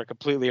holds water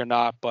completely or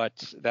not, but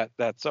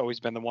that's always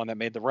been the one that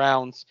made the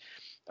rounds.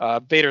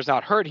 Vader's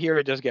not hurt here.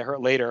 He does get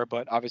hurt later,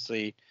 but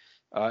obviously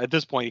at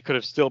this point, he could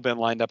have still been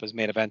lined up as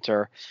main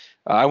eventer.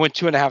 I went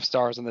 2.5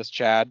 stars on this,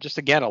 Chad. Just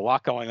again, a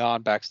lot going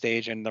on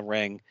backstage in the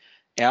ring.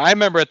 And I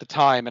remember at the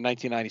time in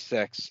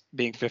 1996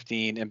 being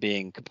 15 and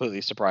being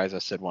completely surprised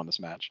that Sid won this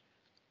match.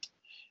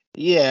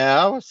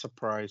 Yeah, I was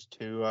surprised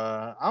too.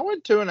 I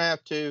went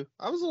 2.5 too.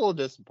 I was a little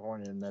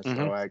disappointed in this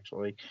though,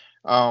 actually.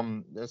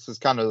 This is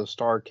kind of the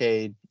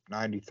Starrcade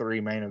 93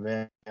 main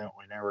event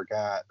we never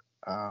got.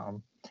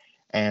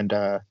 And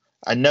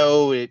I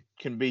know it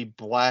can be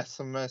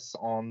blasphemous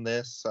on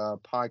this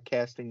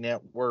podcasting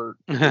network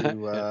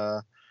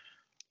to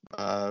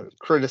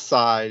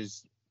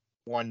criticize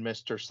one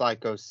Mr.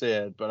 Psycho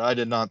Sid, but I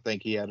did not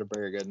think he had a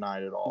very good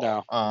night at all.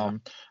 No.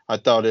 I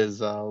thought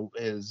his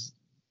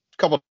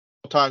couple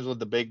times with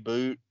the big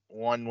boot,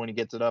 one when he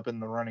gets it up in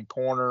the running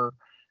corner,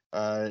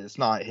 it's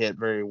not hit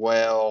very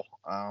well.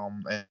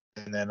 And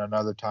then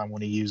another time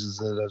when he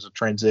uses it as a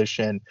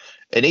transition,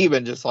 and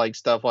even just like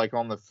stuff like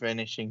on the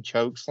finishing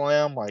choke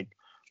slam, like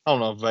I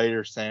don't know if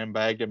Vader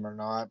sandbagged him or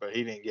not, but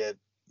he didn't get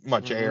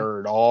much air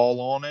at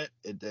all on it.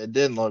 It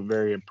didn't look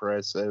very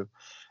impressive.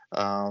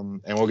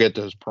 And we'll get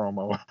to his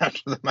promo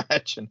after the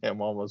match and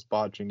him almost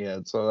botching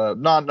it. So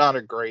not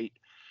a great,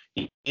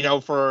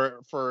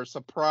 for a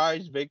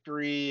surprise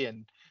victory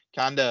and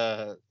kind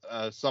of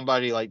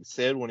somebody like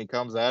Sid, when he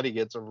comes out, he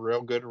gets a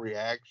real good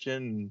reaction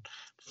and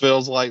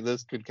feels like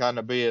this could kind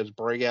of be his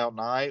breakout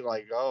night.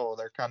 Like, oh,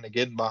 they're kind of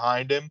getting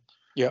behind him.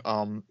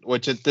 Yeah.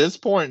 Which at this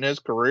point in his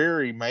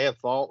career, he may have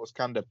thought was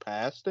kind of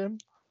past him.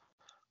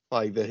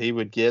 like that he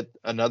would get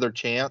another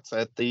chance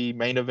at the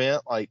main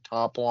event, like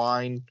top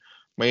line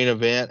main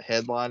event,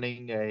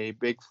 headlining a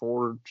Big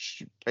Four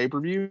pay per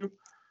view.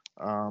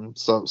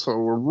 So a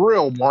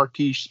real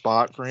marquee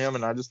spot for him,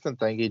 and I just didn't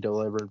think he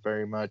delivered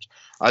very much.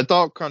 I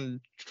thought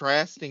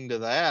contrasting to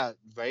that,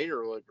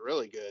 Vader looked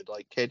really good,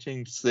 like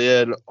catching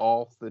Sid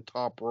off the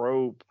top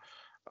rope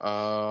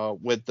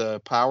with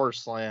the power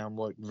slam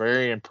looked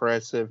very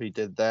impressive. He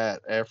did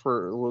that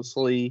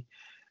effortlessly,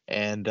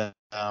 and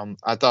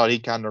I thought he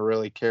kind of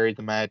really carried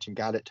the match and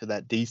got it to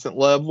that decent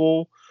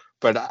level.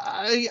 But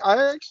I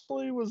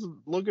actually was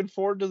looking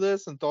forward to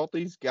this and thought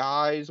these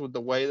guys, with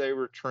the way they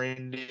were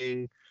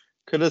trending,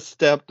 could have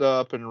stepped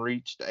up and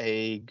reached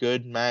a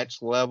good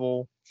match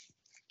level.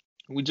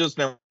 We just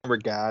never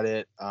got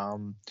it.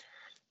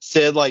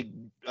 Said like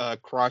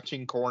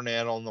crotching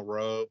Cornette on the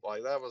rope,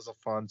 like that was a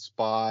fun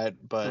spot.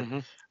 But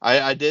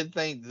I did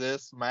think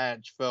this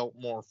match felt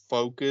more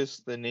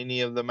focused than any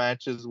of the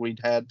matches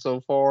we'd had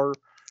so far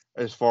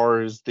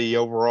as the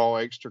overall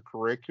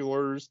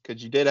extracurriculars.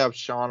 Because you did have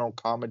Sean on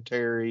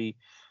commentary,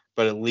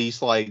 but at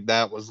least like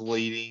that was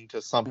leading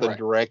to something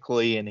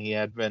directly, and he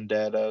had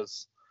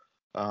vendettas.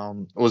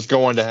 Was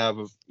going to have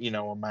a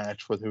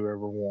match with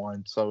whoever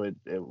won, so it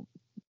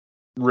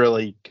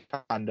really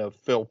kind of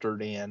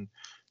filtered in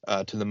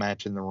to the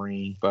match in the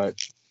ring. But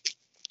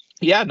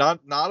yeah, not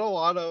a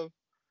lot of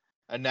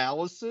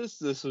analysis.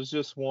 This was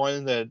just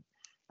one that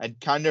I'd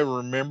kind of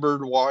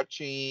remembered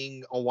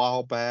watching a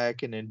while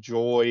back and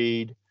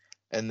enjoyed,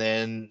 and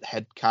then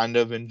had kind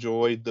of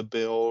enjoyed the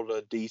build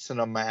a decent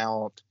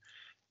amount,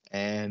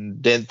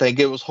 and didn't think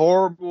it was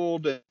horrible.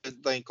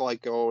 Didn't think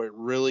like, oh, it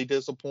really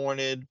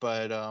disappointed,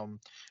 but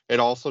it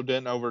also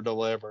didn't over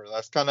deliver.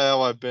 That's kind of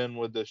how I've been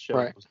with this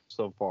show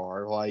so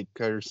far. Like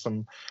there's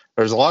a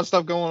lot of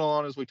stuff going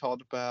on, as we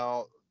talked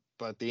about,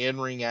 but the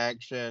in-ring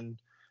action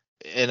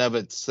in of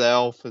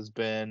itself has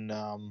been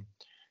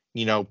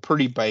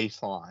pretty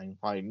baseline.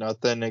 Like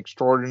nothing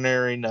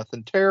extraordinary,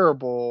 nothing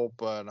terrible,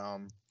 but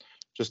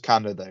just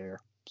kind of there.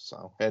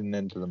 So heading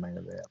into the main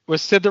event.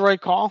 Was Sid the right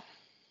call?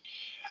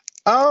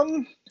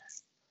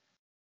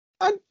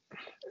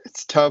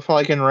 It's tough,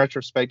 like in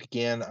retrospect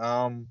again.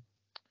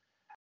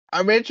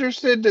 I'm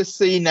interested to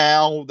see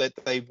now that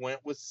they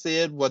went with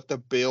Sid what the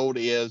build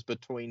is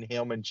between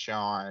him and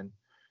Sean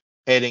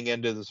heading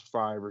into the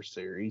Survivor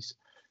Series.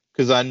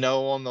 Because I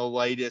know on the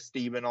latest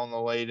year that,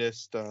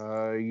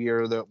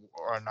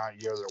 or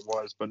not year that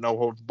was, but No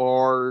Holds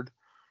Barred,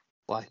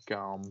 like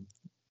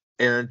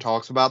Aaron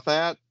talks about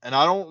that, and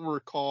I don't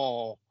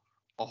recall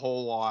a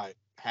whole lot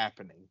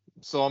happening.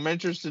 So I'm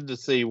interested to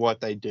see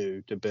what they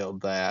do to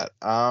build that.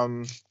 I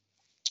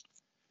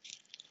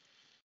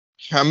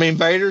mean,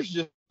 Vader's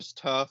just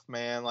tough,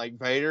 man. Like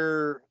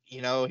Vader,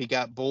 he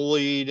got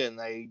bullied and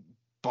they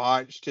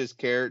botched his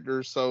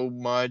character so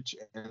much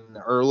in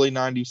the early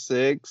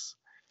 '96,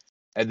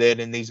 and then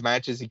in these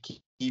matches he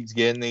keeps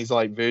getting these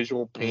like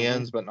visual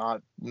pins, but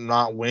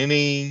not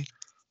winning.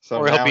 So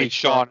or he'll beat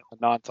Sean in the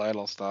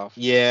non-title stuff.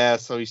 Yeah,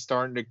 so he's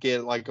starting to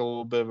get like a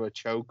little bit of a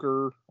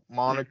choker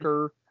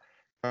moniker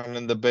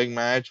in the big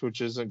match, which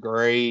isn't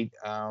great.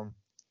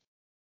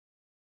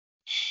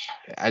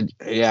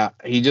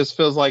 He just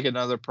feels like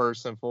another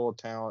person full of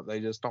talent.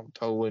 They just don't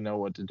totally know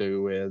what to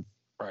do with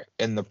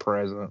in the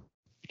present.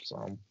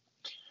 So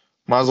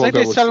might as well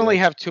go. They suddenly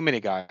have too many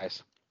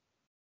guys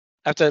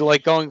after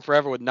like going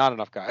forever with not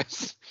enough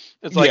guys.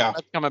 It's like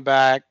Bret's coming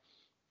back,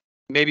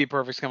 maybe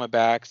Perfect's coming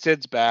back,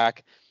 Sid's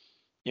back.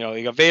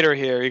 You got Vader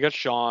here, you got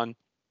Sean,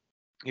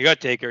 you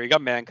got Taker, you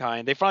got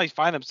Mankind. They finally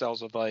find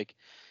themselves with like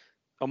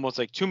almost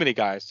like too many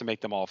guys to make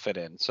them all fit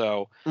in.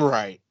 So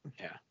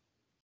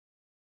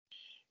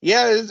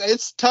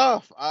it's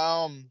tough.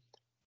 I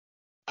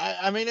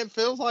mean, it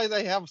feels like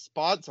they have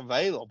spots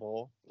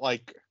available.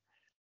 Like,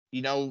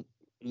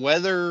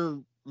 whether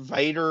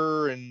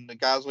Vader and the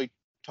guys we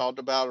talked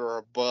about are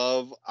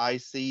above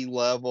IC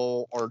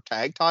level or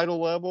tag title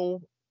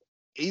level,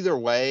 either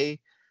way,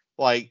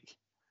 like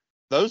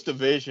those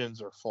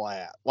divisions are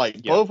flat.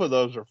 Like both of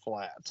those are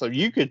flat. So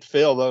you could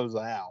fill those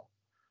out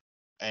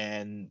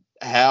and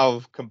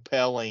have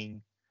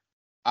compelling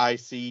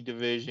IC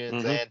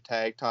divisions and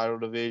tag title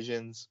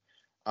divisions.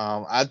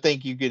 I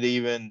think you could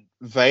even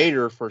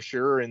Vader for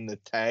sure in the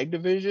tag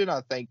division.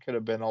 I think could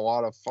have been a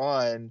lot of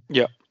fun.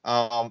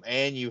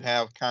 And you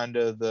have kind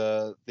of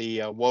the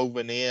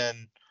woven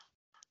in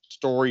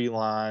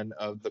storyline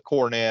of the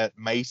Cornette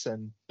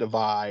Mason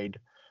divide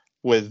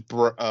with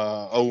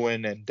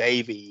Owen and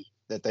Davey,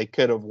 that they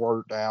could have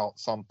worked out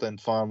something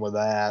fun with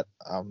that.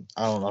 I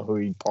don't know who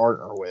he'd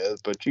partner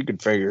with, but you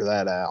could figure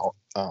that out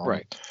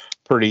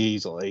pretty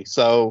easily.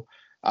 So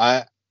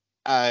I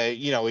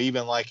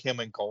even like him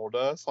and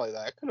Goldust, like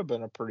that could have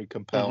been a pretty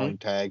compelling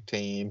tag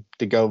team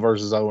to go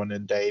versus Owen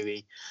and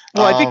Davey.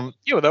 Well, I think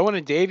with Owen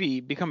and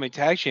Davey becoming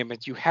tag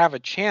champions, you have a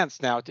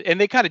chance now and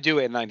they kind of do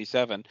it in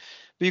 '97,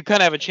 but you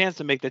kind of have a chance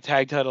to make the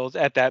tag titles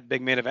at that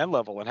big main event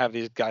level and have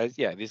these guys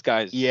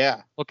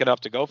look it up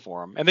to go for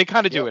them, and they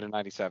kind of do it in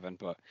 '97,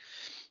 but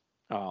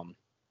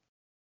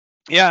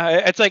Yeah,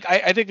 it's like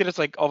I think that it's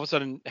like all of a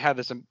sudden had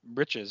this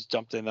riches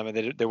dumped in them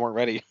and they weren't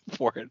ready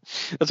for it.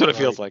 That's what it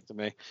feels Right. like to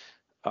me.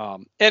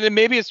 And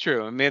maybe it's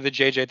true. And maybe the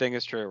JJ thing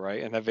is true,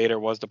 right? And that Vader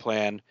was the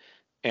plan,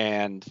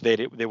 and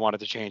they wanted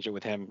to change it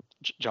with him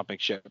jumping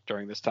ship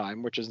during this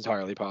time, which is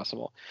entirely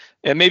possible.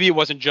 And maybe it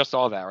wasn't just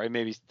all that, right?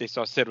 Maybe they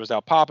saw Sid was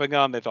out popping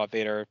them. They thought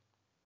Vader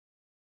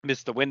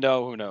missed the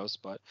window. Who knows?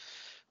 But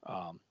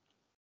um,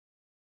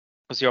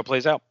 let's see how it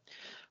plays out.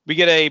 We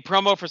get a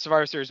promo for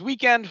Survivor Series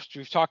weekend, which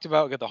we've talked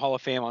about. We get the Hall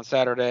of Fame on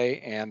Saturday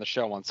and the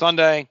show on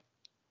Sunday.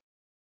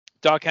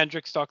 Doc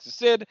Hendricks talks to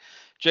Sid.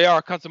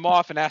 JR cuts him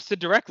off and asks Sid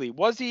directly,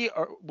 was he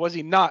or was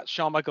he not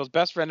Shawn Michaels'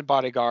 best friend and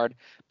bodyguard,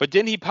 but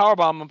didn't he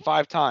powerbomb him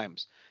 5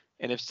 times?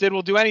 And if Sid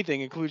will do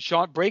anything, include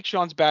break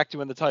Shawn's back to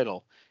win the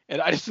title.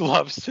 And I just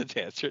love Sid's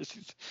answers.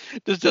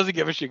 Just doesn't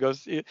give a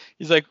shit.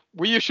 He's like,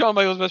 were you Shawn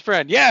Michaels' best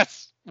friend?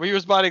 Yes. Were you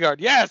his bodyguard?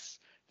 Yes.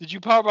 Did you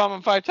powerbomb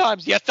him 5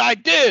 times? Yes, I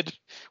did.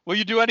 Will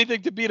you do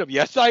anything to beat him?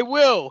 Yes, I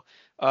will.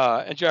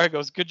 And JR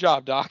goes, good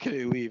job, Doc, and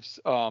he leaves.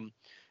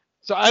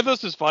 So I thought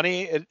this was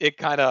funny. It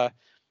kind of,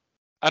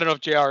 I don't know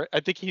if JR, I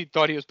think he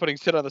thought he was putting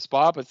Sid on the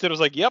spot, but Sid was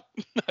like, yep,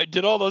 I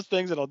did all those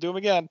things and I'll do them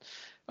again.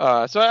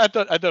 So I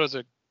thought it was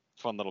a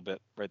fun little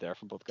bit right there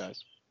from both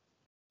guys.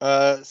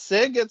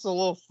 Sid gets a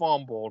little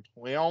fumbled.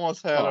 We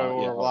almost had a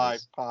Yeah,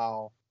 live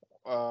pile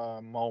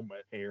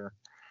moment here.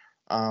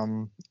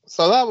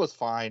 So that was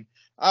fine.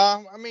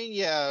 I mean,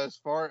 yeah,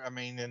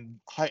 and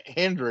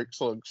Hendricks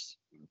looks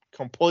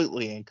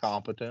completely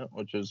incompetent,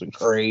 which is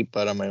great,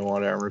 but I mean,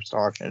 whatever,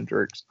 Stock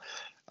Hendricks.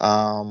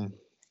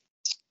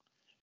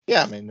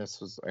 Yeah, I mean,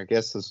 I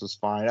guess this was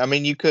fine. I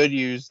mean, you could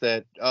use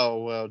that,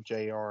 oh, well,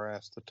 JR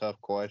asked the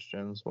tough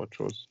questions, which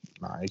was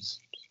nice.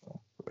 So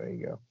there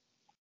you go.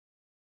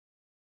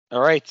 All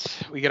right,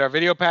 we get our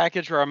video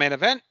package for our main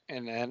event,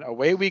 and then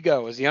away we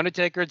go as The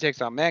Undertaker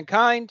takes on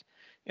Mankind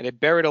in a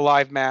buried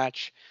alive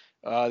match.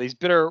 These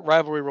bitter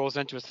rivalry rolls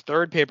into its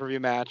third pay-per-view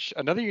match,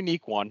 another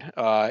unique one.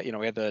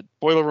 We had the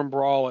Boiler Room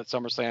Brawl at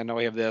SummerSlam. Now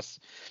we have this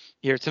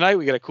here tonight.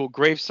 We got a cool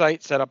grave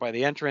site set up by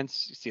the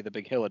entrance. You see the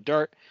big hill of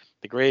dirt,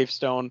 the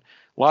gravestone,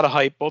 a lot of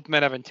hype. Both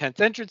men have intense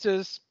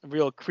entrances, a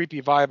real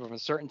creepy vibe of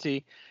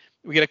uncertainty.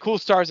 We get a cool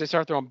start as they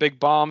start throwing big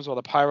bombs while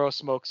the pyro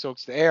smoke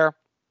soaks the air.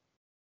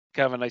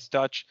 Kind of a nice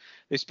touch.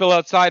 They spill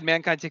outside.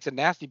 Mankind takes a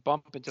nasty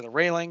bump into the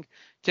railing.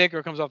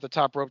 Taker comes off the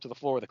top rope to the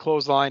floor with a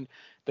clothesline.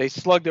 They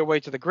slug their way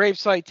to the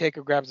gravesite.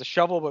 Taker grabs a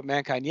shovel, but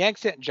Mankind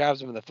yanks it and jabs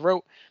him in the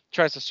throat.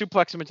 Tries to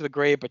suplex him into the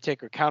grave, but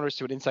Taker counters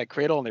to an inside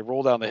cradle, and they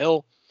roll down the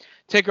hill.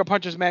 Taker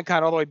punches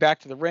Mankind all the way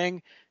back to the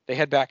ring. They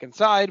head back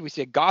inside. We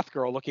see a goth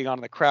girl looking on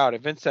in the crowd,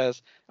 and Vince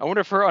says, I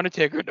wonder if her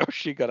Undertaker knows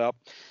she got up.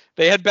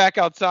 They head back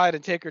outside,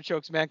 and Taker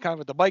chokes Mankind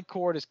with the mic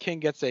cord as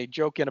King gets a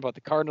joke in about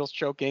the Cardinals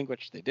choking,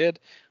 which they did.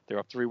 They're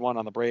up 3-1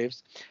 on the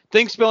Braves.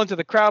 Things spill into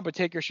the crowd, but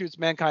Taker shoots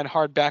Mankind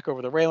hard back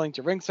over the railing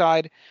to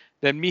ringside,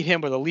 then meet him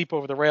with a leap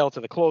over the rail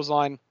to the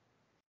clothesline.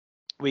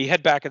 We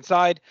head back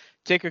inside.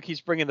 Taker keeps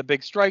bringing the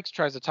big strikes,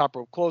 tries the top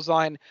rope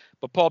clothesline,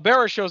 but Paul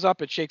Bearer shows up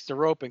and shakes the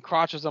rope and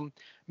crotches him.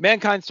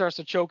 Mankind starts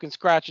to choke and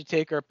scratch at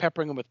Taker,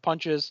 peppering him with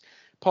punches.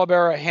 Paul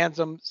Bearer hands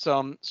him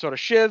some sort of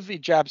shiv. He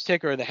jabs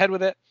Taker in the head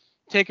with it.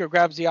 Taker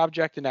grabs the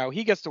object, and now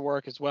he gets to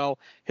work as well.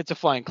 Hits a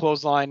flying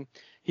clothesline.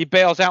 He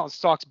bails out and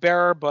stalks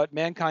Bearer, but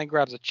Mankind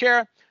grabs a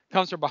chair,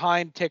 comes from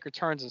behind. Taker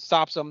turns and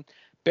stops him.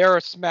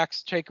 Bearer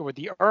smacks Taker with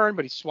the urn,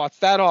 but he swats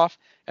that off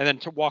and then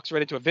walks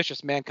right into a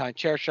vicious Mankind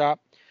chair shot.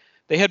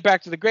 They head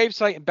back to the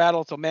gravesite and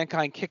battle until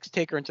Mankind kicks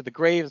Taker into the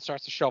grave and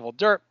starts to shovel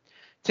dirt.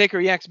 Taker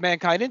yanks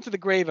Mankind into the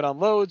grave and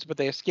unloads, but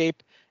they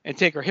escape, and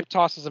Taker hip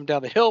tosses him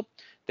down the hill.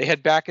 They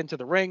head back into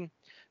the ring.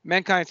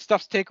 Mankind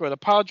stuffs Taker with a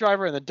pile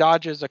driver and then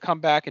dodges a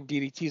comeback and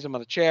DDTs him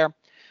on the chair.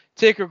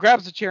 Taker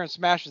grabs the chair and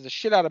smashes the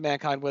shit out of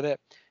Mankind with it,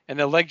 and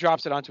then leg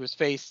drops it onto his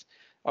face.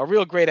 A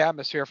real great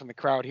atmosphere from the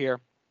crowd here.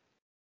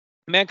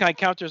 Mankind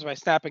counters by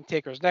snapping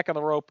Taker's neck on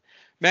the rope.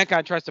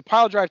 Mankind tries to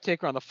pile drive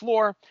Taker on the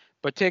floor,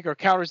 but Taker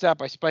counters that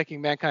by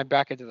spiking Mankind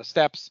back into the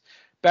steps.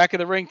 Back in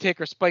the ring,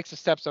 Taker spikes the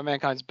steps on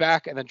Mankind's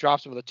back and then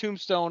drops him with a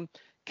tombstone,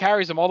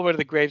 carries him all the way to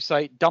the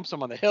gravesite, dumps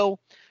him on the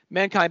hill.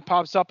 Mankind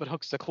pops up and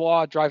hooks the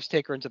claw, drives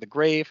Taker into the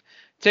grave.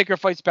 Taker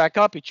fights back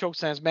up. He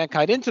chokeslams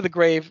Mankind into the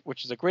grave,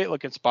 which is a great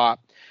looking spot.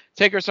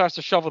 Taker starts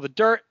to shovel the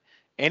dirt,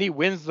 and he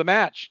wins the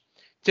match.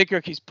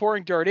 Taker keeps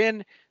pouring dirt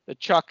in.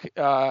 Chuck's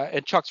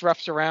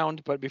refs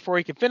around, but before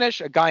he can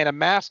finish, a guy in a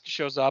mask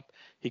shows up.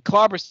 He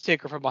clobbers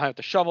Taker from behind with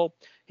the shovel.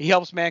 He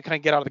helps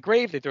Mankind get out of the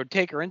grave. They throw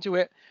Taker into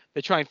it.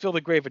 They try and fill the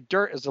grave with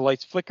dirt as the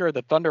lights flicker.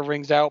 The thunder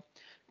rings out.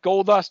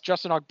 Goldust,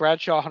 Justin Hawk,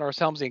 Bradshaw, Hunter S.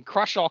 Helmsley, and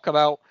Crush all come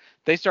out.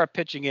 They start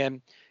pitching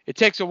in. It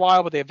takes a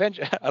while, but they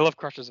eventually. I love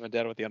Crush's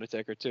vendetta with the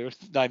Undertaker too.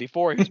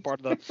 94, he was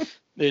part of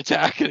the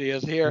attack, and he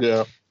is here.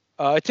 Yeah.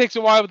 It takes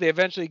a while, but they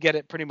eventually get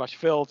it pretty much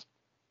filled.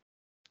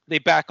 They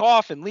back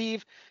off and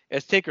leave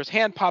as Taker's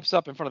hand pops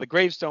up in front of the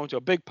gravestone to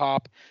a big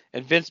pop,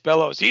 and Vince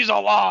bellows, "He's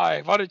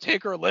alive!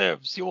 Undertaker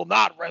lives! He will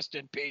not rest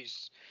in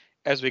peace!"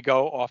 As we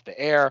go off the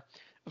air.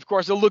 Of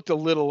course, it looked a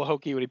little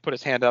hokey when he put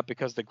his hand up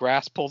because the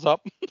grass pulls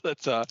up.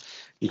 That's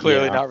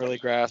clearly not really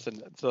grass,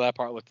 and so that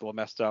part looked a little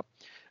messed up.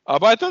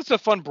 But I thought it was a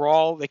fun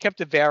brawl. They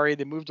kept it varied.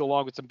 They moved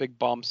along with some big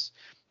bumps.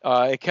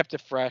 It kept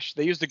it fresh.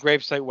 They used the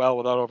gravesite well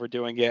without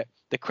overdoing it.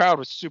 The crowd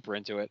was super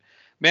into it.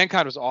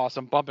 Mankind was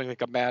awesome, bumping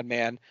like a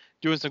madman,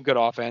 doing some good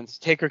offense.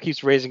 Taker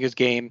keeps raising his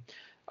game.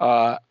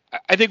 I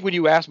think when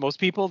you ask most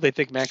people, they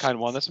think Mankind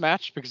won this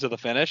match because of the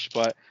finish,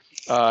 but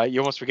you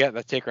almost forget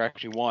that Taker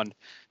actually won.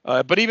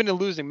 But even in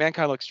losing,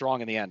 Mankind looked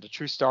strong in the end, a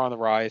true star on the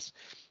rise.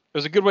 It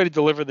was a good way to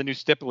deliver the new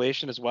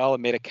stipulation as well. It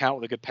made it count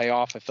with a good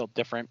payoff. It felt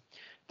different.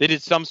 They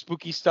did some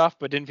spooky stuff,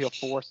 but didn't feel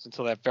forced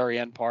until that very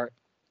end part.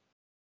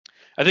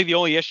 I think the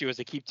only issue is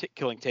they keep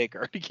killing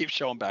Taker. He keeps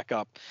showing back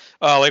up.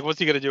 Like, what's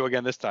he going to do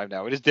again this time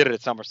now? He just did it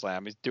at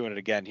SummerSlam. He's doing it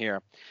again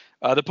here.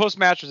 The post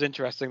match was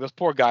interesting. Those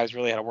poor guys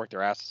really had to work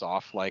their asses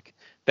off. Like,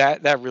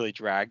 that really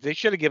dragged. They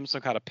should have given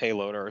some kind of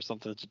payloader or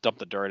something to dump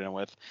the dirt in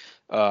with.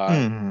 I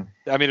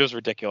mean, it was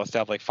ridiculous to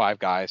have like 5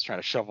 guys trying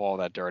to shove all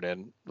that dirt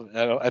in.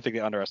 I think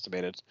they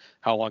underestimated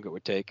how long it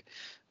would take.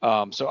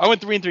 So I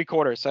went 3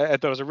 3/4. I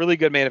thought it was a really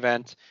good main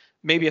event.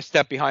 Maybe a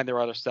step behind their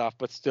other stuff,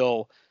 but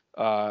still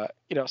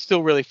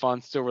still really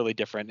fun, still really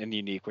different and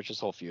unique, which this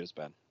whole feud has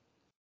been.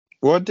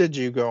 What did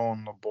you go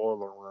on the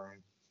Boiler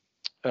Room?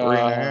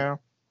 3.5?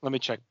 Let me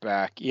check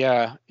back.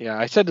 Yeah.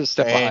 I said to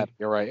step behind.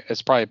 You're right.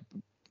 It's probably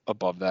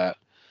above that.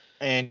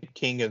 And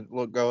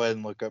go ahead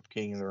and look up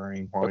King of the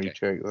Ring while you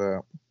check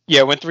that.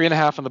 Yeah, went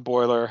 3.5 on the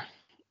Boiler,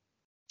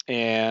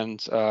 and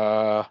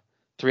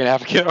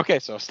 3.5 again. Okay,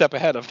 so a step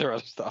ahead of their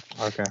other stuff.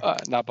 Okay.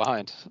 Not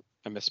behind.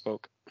 I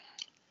misspoke.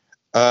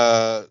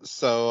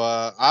 So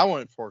I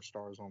went 4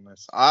 stars on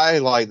this. I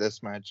like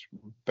this match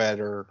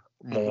better,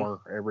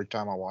 more every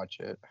time I watch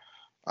it.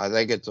 I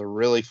think it's a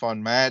really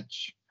fun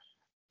match.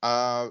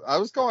 I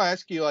was going to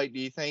ask you, like, do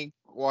you think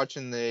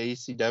watching the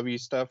ECW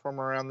stuff from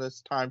around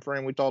this time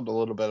frame, we talked a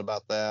little bit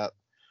about that,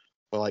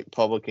 but like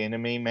Public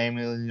Enemy,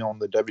 mainly on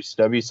the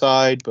WCW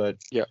side, but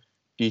yeah,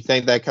 do you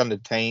think that kind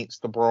of taints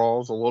the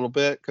brawls a little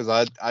bit? Because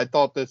I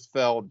thought this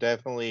felt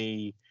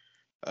definitely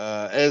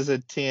as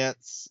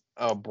intense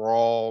a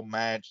brawl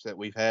match that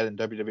we've had in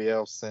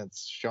WWF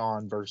since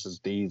Shawn versus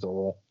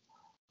Diesel.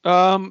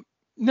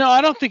 No,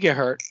 I don't think it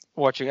hurt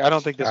watching. I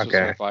don't think this was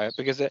hurt by it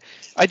because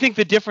I think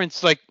the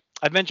difference, like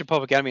I mentioned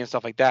Public Enemy and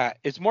stuff like that,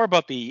 it's more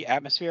about the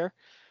atmosphere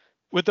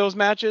with those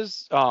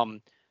matches,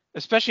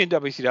 especially in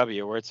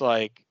WCW, where it's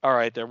like, all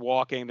right, they're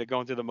walking, they're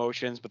going through the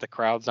motions, but the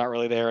crowd's not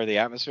really there, the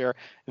atmosphere.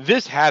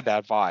 This had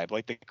that vibe.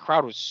 Like, the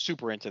crowd was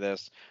super into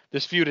this.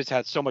 This feud has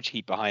had so much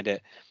heat behind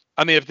it.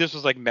 I mean, if this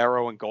was like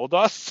Mero and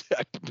Goldust,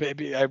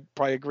 maybe I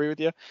probably agree with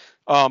you.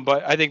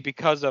 But I think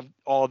because of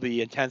all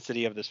the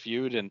intensity of this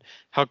feud and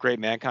how great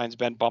Mankind's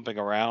been bumping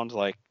around,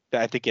 like,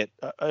 I think it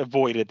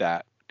avoided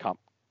that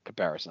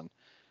comparison.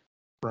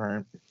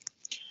 Right.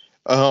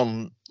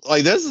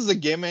 Like, this is a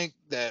gimmick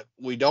that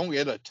we don't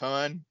get a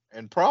ton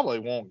and probably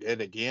won't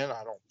get again,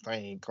 I don't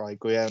think.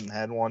 Like, we haven't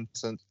had one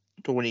since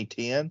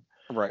 2010.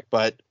 Right.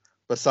 But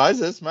besides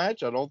this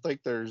match, I don't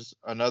think there's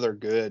another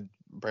good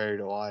Buried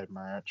Alive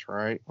match,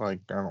 right?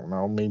 Like, I don't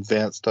know. I mean,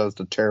 Vince does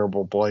the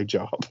terrible blade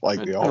job,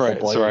 like the awful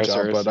blade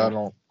job, but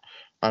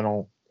I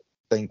don't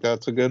think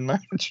that's a good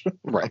match.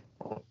 Right.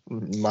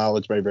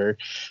 Mileage may vary.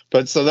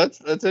 But so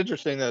that's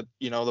interesting that,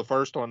 the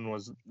first one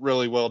was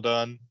really well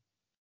done.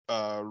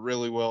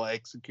 Really well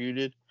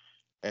executed,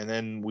 and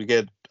then we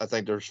get, I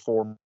think there's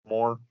 4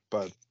 more,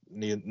 but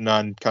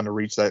none kind of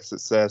reach that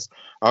success.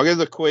 I'll give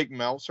the quick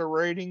Meltzer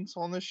ratings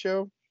on this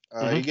show.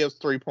 He gives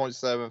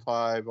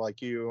 3.75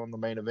 like you on the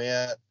main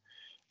event,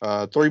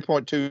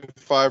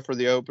 3.25 for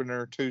the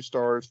opener, 2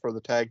 stars for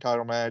the tag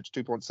title match,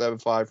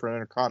 2.75 for an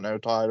Intercontinental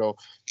title,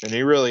 and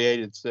he really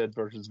hated Sid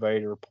versus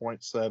Vader,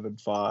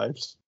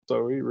 0.75.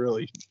 So he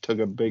really took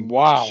a big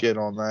shit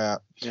on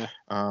that.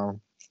 Yeah.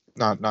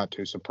 Not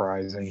too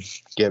surprising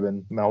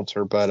given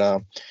Meltzer, but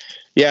I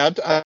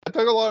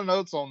took a lot of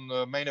notes on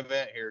the main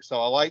event here. So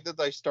I like that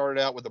they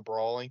started out with the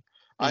brawling.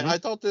 I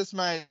thought this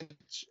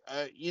match,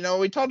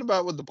 we talked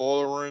about with the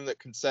Boiler Room that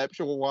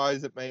conceptual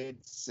wise it made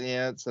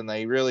sense, and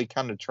they really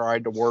kind of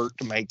tried to work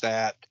to make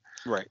that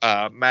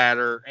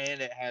matter,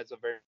 and it has a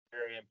very,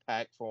 very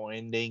impactful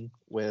ending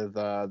with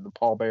the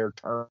Paul Bear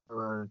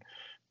turn,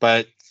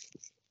 but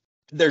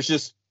there's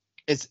just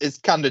it's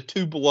kind of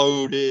too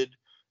bloated.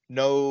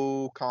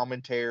 No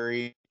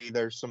commentary.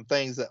 There's some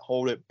things that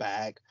hold it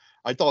back.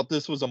 I thought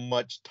this was a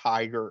much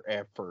tighter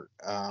effort.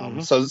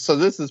 So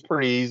this is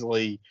pretty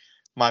easily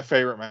my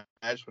favorite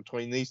match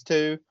between these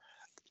two.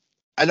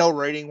 I know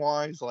rating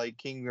wise, like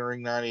King of the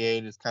Ring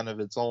 98 is kind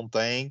of its own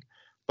thing,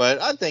 but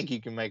I think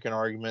you can make an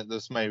argument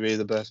this may be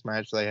the best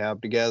match they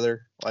have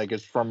together. Like,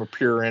 it's from a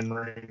pure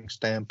in-ring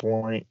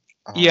standpoint.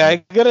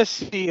 I gotta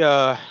see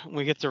when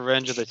we get to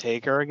Revenge of the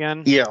Taker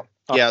again. Yeah,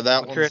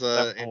 that one's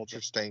an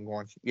interesting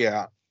one.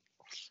 Yeah.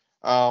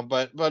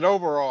 But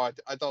overall,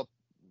 I thought,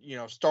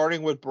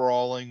 starting with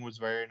brawling was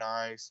very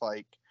nice.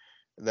 Like,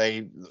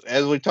 they,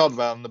 as we talked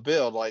about in the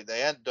build, like, they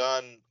hadn't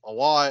done a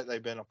lot.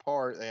 They've been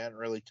apart. They hadn't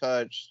really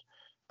touched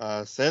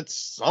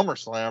since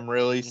SummerSlam,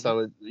 really.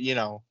 So,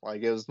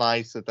 it was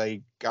nice that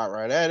they got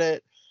right at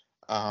it.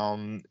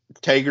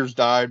 Taker's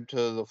dive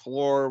to the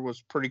floor was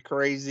pretty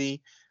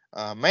crazy.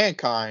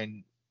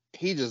 Mankind,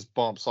 he just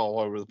bumps all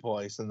over the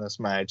place in this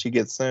match. He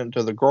gets sent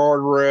to the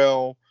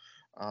guardrail.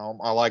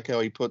 I like how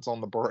he puts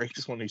on the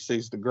brakes when he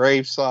sees the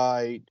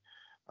gravesite.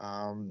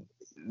 Um,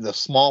 the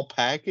small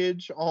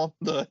package on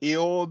the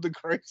heel of the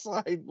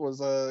gravesite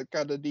was a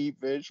kind of neat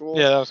visual.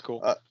 Yeah, that was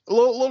cool. A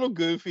little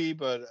goofy,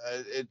 but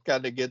it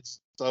kind of gets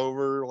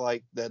over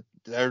like that.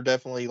 They're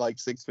definitely like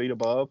 6 feet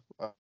above.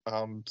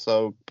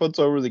 So puts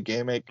over the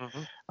gimmick.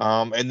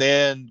 Mm-hmm. And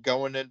then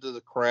going into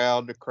the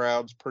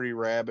crowd's pretty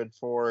rabid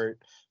for it.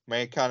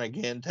 Mankind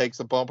again takes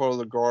a bump over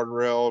the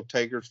guardrail.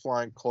 Taker's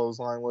flying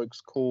clothesline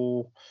looks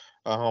cool.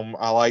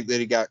 I like that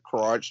he got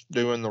crotch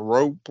doing the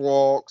rope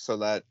walk, so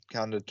that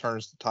kind of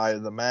turns the tide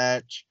of the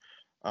match.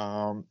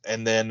 And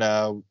then,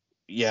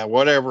 yeah,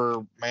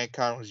 whatever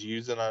Mankind was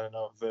using, I don't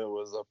know if it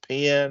was a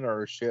pin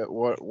or shit,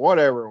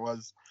 whatever it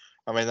was.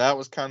 I mean, that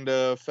was kind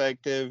of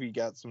effective. He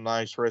got some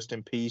nice rest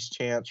in peace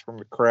chants from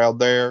the crowd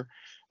there.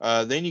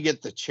 Then you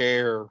get the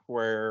chair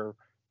where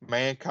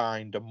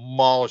Mankind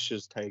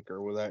demolishes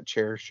Taker with that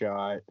chair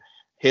shot,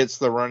 hits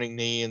the running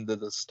knee into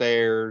the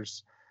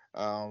stairs.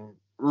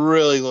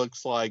 Really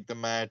looks like the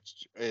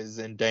match is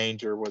in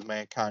danger with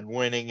Mankind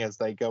winning as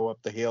they go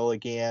up the hill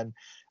again.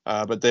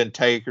 But then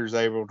Taker's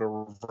able to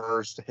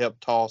reverse the hip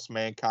toss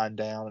Mankind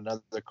down,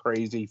 another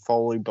crazy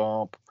Foley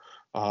bump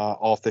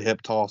off the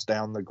hip toss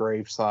down the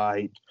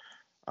gravesite.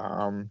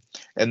 And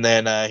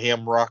then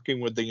him rocking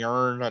with the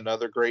urn,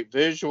 another great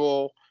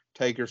visual.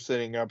 Taker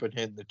sitting up and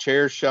hitting the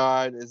chair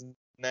shot is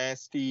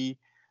nasty.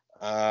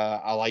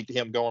 I liked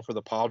him going for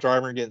the pile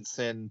driver and getting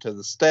sent to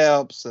the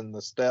steps, and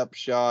the step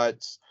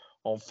shots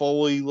on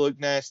Foley look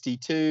nasty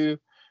too.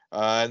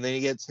 And then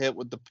he gets hit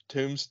with the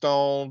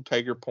tombstone.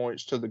 Taker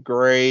points to the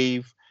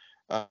grave.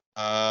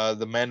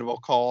 The mandible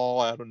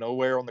call out of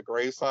nowhere on the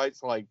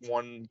gravesite's like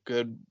one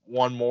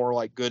more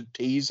like good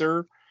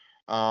teaser.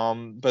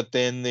 But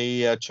then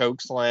the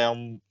choke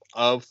slam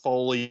of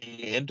Foley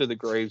into the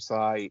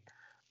gravesite,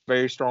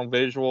 very strong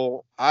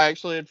visual. I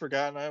actually had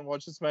forgotten. I haven't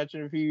watched this match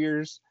in a few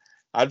years.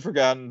 I'd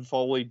forgotten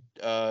Foley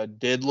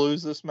did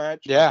lose this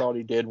match. Yeah. I thought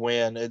he did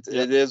win. It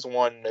is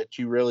one that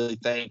you really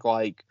think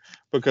like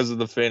because of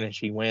the finish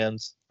he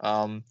wins.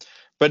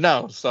 But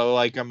no. So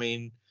like I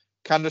mean,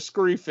 kind of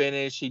screwy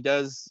finish. He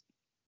does,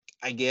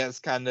 I guess,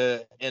 kind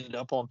of end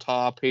up on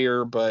top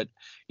here, but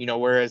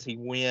whereas he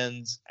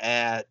wins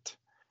at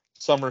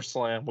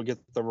SummerSlam, we get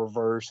the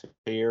reverse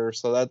here,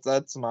 so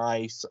that's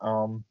nice.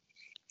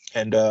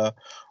 And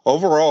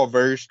overall, a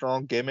very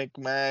strong gimmick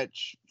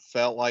match.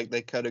 Felt like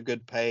they cut a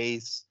good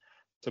pace,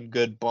 some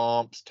good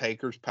bumps.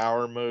 Taker's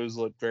power moves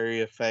looked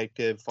very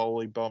effective.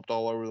 Foley bumped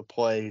all over the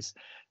place,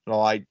 and I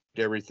liked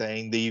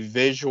everything. The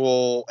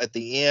visual at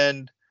the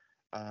end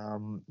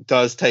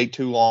does take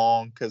too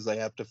long because they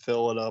have to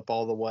fill it up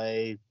all the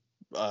way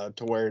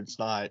to where it's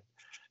not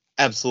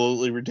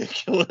absolutely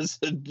ridiculous.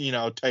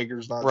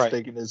 Taker's not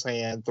sticking his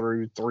hand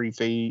through 3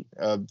 feet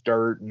of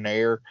dirt and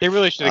air. They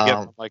really should have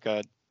given him like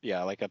a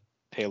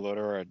payloader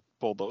or a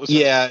bulldozer.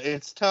 Yeah,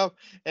 it's tough,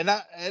 and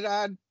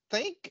I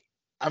think,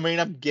 I mean,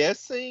 I'm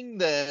guessing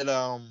that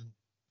I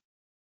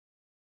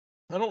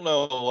don't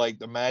know like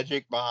the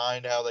magic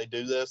behind how they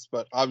do this,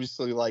 but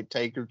obviously like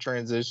Taker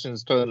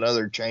transitions to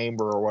another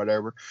chamber or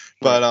whatever.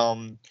 But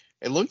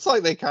it looks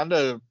like they kind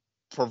of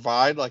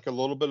provide like a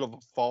little bit of a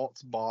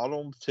false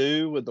bottom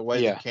too with the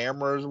way the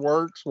cameras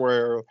works,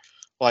 where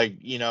like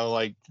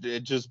like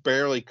it just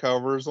barely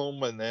covers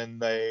them, and then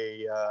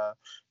they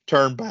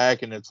turn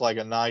back and it's like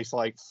a nice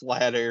like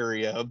flat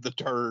area of the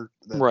dirt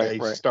that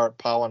they start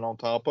piling on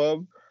top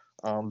of.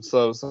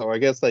 So I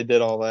guess they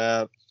did all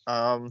that.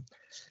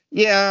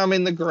 Yeah, I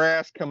mean the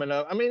grass coming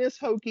up. I mean it's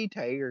hokey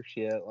Taker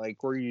shit.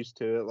 Like we're used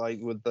to it. Like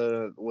with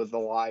the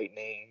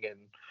lightning and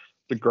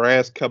the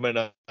grass coming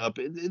up.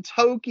 It's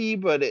hokey,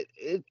 but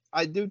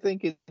I do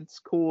think it's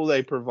cool.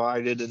 They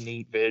provided a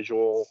neat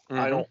visual.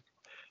 Mm-hmm.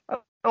 I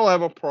don't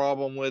have a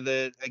problem with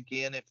it.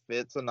 Again, it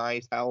fits a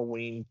nice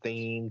Halloween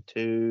theme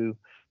too.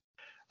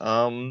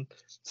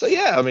 So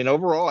yeah, I mean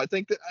overall, I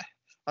think that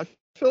I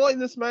feel like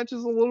this match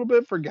is a little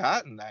bit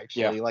forgotten.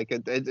 Actually, like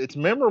it's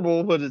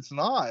memorable, but it's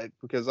not,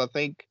 because I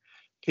think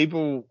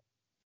people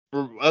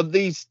of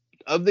these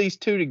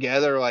two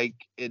together, like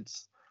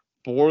it's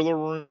Boiler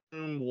Room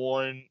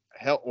 1,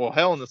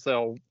 Hell in a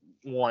Cell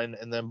 1,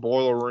 and then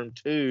Boiler Room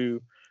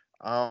 2.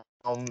 And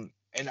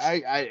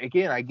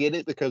I get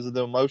it because of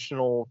the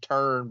emotional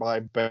turn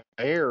by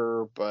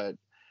Bear, but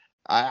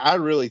I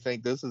really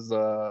think this is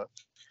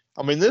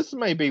this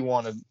may be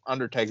one of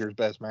Undertaker's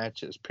best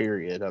matches,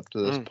 period, up to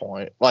this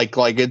point. Like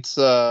it's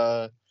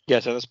to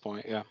this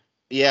point, yeah.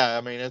 Yeah,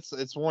 I mean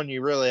it's one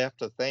you really have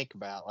to think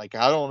about. Like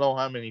I don't know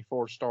how many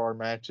 4-star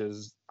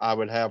matches I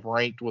would have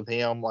ranked with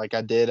him. Like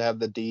I did have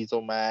the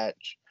Diesel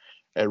match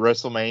at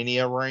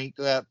WrestleMania ranked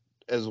that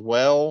as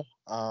well.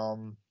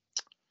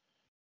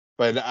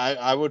 But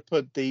I would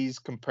put these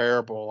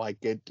comparable.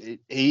 Like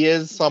he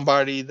is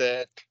somebody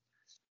that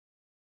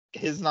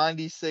his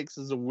 96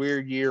 is a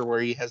weird year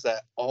where he has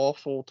that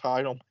awful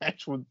title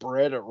match with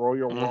Bret at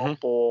Royal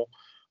Rumble.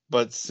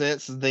 But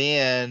since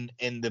then,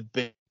 in the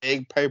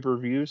big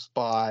pay-per-view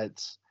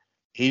spots,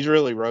 he's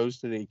really rose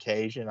to the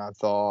occasion, I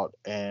thought.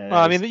 And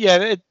Well, I mean,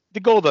 yeah, the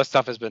Goldust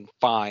stuff has been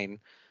fine,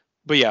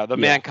 but yeah, the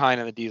yeah, Mankind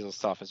and the Diesel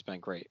stuff has been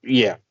great.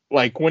 yeah,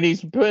 like when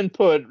he's been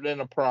put in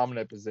a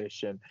prominent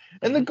position,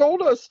 and the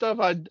Goldust stuff,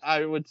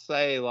 I would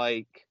say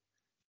like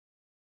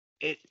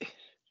it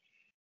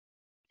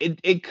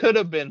it could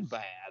have been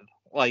bad.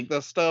 Like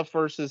the stuff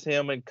versus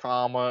him and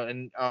Kama,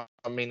 and I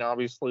mean,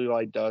 obviously,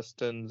 like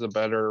Dustin's a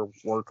better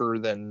worker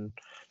than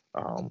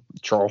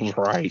Charles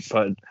Wright,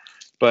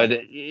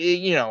 but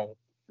you know,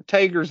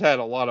 Taker's had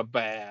a lot of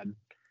bad,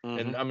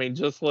 and I mean,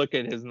 just look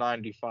at his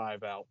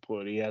 '95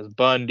 output. He has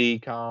Bundy,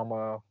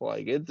 Kama,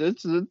 like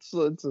it's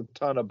a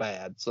ton of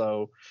bad.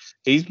 So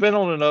he's been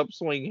on an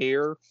upswing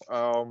here.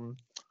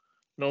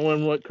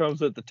 Knowing what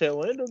comes at the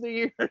tail end of the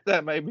year,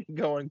 that may be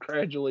going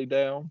gradually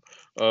down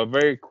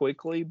very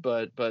quickly,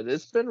 but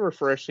it's been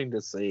refreshing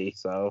to see.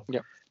 So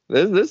Yep.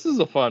 this is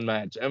a fun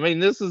match. I mean,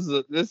 this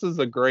is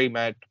a great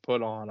match to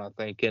put on, I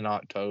think, in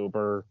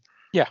October.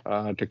 Yeah.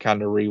 To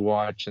kind of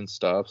rewatch and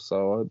stuff.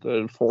 So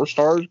the 4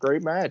 stars,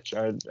 great match.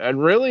 I'd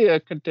really a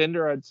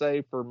contender, I'd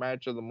say, for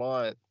match of the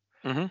month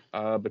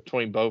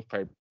between both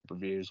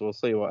pay-per-views. We'll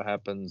see what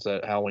happens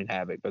at Halloween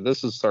Havoc, but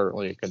this is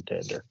certainly a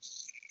contender.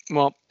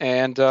 Well,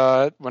 and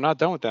we're not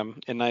done with them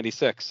in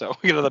 '96, so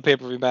we got another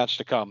pay-per-view match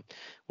to come.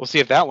 We'll see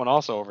if that one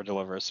also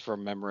over-delivers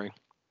from memory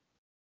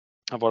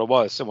of what it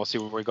was, and we'll see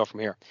where we go from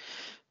here.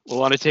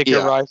 Will Undertaker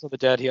rise of the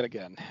dead yet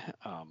again?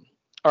 All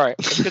right,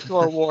 let's get to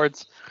our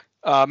awards.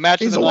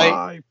 Match of the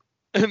night.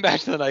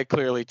 Match of the night,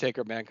 clearly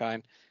Taker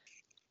Mankind.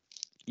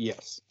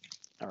 Yes.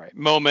 All right,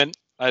 moment.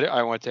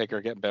 I want Taker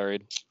getting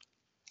buried.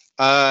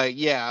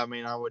 Yeah, I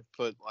mean, I would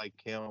put like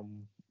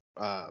him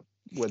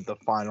with the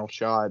final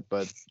shot,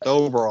 but the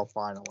overall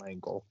final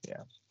angle,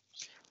 yeah.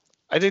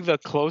 I think the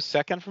close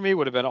second for me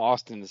would have been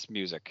Austin's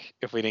music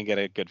if we didn't get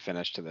a good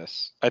finish to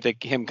this. I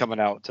think him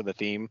coming out to the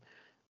theme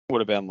would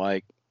have been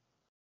like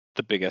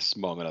the biggest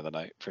moment of the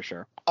night for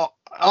sure.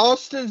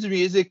 Austin's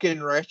music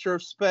in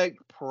retrospect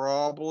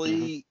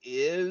probably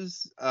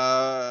is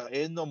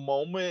in the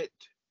moment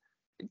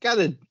it got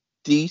a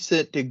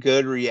decent to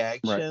good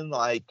reaction.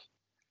 Like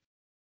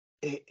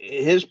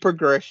his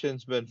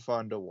progression's been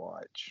fun to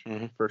watch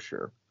for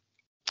sure.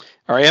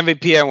 All right,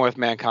 MVP I went with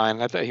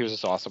Mankind. I thought he was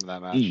just awesome in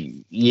that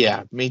match.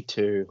 Yeah, me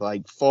too.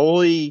 Like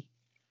Foley,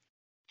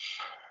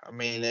 I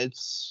mean,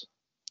 it's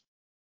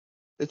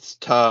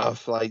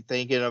tough. Like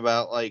thinking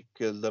about like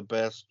the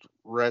best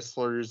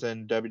wrestlers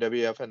in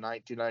WWF in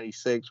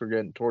 1996. We're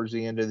getting towards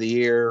the end of the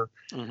year.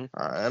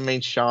 I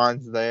mean,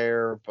 Sean's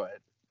there, but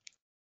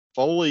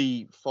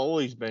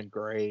Foley's been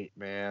great,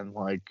 man.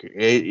 Like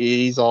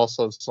he's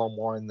also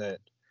someone that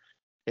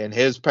in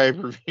his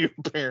pay-per-view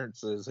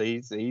appearances,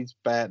 he's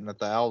batting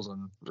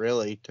 1,000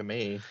 really to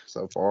me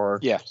so far.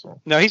 Yeah, so.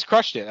 No, he's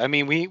crushed it. I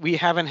mean, we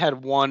haven't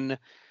had one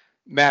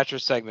match or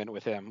segment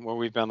with him where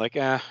we've been like,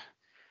 I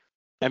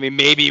mean,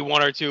 maybe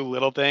one or two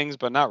little things,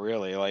 but not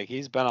really. Like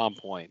he's been on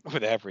point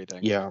with everything.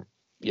 Yeah.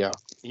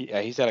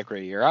 He's had a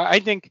great year. I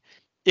think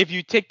if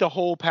you take the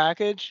whole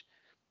package,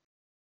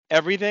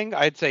 everything,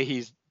 I'd say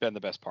he's been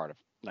the best part of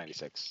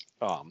 '96.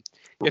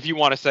 If you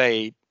want to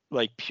say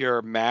like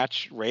pure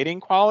match rating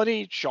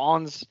quality,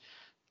 Sean's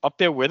up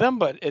there with him,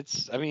 but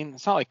it's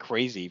not like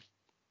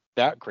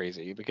that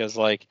crazy because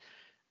like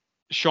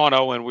Sean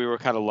Owen, we were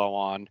kind of low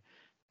on.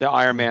 The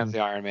Iron Man's the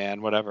Iron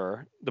Man,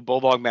 whatever. The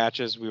Bulldog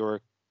matches, we were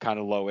kind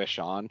of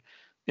lowish on.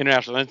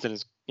 International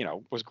Incident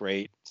was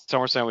great.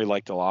 SummerSlam we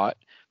liked a lot.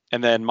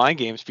 And then Mind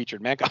Games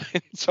featured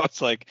Mankind. So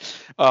it's like,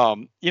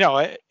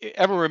 I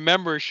ever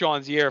remember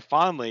Sean's year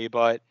fondly,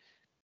 but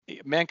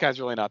Mankind's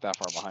really not that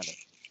far behind it.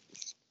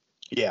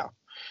 Yeah.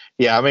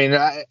 I mean,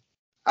 I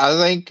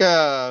think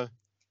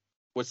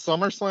with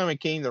SummerSlam and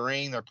King of the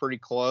Ring, they're pretty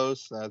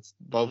close. That's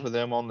both of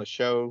them on the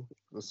show,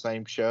 the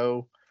same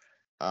show.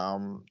 I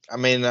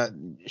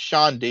mean,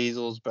 Sean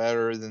Diesel's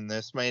better than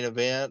this main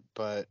event,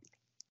 but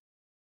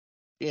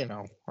I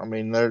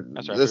mean,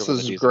 this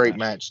is a great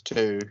match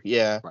too.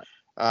 Yeah. Right.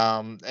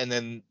 And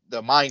then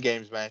the Mind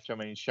Games match. I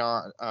mean,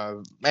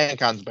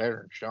 Mankind's better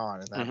than Sean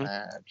in that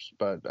match,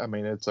 but I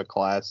mean, it's a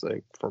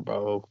classic for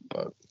both.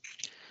 But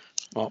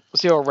well, we'll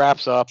see how it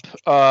wraps up.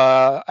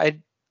 I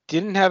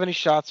didn't have any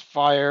shots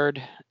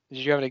fired. Did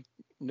you have any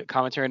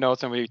commentary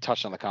notes? And we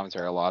touched on the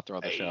commentary a lot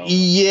throughout the show.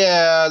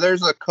 Yeah,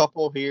 there's a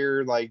couple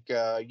here. Like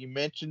you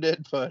mentioned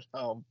it, but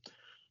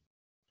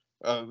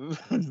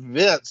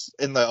Vince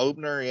in the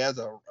opener, he has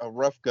a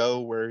rough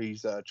go where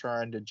he's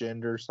trying to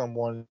gender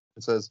someone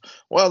and says,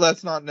 "Well,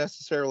 that's not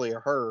necessarily a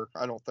her.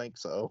 I don't think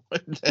so."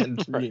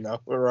 And right.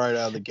 We're right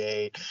out of the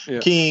gate. Yeah.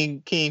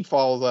 King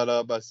follows that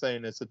up by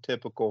saying it's a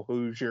typical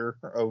Hoosier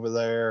over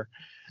there.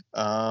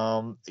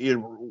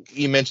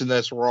 You mentioned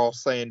this. We're all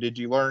saying, "Did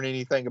you learn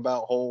anything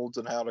about holds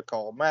and how to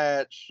call a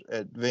match?"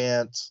 At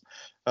Vince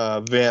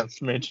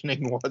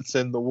mentioning what's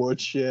in the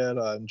woodshed.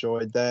 I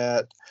enjoyed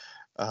that.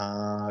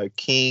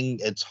 King,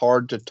 it's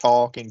hard to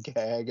talk and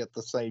gag at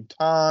the same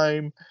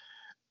time.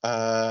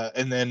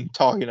 And then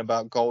talking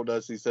about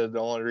Goldust, he said the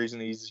only reason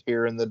he's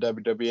here in the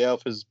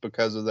WWF is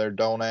because of their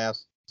Don't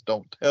Ask,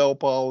 don't tell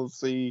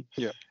policy.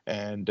 Yeah.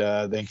 And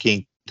then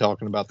King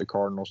talking about the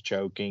Cardinals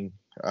choking.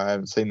 I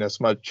haven't seen this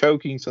much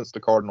choking since the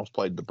Cardinals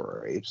played the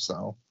Braves.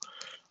 So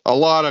a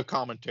lot of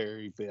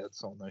commentary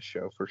bits on this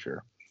show for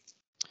sure.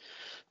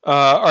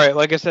 All right,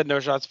 like I said, no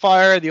shots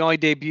fired. The only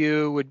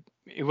debut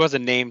it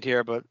wasn't named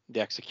here, but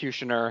the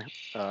Executioner.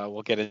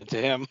 We'll get into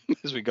him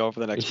as we go for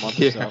the next month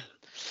or so.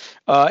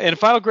 And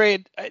final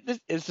grade,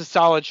 it's a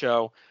solid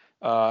show.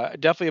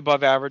 Definitely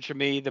above average for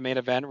me. The main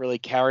event really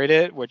carried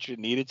it, which it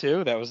needed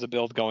to. That was the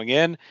build going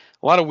in.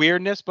 A lot of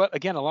weirdness, but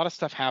again, a lot of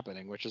stuff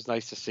happening, which is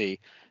nice to see.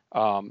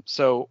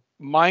 So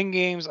Mind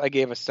Games, I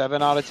gave a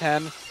 7 out of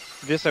 10.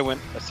 This I went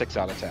a 6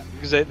 out of 10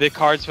 because the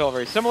cards felt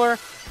very similar.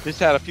 This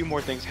had a few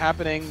more things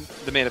happening.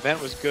 The main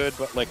event was good,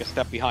 but like a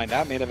step behind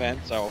that main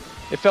event. So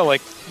it felt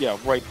like,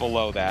 right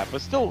below that,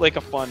 but still like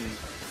a fun,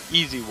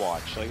 easy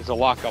watch. Like there's a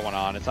lot going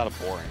on. It's not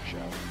a boring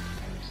show.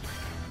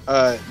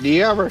 Do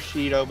you have a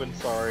sheet open?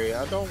 Sorry,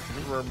 I don't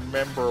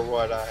remember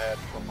what I had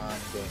for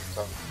Mind Games.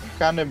 So I'm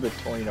kind of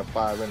between a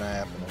 5.5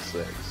 and a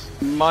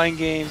 6. Mind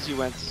Games, you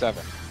went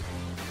 7.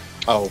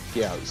 Oh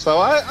yeah, so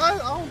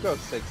I'll go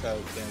 6 out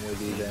of 10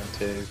 with you then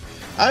too.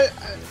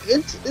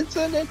 It's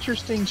an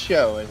interesting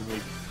show as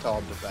we've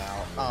talked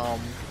about.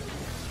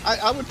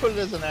 I would put it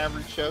as an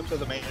average show to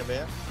the main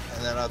event,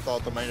 and then I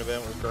thought the main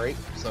event was great,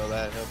 so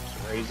that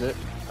helps raise it.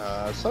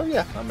 So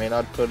yeah, I mean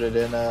I'd put it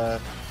in a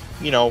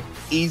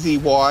easy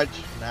watch,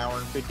 an hour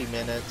and 50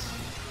 minutes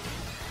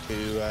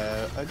to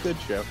a good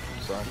show.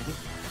 So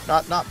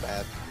not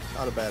bad,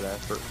 not a bad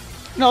effort.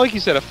 No, like you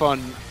said, a fun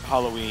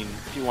Halloween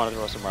if you want to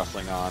throw some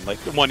wrestling on, like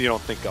the one you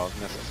don't think of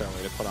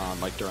necessarily to put on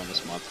like during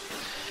this month.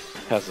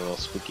 Has a little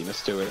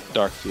spookiness to it,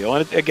 dark feel,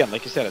 and again,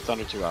 like you said, it's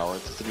under 2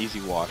 hours. It's an easy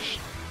watch.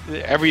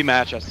 Every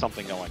match has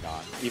something going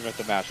on, even if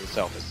the match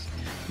itself is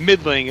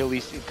middling, at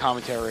least in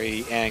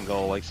commentary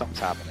angle, like something's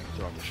happening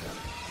throughout the show.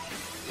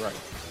 Right.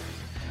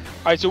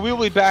 All right, so we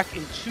will be back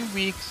in 2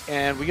 weeks,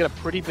 and we get a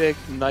pretty big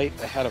night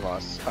ahead of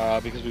us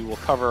because we will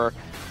cover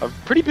a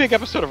pretty big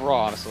episode of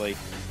Raw, honestly,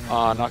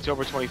 on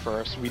October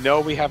 21st. We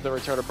know we have the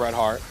return of Bret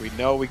Hart. We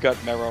know we got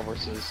Mero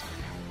versus,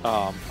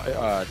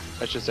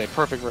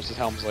 Perfect versus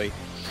Helmsley.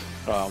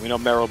 We know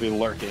Mero will be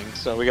lurking,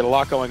 so we got a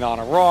lot going on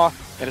Raw,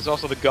 and it's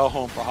also the go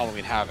home for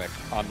Halloween Havoc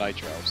on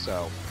Nitro,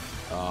 so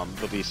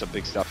there'll be some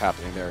big stuff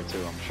happening there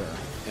too, I'm sure.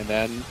 And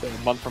then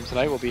a month from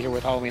tonight, we'll be here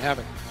with Halloween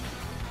Havoc.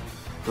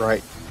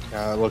 Right.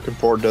 Looking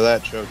forward to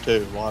that show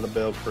too. A lot of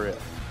build for it.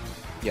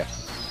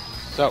 Yes.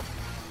 So,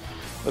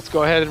 let's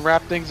go ahead and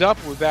wrap things up.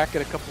 We'll be back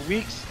in a couple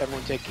weeks.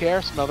 Everyone take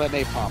care. Smell that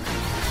napalm.